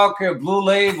 Johnny Walker, Blue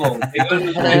Label.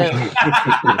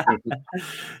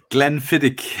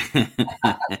 Glenfiddich.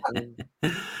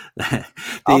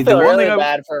 I'll feel really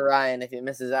bad for Ryan if he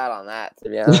misses out on that, to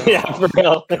be honest. Yeah, for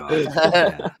real.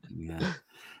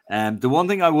 The one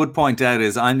thing I would point out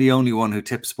is I'm the only one who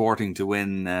tipped Sporting to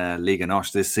win Liga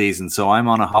NOS this season, so I'm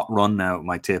on a hot run now with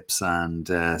my tips, and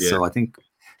so I think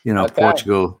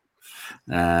Portugal.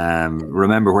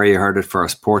 Remember where you heard it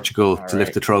first. Portugal to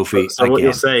lift the trophy. So what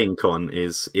you're saying, Con,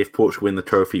 is if Portugal win the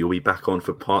trophy, you'll be back on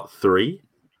for part 3.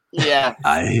 Yeah,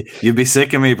 you'd be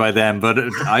sick of me by then, but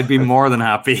I'd be more than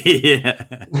happy.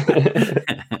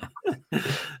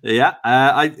 Yeah,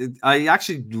 I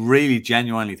actually really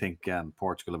genuinely think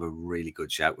Portugal have a really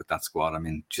good shout with that squad. I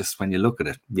mean, just when you look at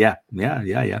it, yeah.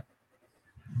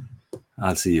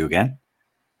 I'll see you again.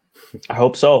 I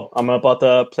hope so. I'm about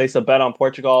to place a bet on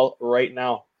Portugal right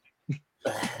now.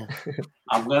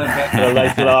 I'm gonna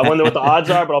bet. I wonder what the odds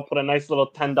are, but I'll put a nice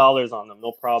little $10 on them.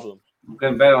 No problem. I'm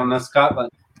gonna bet on Scotland.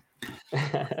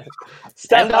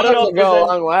 Steph, I don't know, go a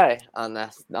long way on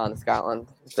Scotland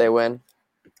if they win.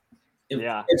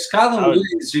 If Scotland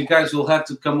wins, you guys will have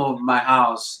to come over to my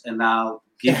house, and I'll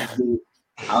give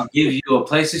you a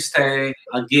place to stay.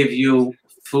 I'll give you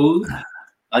food.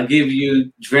 I'll give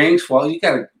you drinks. Well, you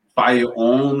gotta buy your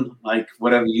own, like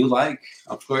whatever you like,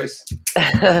 of course.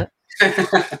 Well,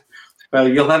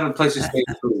 you'll have a place to stay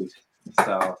and food.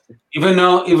 So even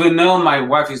though my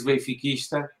wife is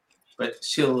Benfiquista, but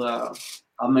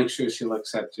I'll make sure she'll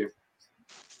accept you.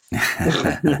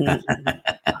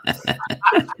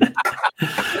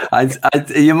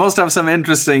 You must have some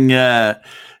interesting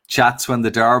chats when the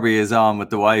derby is on with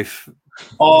the wife.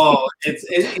 Oh, it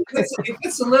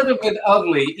gets a little bit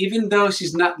ugly, even though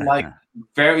she's not like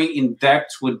very in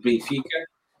depth with Benfica.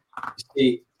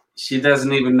 She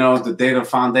doesn't even know the data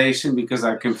foundation because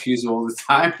I confuse all the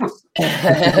time.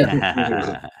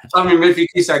 I mean,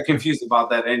 Benfica are confused about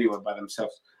that anyway by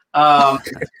themselves. But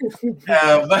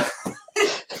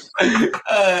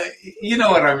you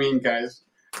know what I mean, guys.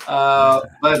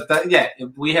 Yeah,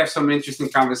 we have some interesting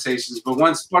conversations. But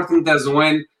once Sporting does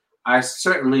win, I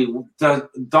certainly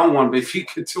don't want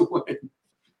Benfica to win.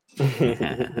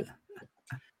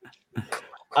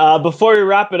 Before we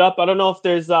wrap it up, I don't know if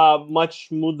there's much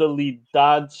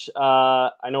modalidade.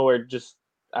 I know just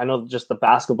the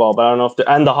basketball, but I don't know if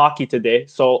and the hockey today.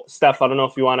 So, Steph, I don't know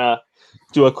if you want to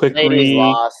do a quick read.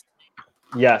 Lost.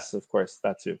 Yes, of course,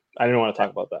 that too. I didn't want to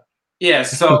talk about that. Yeah,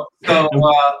 so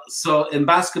in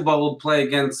basketball, we'll play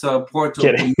against Porto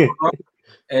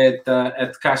at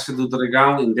Caixa do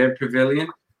Dragão in their pavilion.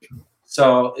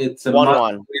 So it's a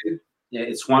 1-1. Yeah,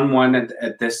 it's 1-1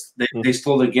 at this. They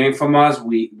stole the game from us.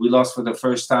 We lost for the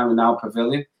first time in our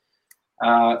pavilion.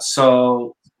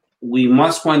 So we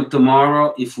must win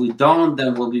tomorrow. If we don't,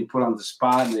 then we'll be put on the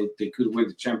spot, and they could win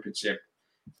the championship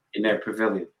in their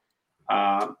pavilion.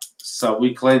 So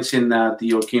we clinch in the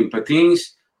Joaquim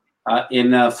Patins.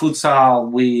 In futsal,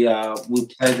 we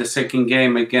played the second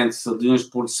game against the Leões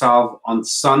Porto Salvo on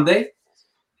Sunday.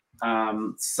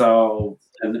 So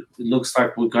and it looks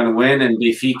like we're going to win. And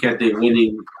Benfica, they're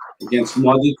winning against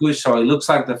Módicos. So it looks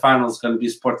like the final is going to be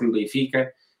Sporting Benfica.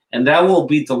 And that will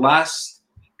be the last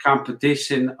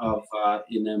competition of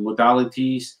in the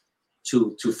modalities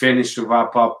to finish, to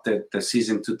wrap up the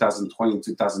season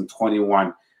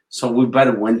 2020-2021. So we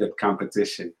better win that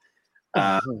competition.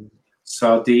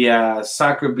 So the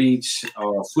soccer beach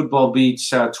or football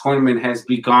beach tournament has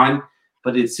begun,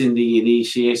 but it's in the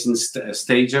initiation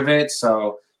stage of it.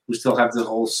 So we still have the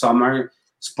whole summer.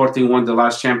 Sporting won the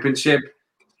last championship,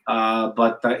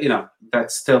 but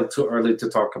that's still too early to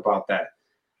talk about that.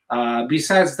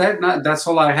 Besides that, that's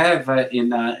all I have.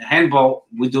 In handball,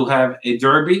 we do have a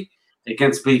derby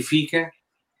against Benfica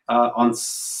on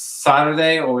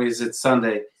Saturday, or is it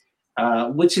Sunday?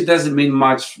 Which it doesn't mean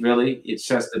much, really. It's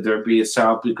just the derby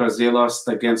itself because they lost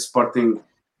against Sporting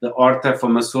the Horta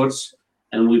from Açores,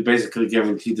 and we basically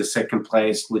guaranteed the second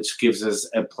place, which gives us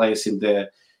a place in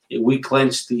the. We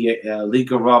clinched the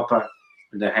Liga Europa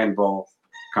in the handball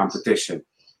competition.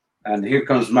 And here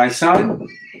comes my son,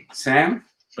 Sam,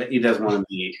 but he doesn't want to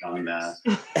be on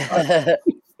that.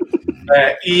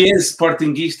 He is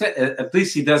Sportingista. At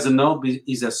least he doesn't know, but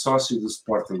he's a sócio do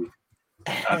Sporting.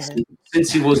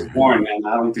 Since he was born, and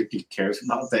I don't think he cares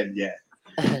about that yet.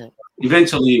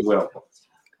 Eventually he will.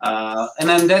 And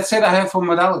then that's it I have for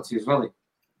modalities, really.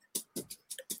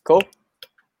 Cool.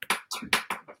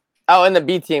 Oh, and the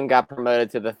B team got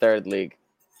promoted to the third league.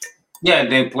 Yeah,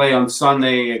 they play on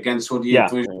Sunday against Odia.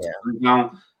 Yeah.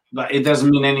 But it doesn't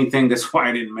mean anything. That's why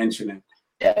I didn't mention it.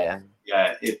 Yeah,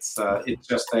 it's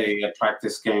just a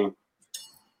practice game,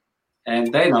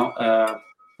 and they know.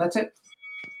 That's it.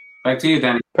 Back to you,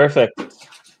 Danny. Perfect.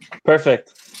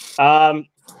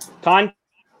 Con,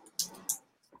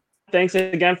 thanks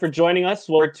again for joining us.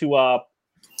 We're to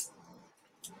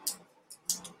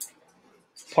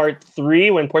part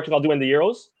 3 when Portugal do win the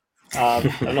Euros. I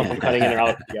don't know if I'm cutting in or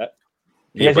out yet.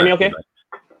 You guys hear me okay?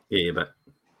 Yeah, you're back.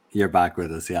 You're back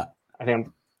with us, yeah. I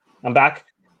think I'm back.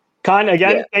 Con,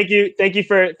 again, thank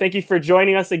you for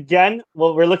joining us again.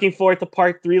 Well, we're looking forward to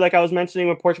part 3, like I was mentioning,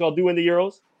 when Portugal do win the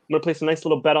Euros. I'm gonna place a nice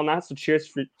little bet on that. So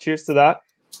cheers to that.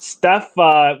 Steph,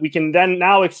 we can then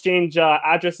now exchange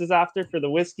addresses after for the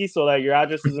whiskey, so that your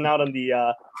address isn't out on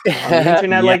the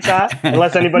internet like that,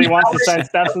 unless anybody wants to send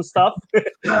Steph some stuff.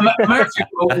 Murphy,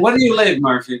 where do you live,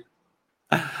 Murphy?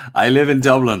 I live in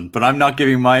Dublin, but I'm not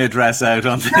giving my address out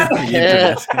on the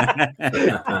internet.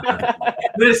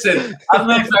 Listen, I don't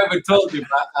know if I ever told you,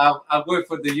 but I work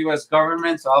for the U.S.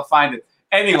 government, so I'll find it.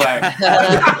 Anyway.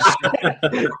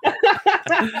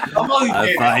 I'll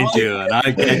find you and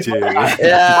I'll get you.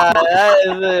 Yeah,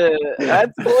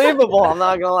 that's believable. I'm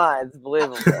not gonna lie, it's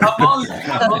believable. I'm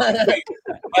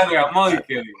only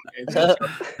kidding. It's just,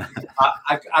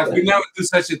 I could never do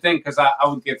such a thing because I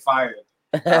would get fired.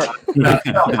 I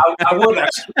would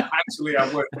actually. I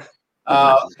would.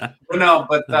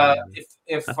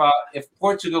 If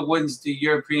Portugal wins the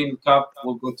European Cup,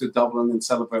 we'll go to Dublin and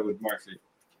celebrate with Murphy.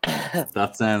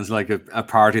 That sounds like a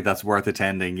party that's worth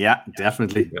attending. Yeah,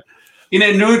 definitely. In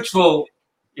a neutral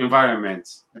environment.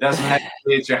 It doesn't have to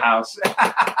be at your house.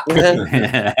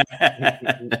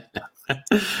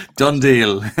 Done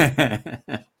deal.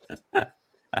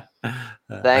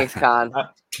 Thanks, Con.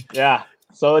 Yeah.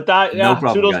 So with that, No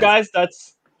problem, toodles, guys.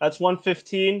 That's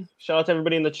 1:15. Shout out to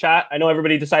everybody in the chat. I know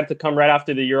everybody decided to come right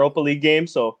after the Europa League game,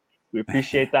 so we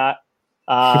appreciate that.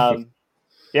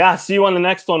 Yeah, see you on the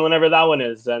next one whenever that one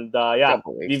is. And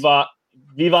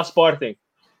Viva Sporting.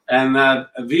 And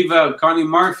Viva Connie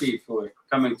Murphy for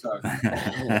coming to us.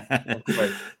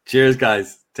 Cheers,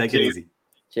 guys. Take it easy.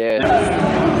 Cheers.